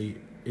 And obviously,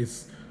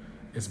 it's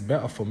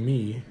better for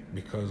me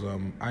because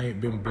I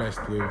ain't been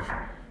blessed with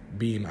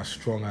being as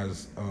strong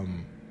as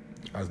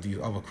these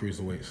other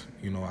cruiserweights.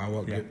 You know,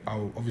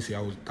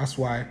 that's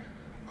why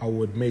I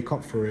would make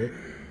up for it.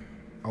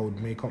 I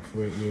would make up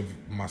for it with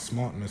my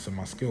smartness and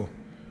my skill.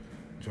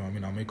 Do you know what I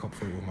mean? I'll make up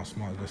for it with my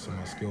smartness and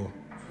my skill.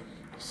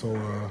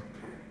 So,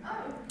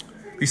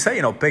 You say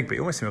you're not big, but you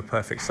almost seem a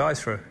perfect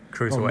size for a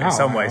cruiserweight now in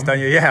some I ways, am. don't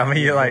you? Yeah, I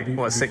mean, you're like,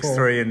 Before-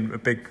 6'3" and a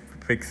big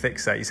thick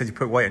set. You said you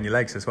put weight on your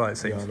legs as well, it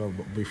seems. yeah, no,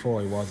 but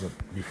before it wasn't.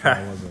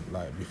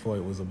 Like, before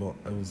it was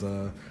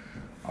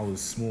I was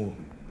small.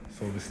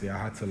 So obviously I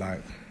had to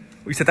like...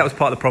 You said that was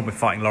part of the problem with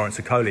fighting Lawrence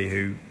Okoli,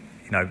 who,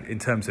 you know, in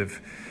terms of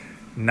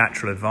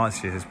natural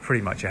advantages, is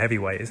pretty much a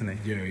heavyweight, isn't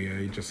he? Yeah,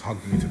 he just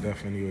hugged me to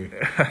death anyway.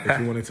 If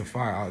he wanted to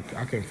fight,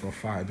 I came for a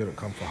fight. I didn't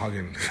come for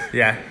hugging.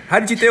 Yeah. How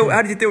did you deal with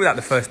that,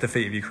 the first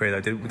defeat of your career, though?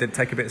 Did it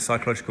take a bit of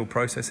psychological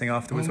processing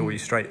afterwards, or were you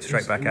straight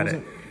back at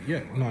it? Yeah,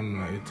 no.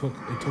 It took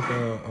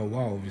a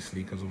while,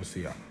 obviously, because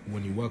obviously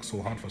when you work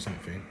so hard for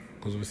something,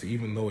 because obviously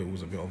even though it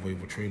was a bit of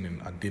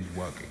overtraining, I did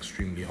work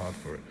extremely hard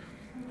for it.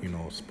 You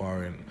know,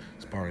 sparring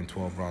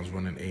 12 rounds,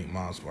 running 8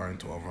 miles, sparring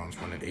 12 rounds,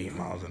 running 8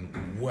 miles,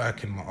 and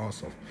working my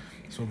ass off.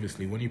 So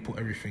obviously, when you put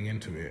everything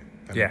into it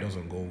and it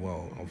doesn't go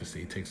well,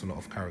 obviously it takes a lot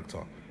of character.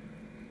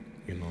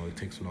 You know, it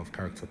takes a lot of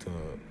character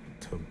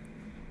to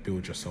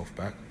build yourself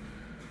back.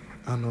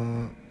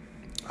 And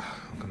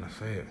how can I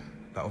say it?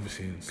 That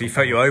obviously. But you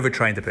felt you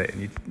overtrained a bit,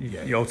 and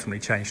Yeah. you ultimately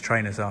changed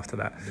trainers after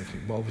that.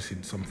 Definitely. But obviously,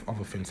 some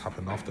other things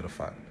happened after the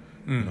fight.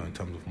 You know, in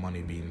terms of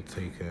money being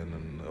taken,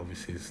 and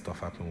obviously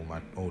stuff happened with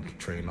my old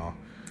trainer.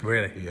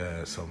 Really?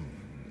 Yeah,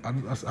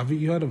 have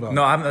you heard about?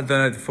 No, I don't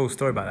know the full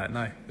story about that.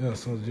 No. Yeah,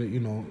 so you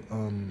know,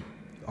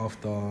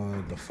 after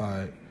the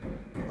fight,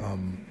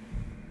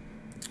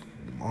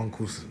 my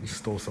uncle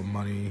stole some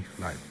money,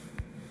 like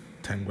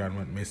 10 grand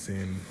went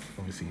missing.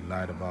 Obviously, he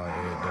lied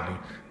about it.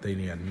 Then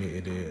he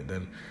admitted it.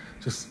 Then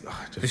just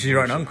This is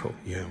your own uncle?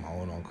 Yeah, my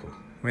own uncle.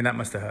 I mean, that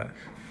must have hurt.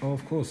 Oh,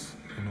 of course,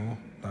 you know,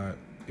 like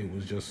it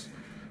was just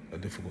a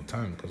difficult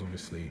time because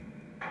obviously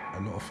a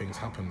lot of things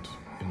happened.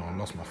 You know, I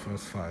lost my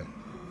first fight.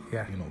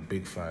 Yeah. You know,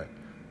 big fight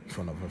in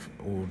front of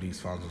all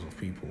these thousands of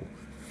people,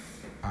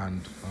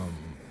 and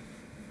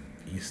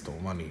he stole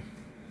money.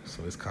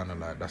 So it's kind of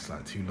like that's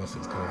like 2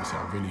 losses because obviously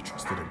I really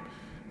trusted him.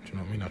 Do you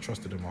know what I mean? I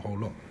trusted him a whole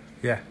lot.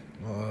 Yeah.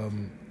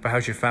 But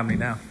how's your family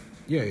now?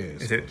 Yeah.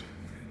 Is it?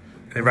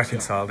 They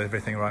reconciled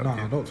everything right No, with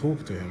you? I don't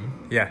talk to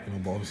him. Yeah. You know,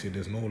 but obviously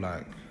there's no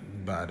like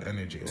bad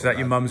energy. Is that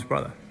your mum's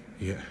brother?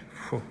 Yeah.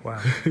 Oh, wow.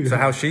 So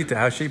how she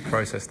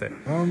processed it?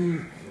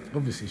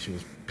 Obviously she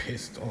was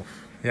pissed off.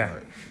 Yeah.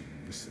 Like,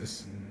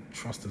 it's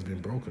trust has been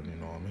broken. You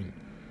know what I mean?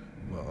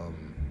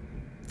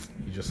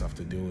 But you just have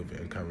to deal with it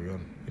and carry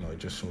on. You know, it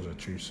just shows a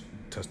true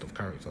test of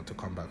character to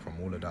come back from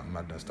all of that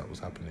madness that was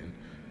happening,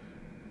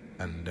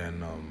 and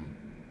then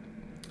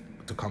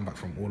to come back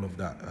from all of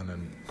that and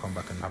then come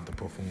back and have the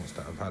performance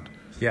that I've had.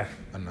 Yeah.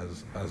 And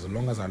as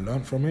long as I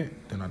learn from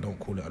it, then I don't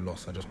call it a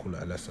loss. I just call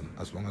it a lesson.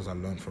 As long as I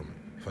learn from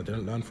it. If I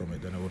didn't learn from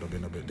it, then it would have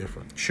been a bit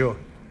different. Sure.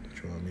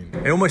 Do you know what I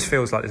mean? It almost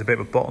feels like there's a bit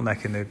of a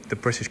bottleneck in the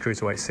British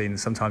cruiserweight scene.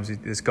 Sometimes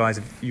there's guys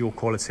of your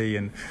quality,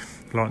 and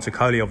Lawrence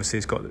Okoli obviously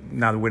has got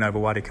now the win over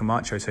Wadi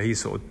Camacho, so he's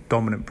sort of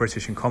dominant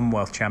British and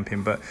Commonwealth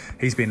champion, but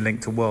he's been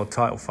linked to world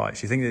title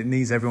fights. Do you think it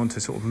needs everyone to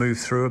sort of move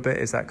through a bit?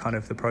 Is that kind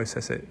of the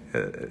process?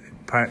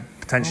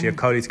 Potentially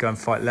Okoli to go and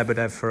fight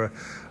Lebedev for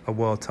a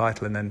world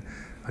title, and then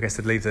I guess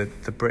they'd leave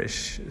the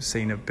British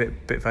scene a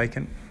bit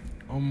vacant?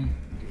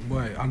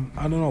 Boy,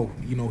 I don't know.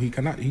 You know, he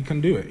can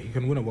do it. He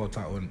can win a world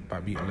title by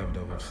beating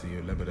Lebedev. Obviously,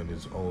 Lebedev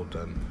is old,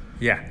 and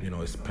you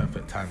know, it's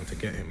perfect time to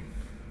get him.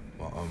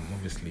 But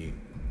obviously,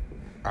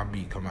 I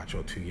beat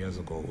Camacho 2 years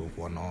ago with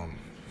one arm.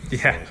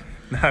 Yeah, so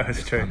no,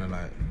 it's true. Kind of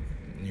like,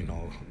 you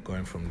know,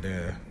 going from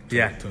there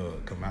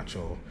to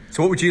Camacho.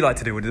 So what would you like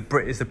to do?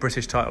 Is the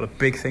British title a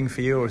big thing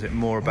for you, or is it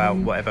more about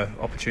whatever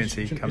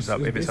opportunity comes up,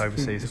 if it's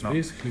overseas or not?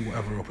 It's basically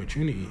whatever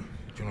opportunity.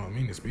 Do you know what I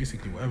mean? It's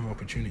basically whatever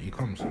opportunity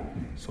comes.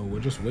 So we're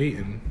just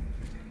waiting.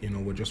 You know,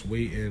 we're just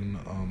waiting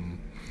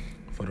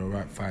for the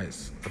right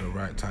fights at the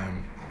right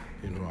time.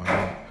 You know what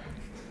I mean?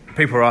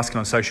 People are asking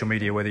on social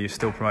media whether you're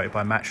still promoted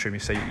by Matchroom. You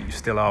say you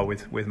still are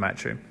with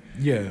Matchroom.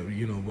 Yeah,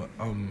 you know, but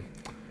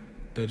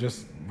they're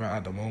just right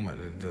at the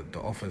moment. The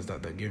offers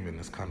that they're giving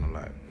is kind of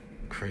like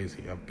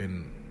crazy.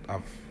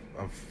 I've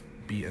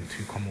beaten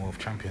 2 Commonwealth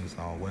champions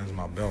now. Where's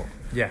my belt?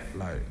 Yeah.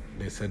 Like,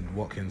 they said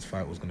Watkins'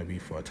 fight was going to be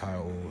for a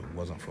title. It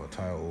wasn't for a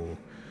title.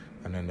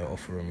 And then they're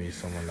offering me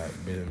someone like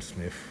Billiam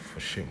Smith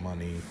for shit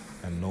money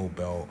and no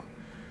belt.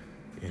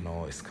 You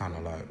know, it's kind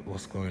of like,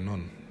 what's going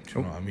on? Do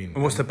you know what I mean?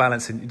 And what's the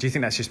balance? Do you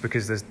think that's just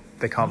because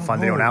they can't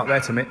find anyone out there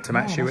to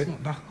match you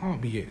with? That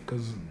can't be it,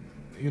 because,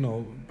 you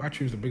know,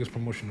 Battery is the biggest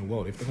promotion in the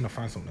world. If they're going to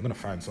find something, they're going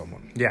to find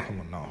someone. Yeah. Come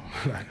on now.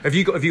 Have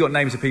you got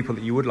names of people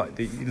that you would like,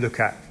 that you look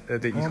at,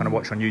 that you kind of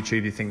watch on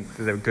YouTube? You think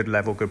that they're a good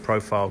level, good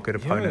profile, good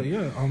opponent?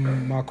 Yeah.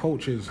 My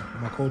coaches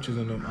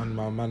and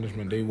my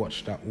management, they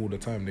watch that all the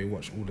time. They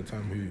watch all the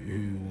time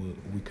who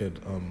we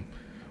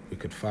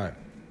could fight.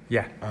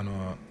 Yeah. And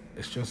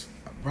it's just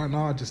right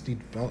now I just need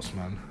belts,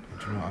 man.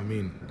 Do you know what I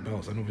mean?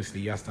 Belts, and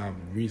obviously you have to have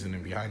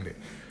reasoning behind it.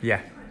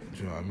 Yeah. Do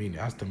you know what I mean? It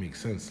has to make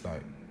sense,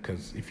 like,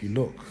 because if you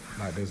look,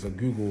 like, there's a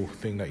Google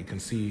thing that you can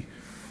see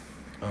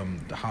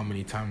how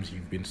many times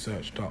you've been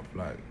searched up.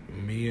 Like,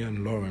 me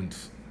and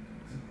Lawrence,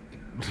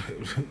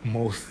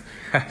 most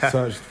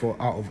searched for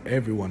out of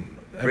everyone.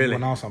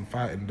 Everyone else I'm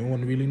fighting, no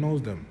one really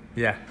knows them.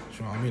 Yeah. Do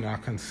you know what I mean? I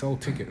can sell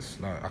tickets.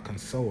 Like, I can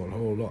sell a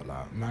whole lot.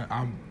 Like,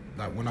 man,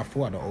 like, when I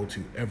fought at the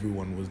O2,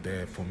 everyone was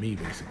there for me,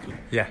 basically.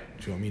 Yeah. Do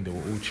you know what I mean? They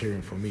were all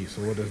cheering for me.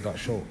 So what does that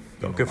show?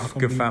 Got a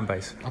good fan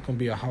base. I can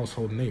be a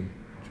household name.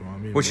 Do you know what I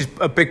mean? Which is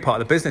a big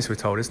part of the business, we're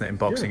told, isn't it? In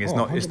boxing, it's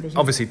not. It's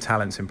obviously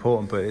talent's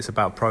important, but it's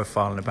about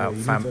profile and about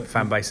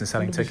fan base and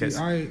selling tickets.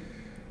 I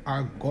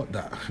got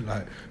that.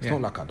 Like, it's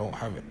not like I don't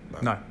have it.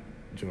 Like, no.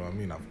 Do you know what I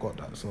mean? I've got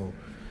that. So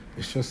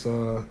it's just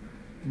a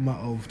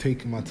matter of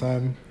taking my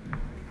time.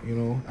 You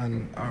know,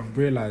 and I've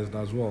realised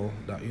as well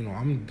that, you know,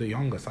 I'm the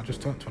youngest. I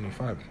just turned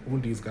 25. All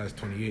these guys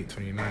 28,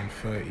 29,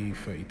 30,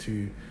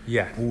 32.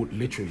 Yeah.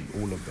 Literally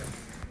all of them.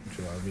 Do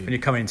you know what I mean? And you're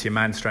coming into your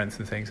man strength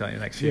and things like in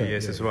the next few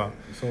years as well.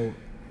 So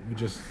we're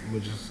just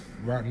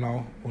right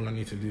now, all I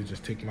need to do is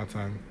just take my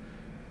time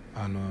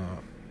and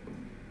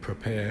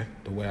prepare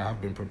the way I have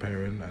been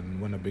preparing,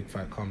 and when a big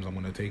fight comes, I'm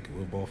going to take it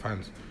with both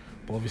hands.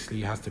 But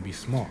obviously, it has to be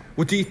smart.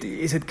 Well,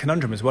 it's a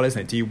conundrum as well, isn't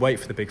it? Do you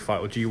wait for the big fight,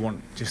 or do you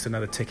want just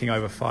another ticking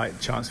over fight,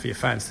 chance for your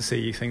fans to see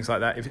you, things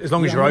like that? As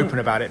long as you're open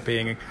about it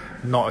being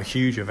not a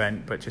huge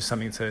event, but just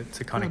something to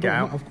kind of get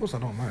out. Of course, I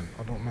don't mind.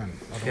 I don't mind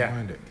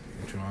it.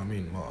 Do you know what I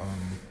mean? But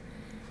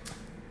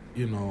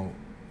you know,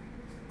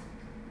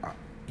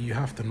 you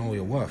have to know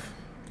your worth.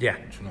 Yeah.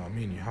 Do you know what I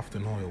mean? You have to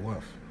know your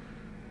worth,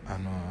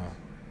 and.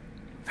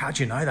 How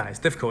do you know that? It's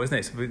difficult, isn't it?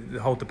 It's the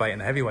whole debate in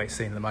the heavyweight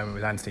scene at the moment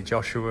with Anthony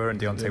Joshua and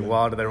Deontay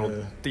Wilder. They're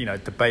all, you know,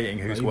 debating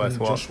who's worth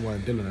what. Joshua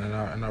and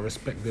Dylan, and I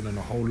respect Dylan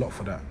a whole lot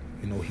for that.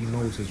 You know, he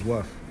knows his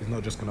worth. He's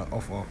not just going to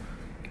offer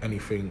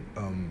anything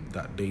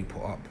that they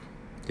put up.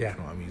 Yeah. You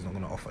know what I mean? He's not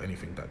going to offer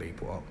anything that they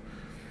put up.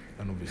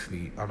 And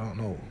obviously, I don't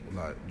know,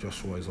 like,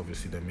 Joshua is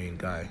obviously the main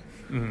guy.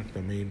 Mm-hmm.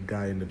 The main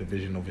guy in the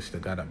division, obviously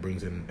the guy that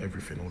brings in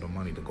everything, all the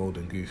money, the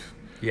golden goose.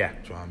 Yeah.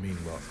 Do you know what I mean?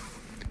 But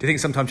do you think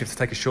sometimes you have to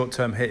take a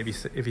short-term hit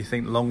if you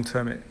think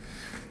long-term it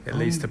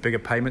leads to bigger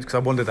payments? Because I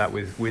wondered that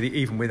with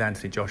even with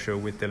Anthony Joshua,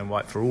 with Dylan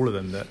White, for all of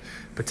them, that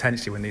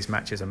potentially when these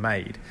matches are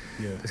made,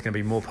 there's going to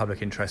be more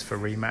public interest for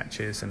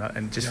rematches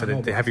and just for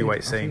the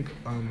heavyweight scene.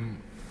 I think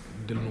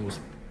Dylan was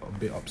a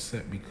bit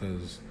upset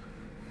because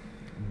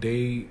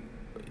they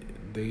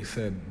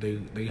said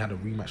they had a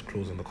rematch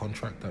clause in the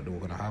contract that they were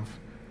going to have,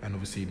 And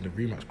obviously in the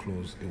rematch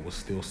clause, it was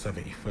still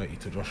 70-30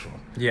 to Joshua.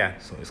 Yeah.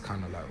 So it's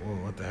kind of like, whoa,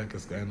 what the heck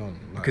is going on?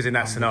 Like, Because in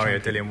that I'm the scenario,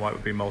 champion. Dillian White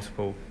would be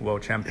multiple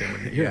world champion,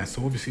 wouldn't he? Yeah,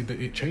 so obviously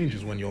it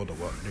changes when you're the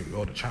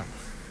champ.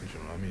 You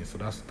know what I mean? So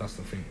that's the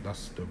thing.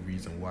 That's the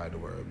reason why they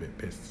were a bit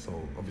pissed.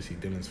 So obviously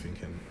Dylan's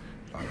thinking,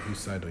 like, whose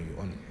side are you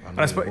on? I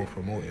know you're both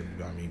promoted, you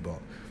know what I mean, but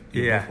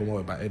you're both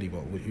promoted by Eddie.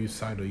 But whose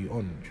side are you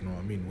on? Do you know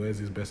what I mean? Where's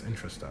his best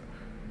interest at?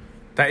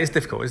 That is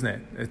difficult, isn't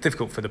it? It's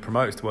difficult for the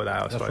promoters to work that out,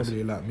 I That's suppose.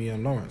 probably like me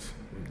and Lawrence.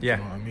 Do Yeah.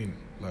 you know what I mean?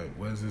 Like,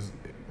 where's his?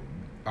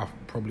 I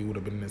probably would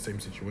have been in the same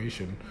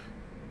situation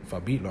if I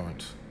beat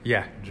Lawrence.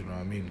 Yeah. Do you know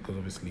what I mean? Because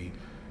obviously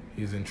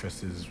his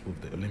interest is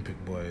with the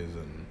Olympic boys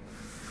and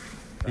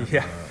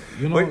yeah.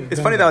 You know, Well, it's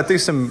funny though. I do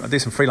some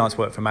freelance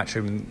work for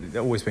Matchroom, and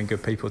they've always been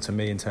good people to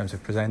me in terms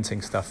of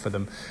presenting stuff for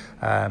them.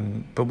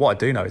 But what I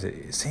do know is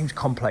it seems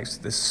complex.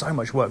 There's so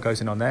much work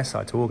goes in on their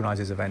side to organise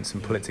these events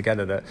and pull it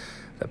together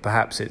that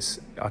perhaps it's.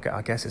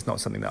 I guess it's not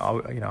something that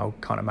I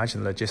can't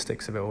imagine the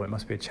logistics of it all. It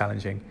must be a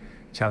challenging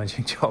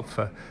job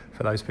for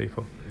those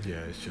people. Yeah,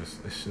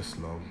 it's just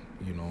long.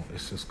 You know,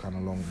 it's just kind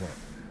of long.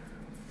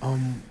 But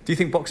do you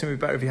think boxing would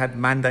be better if you had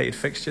mandated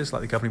fixtures,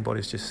 like the governing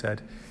bodies just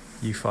said?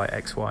 You fight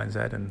X, Y, and Z,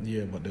 and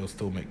yeah, but they'll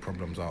still make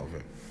problems out of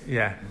it.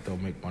 Yeah, they'll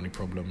make money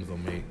problems. They'll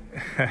make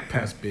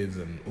pass bids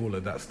and all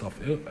of that stuff.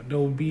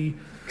 There'll be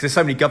because there's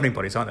so many governing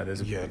bodies, aren't there?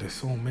 There's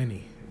so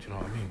many. Do you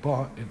know what I mean?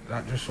 But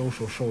that just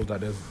also shows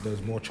that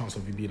there's more chance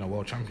of you being a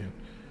world champion.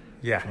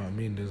 Yeah, do you know what I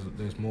mean?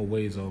 There's more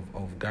ways of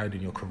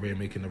guiding your career,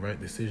 making the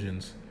right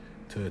decisions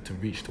to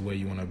reach to where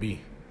you want to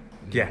be.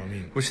 You know what I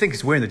mean? Which I think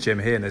is we're in the gym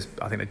here, and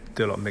I think they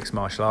do a lot of mixed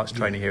martial arts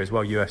training here as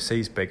well.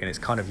 UFC's big, and it's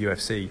kind of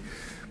UFC.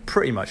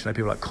 Pretty much,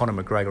 people like Conor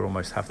McGregor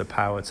almost have the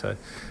power to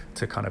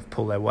kind of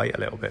pull their weight a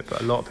little bit,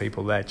 but a lot of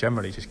people there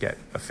generally just get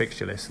a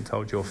fixture list and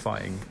told you're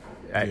fighting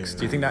X.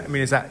 Do you think that? I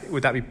mean,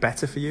 would that be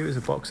better for you as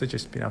a boxer,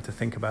 just being able to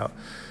think about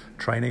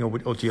training,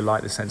 or do you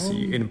like the sense that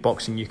in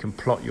boxing you can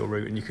plot your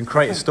route and you can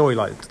create a story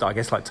like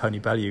Tony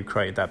Bellew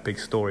created that big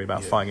story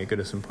about fighting at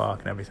Goodison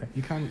Park and everything?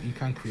 You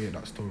can create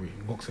that story.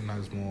 Boxing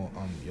has more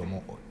you're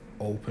more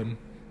open.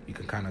 You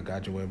can kind of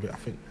guide your way a bit. I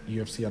think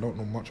UFC, I don't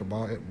know much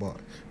about it, but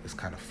it's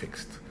kind of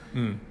fixed. Do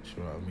you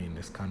know what I mean?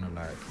 It's kind of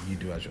like you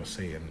do as you're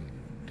saying.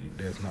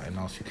 There's nothing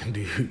else you can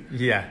do.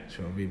 Yeah. Do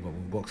you know what I mean? But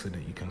with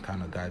boxing, you can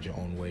kind of guide your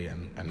own way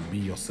and be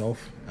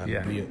yourself and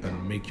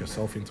and make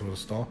yourself into a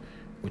star,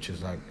 which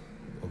is like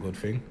a good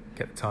thing.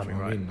 Get the timing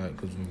right. I mean? Like,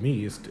 because with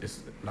me, it's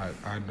like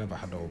I never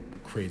had a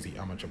crazy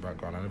amateur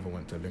background. I never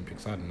went to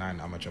Olympics. I had 9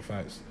 amateur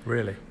fights.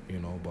 Really? You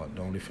know, but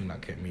the only thing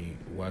that kept me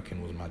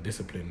working was my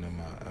discipline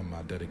and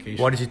my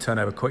dedication. Why did you turn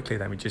over quickly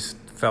then? We just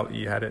felt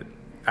you had it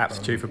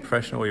aptitude for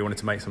professional, or you wanted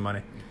to make some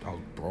money? I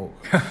was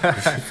broke.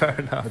 Fair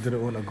enough. I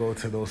didn't want to go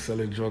to those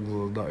selling drugs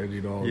or nothing,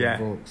 you know. I was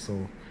broke,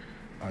 so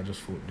I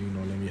just thought,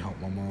 let me help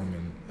my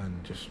mom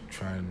and just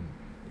try and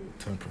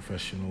turn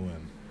professional.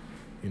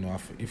 And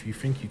if you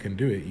think you can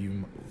do it,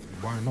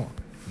 why not?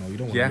 You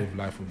don't want to live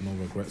life with no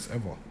regrets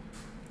ever.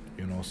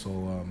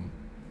 So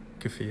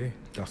good for you.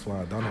 That's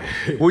why I done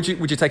it. Would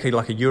you take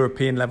a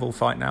European level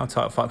fight now,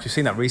 title fight? Because we've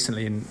seen that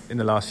recently in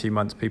the last few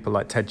months. People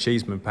like Ted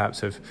Cheeseman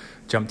perhaps have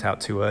jumped out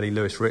too early.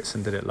 Lewis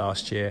Ritson did it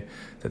last year.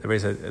 That there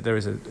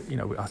is a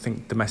I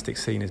think domestic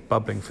scene is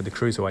bubbling for the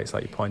cruiserweights,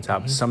 like you point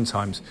out. But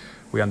sometimes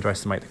we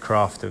underestimate the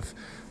craft of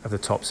the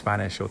top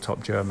Spanish or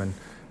top German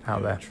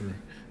out there. True.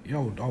 I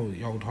would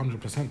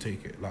 100%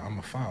 take it. Like, I'm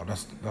a fighter.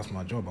 That's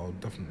my job. I would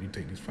definitely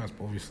take these fights.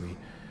 But obviously,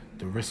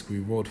 the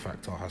risk-reward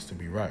factor has to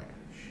be right.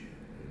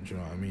 Do you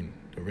know what I mean?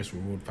 The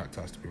risk-reward factor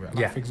has to be right.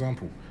 Like, for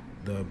example,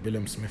 the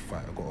Billam Smith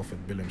fight. I got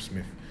offered Billam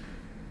Smith,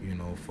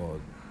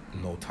 for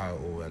no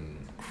title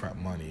and crap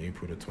money,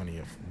 April the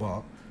 20th.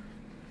 But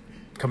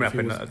coming up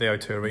in the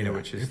O2 Arena,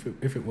 which is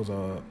if it was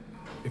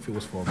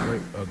for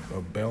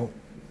a belt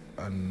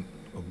and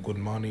a good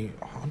money,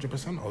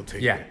 100% I'll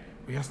take it.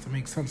 It has to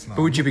make sense now.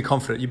 But would you be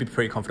confident? You'd be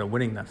pretty confident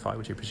winning that fight,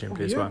 would you,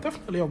 presumably, as well?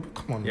 Definitely.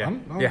 Come on,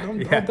 man.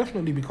 I'll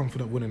definitely be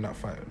confident winning that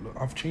fight. Look,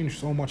 I've changed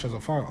so much as a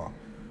fighter.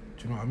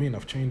 Do you know what I mean?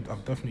 I've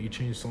definitely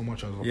changed so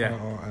much as a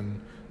fighter,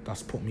 and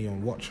that's put me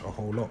on watch a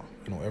whole lot.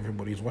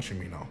 Everybody's watching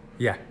me now.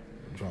 Yeah. Do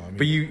you know what I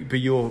mean? But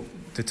you're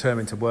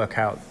determined to work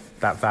out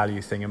that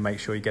value thing and make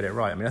sure you get it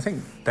right. I mean, I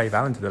think Dave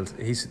Allen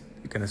he's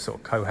going to sort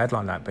of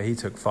co-headline that, but he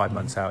took 5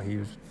 months out. He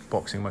was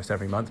boxing almost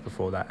every month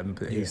before that, and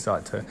he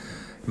started to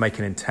make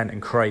an intent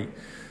and create,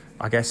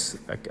 I guess,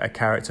 a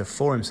character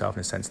for himself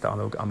in a sense that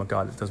I'm a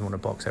guy that doesn't want to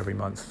box every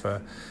month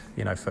for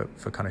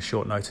kind of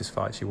short notice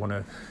fights. You want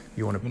to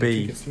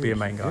be a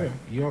main guy.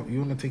 Yeah, you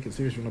want to take it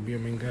serious. You want to be a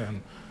main guy,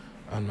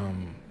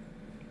 and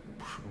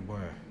boy,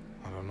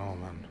 I don't know,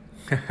 man.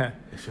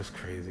 It's just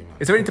crazy, man.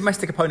 Is there any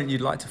domestic opponent you'd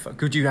like to?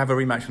 Could you have a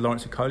rematch with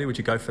Lawrence Okoli? Would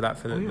you go for that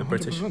for the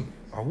British? 100%.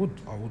 I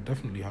would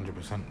definitely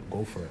 100%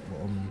 go for it.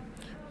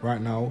 But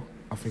right now,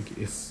 I think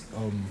it's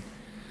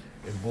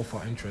in both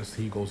our interests.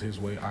 He goes his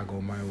way, I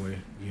go my way.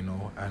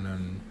 And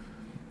then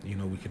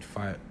we could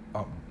fight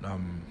up,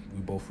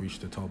 we both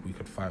reached the top, we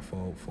could fight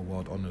for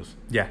world honours.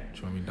 Yeah. Do you know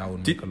what I mean? That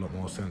would make a lot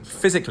more sense.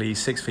 Physically, he's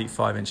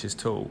 6'5"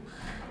 tall.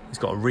 He's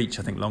got a reach,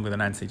 I think, longer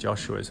than Anthony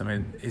Joshua's. I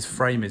mean, his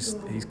frame he's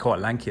quite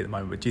lanky at the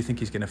moment, but do you think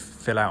he's going to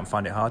fill out and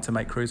find it hard to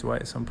make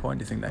cruiserweight at some point?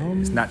 Do you think that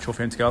it's natural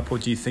for him to go up, or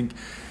do you think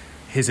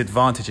his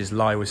advantages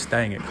lie with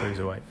staying at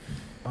cruiserweight?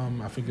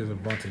 I think his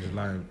advantages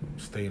lie in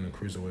staying in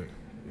cruiserweight.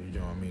 You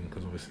know what I mean?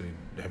 Because obviously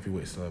the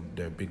heavyweights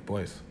they're big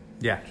boys.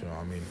 Yeah. Do you know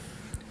what I mean?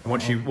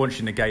 And once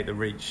you negate the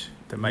reach,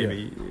 then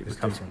maybe it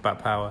becomes different.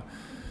 about power.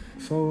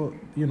 So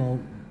you know,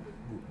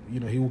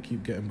 he will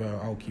keep getting better.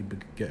 I'll keep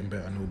getting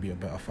better, and it will be a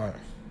better fight.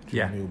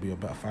 Yeah. It will be a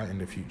better fight in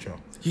the future.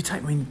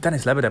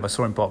 Denis Lebedev, I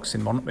saw him box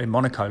in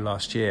Monaco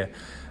last year.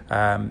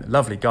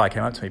 Lovely guy,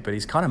 came up to me, but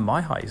he's kind of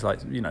my height. He's like,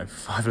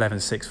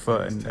 5'11", 6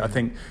 foot. And I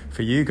think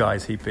for you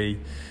guys, he'd be,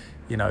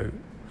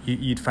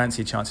 you'd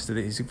fancy chances that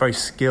he's a very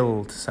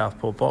skilled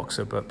southpaw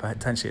boxer, but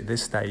potentially at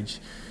this stage,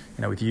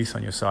 with youth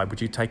on your side, would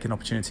you take an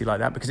opportunity like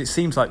that? Because it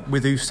seems like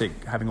with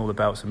Usyk having all the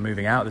belts and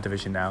moving out of the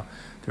division now,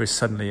 there is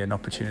suddenly an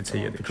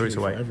opportunity at the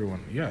cruiserweight. For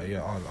everyone,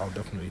 I'll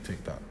definitely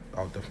take that.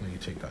 I'll definitely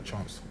take that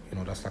chance.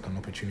 That's like an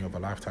opportunity of a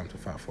lifetime to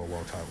fight for a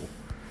world title.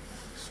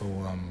 So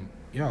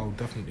I'll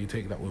definitely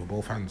take that with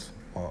both hands.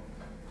 But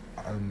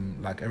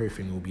like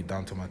everything, will be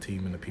down to my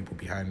team and the people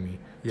behind me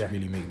to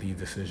really make these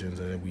decisions,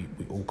 and then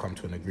we all come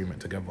to an agreement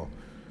together.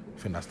 I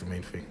think that's the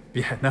main thing.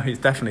 Yeah, no, it's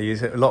definitely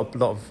a lot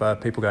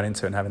of people going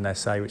into it and having their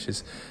say, which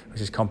is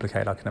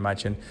complicated, I can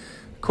imagine.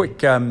 Quick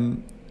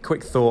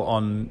thought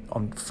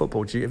on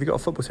football. Have you got a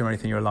football team or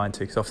anything you're aligned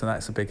to? Because often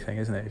that's a big thing,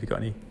 isn't it? Have you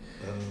got any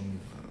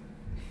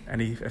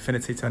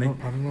affinity to any? I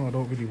don't know. I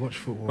don't really watch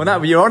football. Well, no,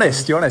 but you're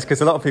honest,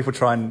 because a lot of people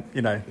try and,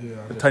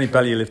 Tony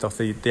Bellew lived off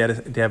the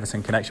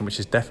Everton connection, which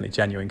is definitely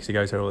genuine because he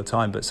goes there all the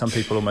time. But some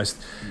people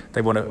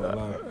they want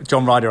to.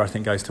 John Ryder, I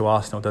think, goes to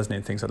Arsenal, doesn't he,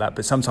 and things like that.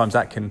 But sometimes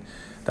that can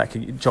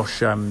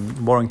Josh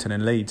Warrington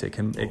in Leeds, it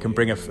can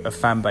bring a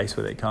fan base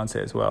with it, can't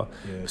it, as well?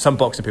 Yeah. Some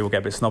boxing people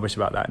get a bit snobbish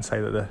about that and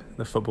say that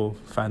the football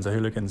fans are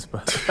hooligans,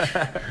 but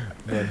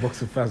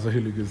boxing fans are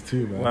hooligans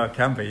too, man. Well, it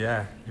can be,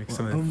 yeah.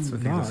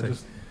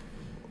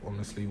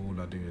 Honestly, all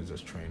I do is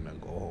just train and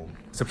go home.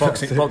 So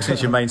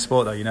boxing's your main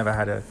sport, though? You never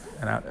had an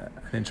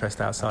interest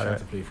outside of it? I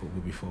tried to play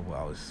football before, but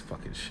I was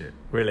fucking shit.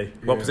 Really?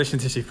 Yeah. What position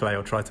did you play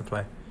or try to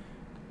play?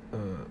 I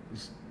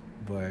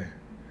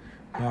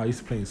used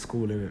to play in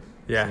school, innit?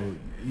 Yeah.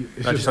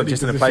 So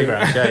just in the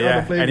playground.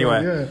 Yeah.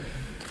 Anyway, yeah.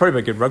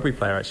 Probably a good rugby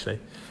player, actually.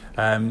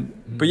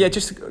 But yeah,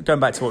 just going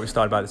back to what we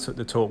started about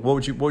the talk, what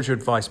would your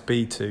advice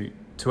be to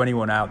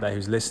anyone out there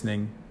who's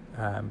listening?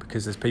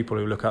 Because there's people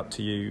who look up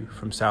to you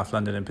from South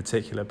London in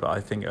particular, but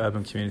I think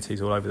urban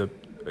communities all over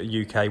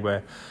the UK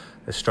where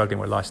they're struggling,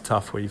 where life's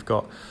tough, where you've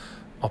got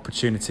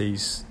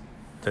opportunities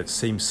that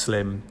seem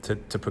slim to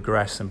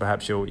progress, and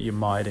perhaps you're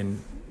mired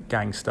in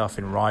gang stuff,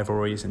 in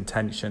rivalries and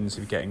tensions,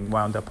 you're getting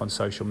wound up on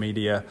social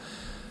media.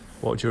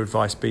 What would your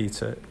advice be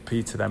to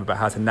them about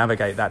how to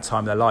navigate that time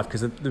of their life?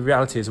 Because the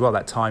reality as well,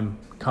 that time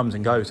comes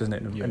and goes, doesn't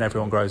it? And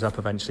everyone grows up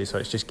eventually, so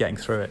it's just getting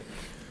through it.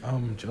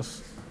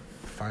 Just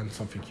find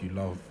something you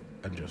love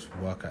and just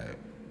work at it.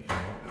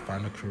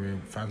 Find a career,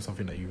 find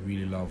something that you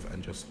really love,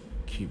 and just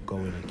keep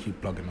going and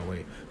keep plugging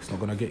away. It's not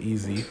gonna get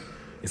easy.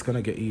 It's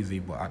gonna get easy,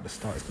 but at the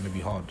start, it's gonna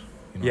be hard.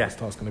 At the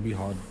start, it's gonna be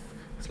hard.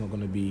 It's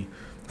gonna be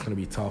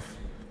tough,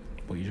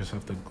 but you just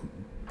have to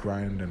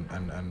grind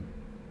and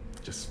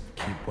just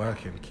keep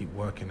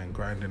working and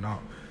grinding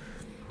out,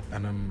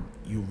 and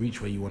you'll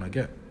reach where you want to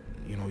get.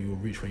 You'll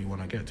reach where you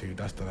want to get to.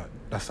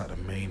 That's like the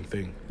main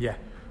thing. Yeah.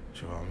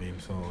 Do you know what I mean?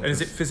 So. And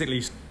is it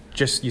physically?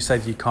 Just you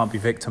said you can't be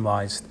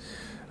victimised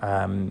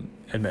and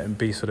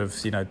be sort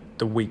of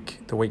the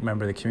weak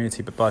member of the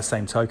community, but by the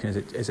same token,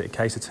 is it a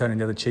case of turning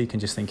the other cheek and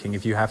just thinking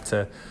if you have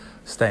to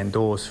stay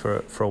indoors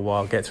for a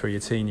while, get through your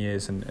teen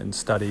years and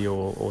study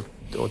or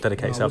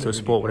dedicate yourself to a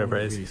sport, whatever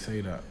it is? I wouldn't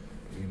really say that,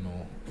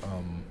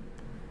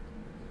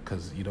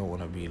 because you don't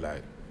want to be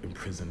like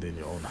imprisoned in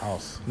your own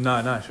house.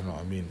 No. Do you know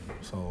what I mean?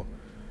 So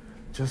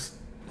just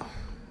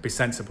be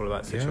sensible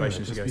about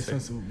situations you go to.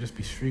 Sensible, just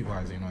be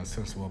streetwise, and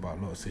sensible about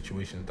a lot of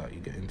situations that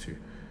you get into. Do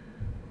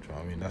you know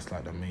what I mean? That's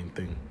like the main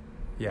thing.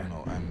 Yeah.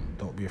 And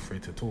don't be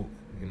afraid to talk.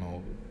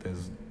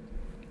 There's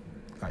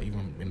like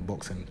even in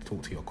boxing,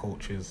 talk to your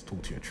coaches,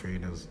 talk to your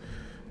trainers,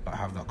 like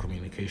have that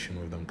communication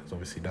with them, because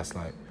obviously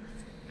that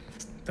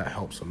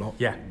helps a lot.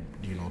 Yeah.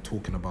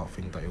 Talking about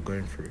things that you're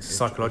going through. It's a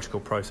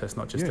psychological process,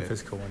 not just a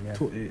physical one. Yeah.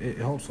 It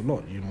helps a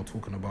lot.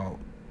 Talking about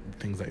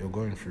things that you're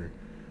going through,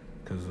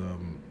 because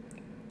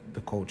the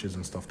coaches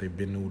and stuff, they've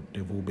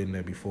all been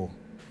there before.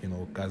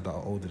 Guys that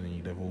are older than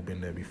you, they've all been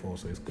there before.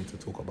 So it's good to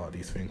talk about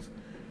these things.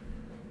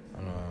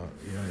 And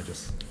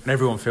And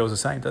everyone feels the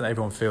same, don't they?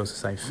 Everyone feels the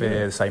same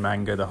fear, the same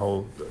anger, the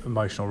whole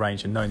emotional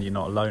range, and knowing you're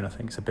not alone, I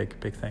think, is a big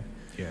thing.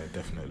 Yeah,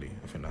 definitely.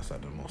 I think that's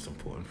like the most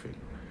important thing.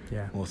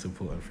 Yeah. Most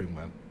important thing,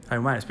 man.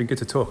 Oh man, it's been good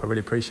to talk. I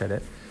really appreciate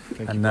it.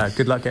 Thank and you, boss.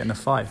 good luck getting the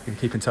fight. You can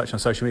keep in touch on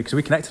social media because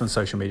we connected on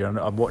social media. And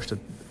I've watched a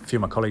few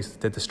of my colleagues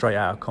did the straight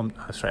out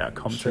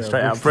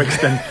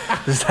Brixton.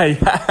 To say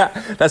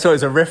that's what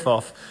it's a riff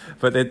off.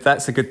 But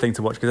that's a good thing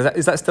to watch because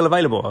is that still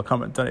available? I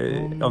can't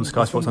on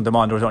Sky Sports on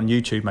Demand or is it on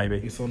YouTube maybe?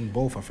 It's on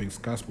both, I think.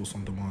 Sky Sports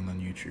on Demand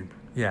and YouTube.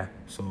 Yeah.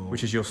 So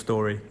which is your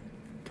story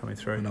coming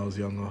through? When I was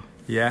younger.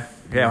 Yeah.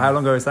 How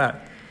long ago was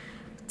that?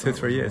 2 or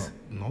 3 years?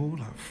 No,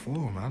 like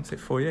 4, man. Is it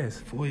 4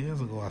 years? 4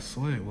 years ago, I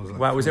saw it. Was like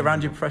wow, was it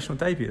around your professional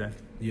debut then?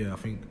 Yeah, I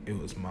think it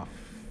was my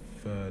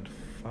 3rd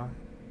fight.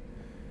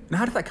 And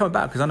how did that come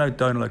about? Because I know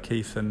Donal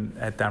O'Keefe and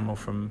Ed Damrell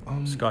from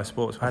Sky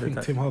Sports. I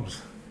think Tim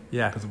Hobbs.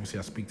 Yeah. Because obviously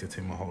I speak to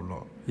Tim a whole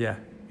lot. Yeah.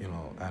 You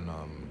know, and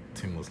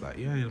Tim was like,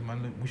 yeah,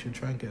 man, look, we should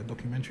try and get a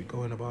documentary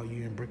going about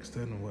you in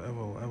Brixton or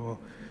whatever.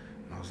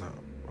 And I was like,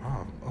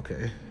 oh,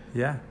 okay.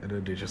 Yeah. And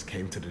then they just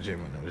came to the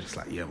gym and they were just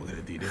like, yeah, we're going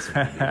to do this.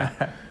 And, do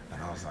that.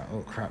 And I was like,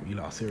 oh, crap, you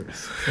lot are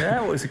serious. Yeah,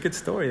 well, it's a good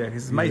story. Yeah,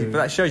 it's amazing. Yeah. But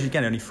that shows you,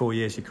 again, only 4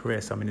 years your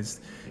career. So, I mean,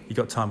 you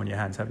got time on your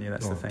hands, haven't you?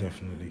 That's the thing.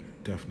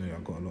 Definitely.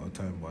 I've got a lot of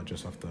time, but I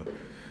just have to,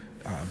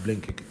 at a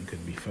blink, it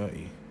could be 30.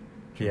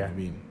 Do you know what I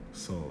mean?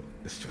 So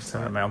it's just... So,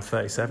 like, I'm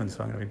 37,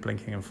 so I'm going to be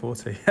blinking in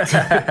 40.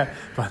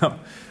 But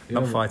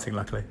not fighting,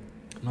 luckily.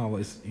 No, but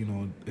it's,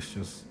 it's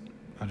just...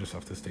 I just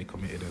have to stay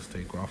committed and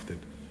stay grafted.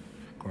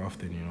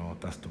 Grafting,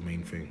 that's the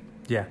main thing.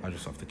 Yeah. I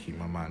just have to keep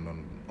my mind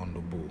on the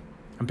ball.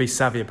 And be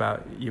savvy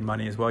about your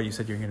money as well. You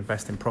said you're going to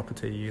invest in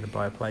property, you're going to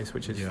buy a place,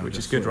 which is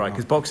good, right?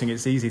 Because boxing,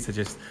 it's easy to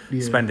just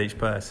spend each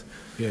purse.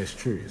 Yeah, it's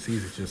true. It's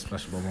easy to just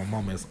splash, but my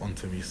mum is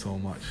onto me so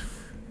much,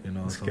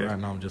 That's so good. Right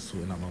now I'm just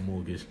sorting out my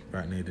mortgage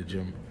right near the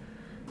gym.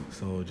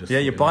 So just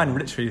you're buying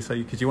literally, so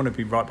because you want to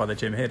be right by the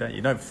gym here, don't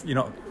you? You're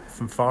not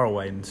from far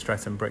away in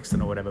Streatham,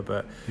 Brixton or whatever,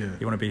 but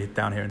you want to be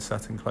down here in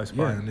Sutton, close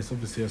by. Yeah, and it's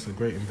a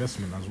great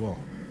investment as well.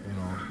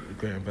 A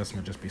great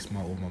investment. Just be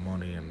smart with my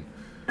money and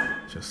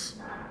just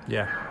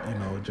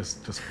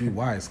just be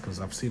wise,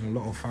 because I've seen a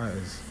lot of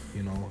fighters.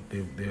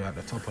 They're at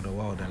the top of the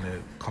world and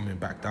they're coming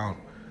back down,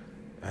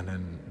 and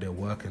then they're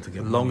working to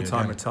get long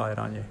time retired,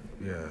 aren't you?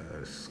 Yeah,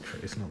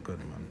 it's not good,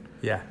 man.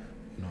 Yeah.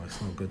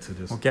 It's not good to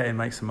just... Well, get in,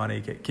 make some money,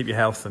 keep your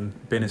health and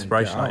be an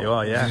inspiration like you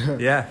are,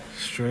 yeah.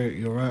 Straight,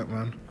 you're right,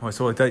 man.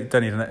 Well, don't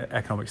need an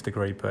economics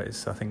degree, but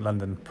I think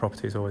London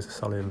property is always a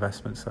solid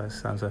investment, so it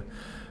sounds a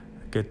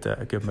good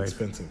move. It's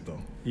expensive, though.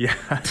 Yeah,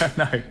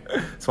 no,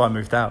 that's why I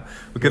moved out.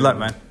 Well, good luck,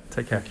 man.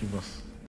 Take care. Thank you, boss.